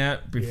looking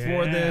at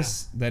before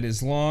this that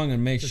is long,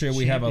 and make sure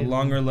we have a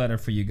longer letter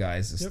for you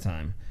guys this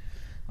time.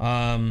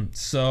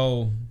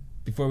 So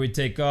before we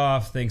take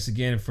off, thanks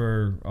again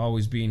for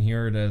always being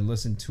here to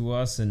listen to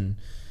us and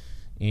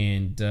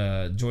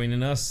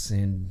joining us.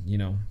 And, you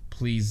know,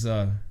 please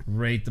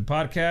rate the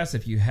podcast.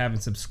 If you haven't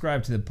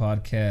subscribed to the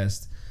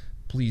podcast,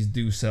 please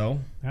do so.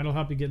 That'll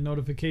help you get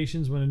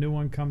notifications when a new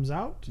one comes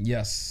out.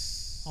 Yes.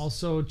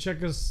 Also,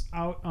 check us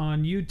out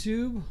on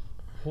YouTube,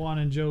 Juan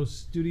and Joe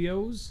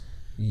Studios.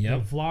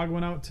 Yep. The vlog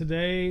went out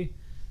today.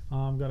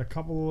 Got a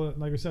couple of,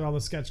 like I said, all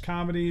the sketch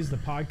comedies. The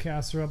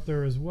podcasts are up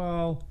there as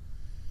well.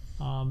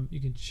 You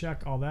can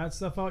check all that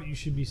stuff out. You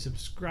should be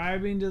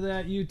subscribing to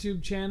that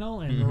YouTube channel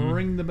and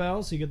ring the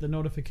bell so you get the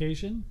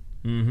notification.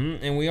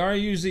 And we are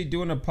usually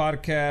doing a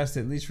podcast,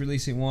 at least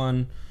releasing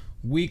one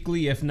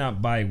weekly, if not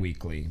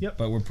bi-weekly. Yep.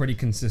 But we're pretty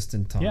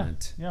consistent on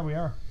it. Yeah, we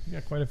are. We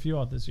got quite a few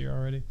out this year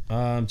already.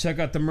 Check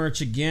out the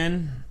merch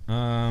again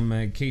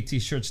at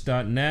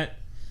ktshirts.net.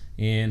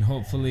 And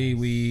hopefully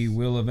we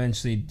will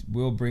eventually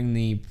bring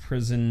the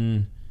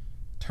prison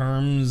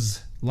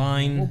terms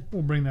line.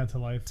 We'll bring that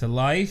to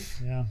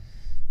life. Yeah.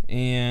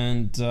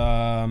 And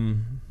I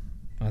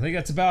think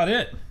that's about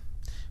it.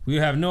 We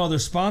have no other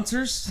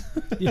sponsors.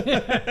 This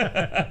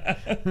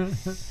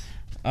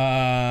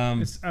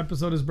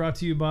episode is brought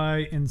to you by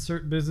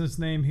insert business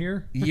name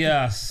here.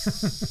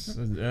 Yes,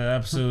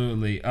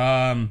 absolutely.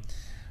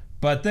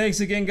 But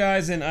thanks again,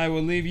 guys, and I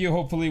will leave you.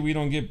 Hopefully we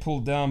don't get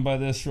pulled down by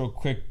this real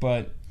quick,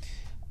 but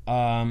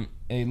a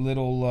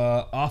little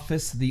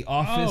The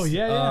Office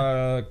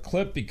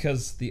clip,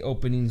 because the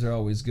openings are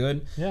always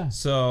good. Yeah.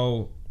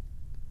 So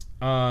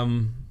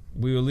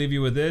we will leave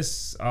you with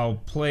this. I'll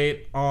play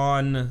it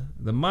on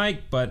the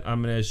mic, but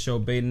I'm going to show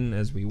Baden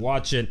as we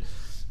watch it.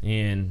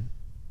 And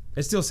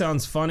it still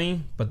sounds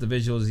funny, but the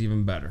visual is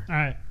even better. All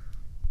right.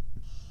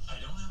 I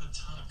don't have a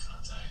ton of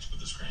contact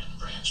with the Scranton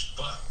branch,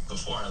 but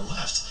before I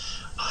left,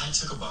 I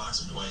took a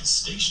box of Dwight's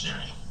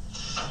stationery.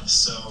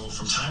 So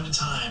from time to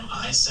time,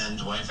 I send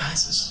Dwight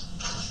faxes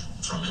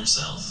from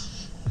himself,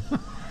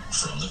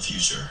 from the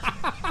future.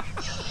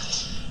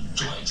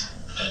 Dwight,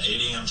 at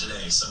 8 a.m.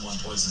 today, someone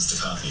poisons the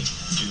coffee.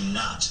 Do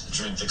not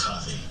drink the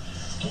coffee.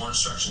 More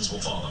instructions will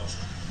follow.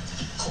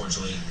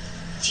 Cordially,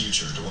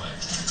 Future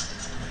Dwight.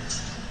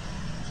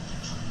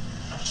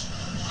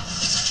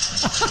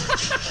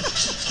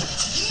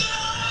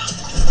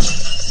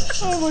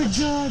 Oh my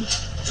God.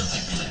 You'll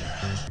thank me later.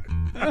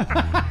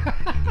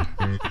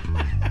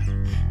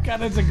 God,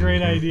 that's a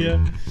great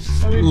idea.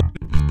 I mean,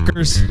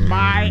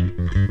 bye.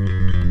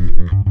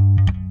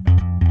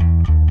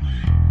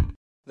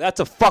 That's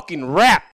a fucking wrap.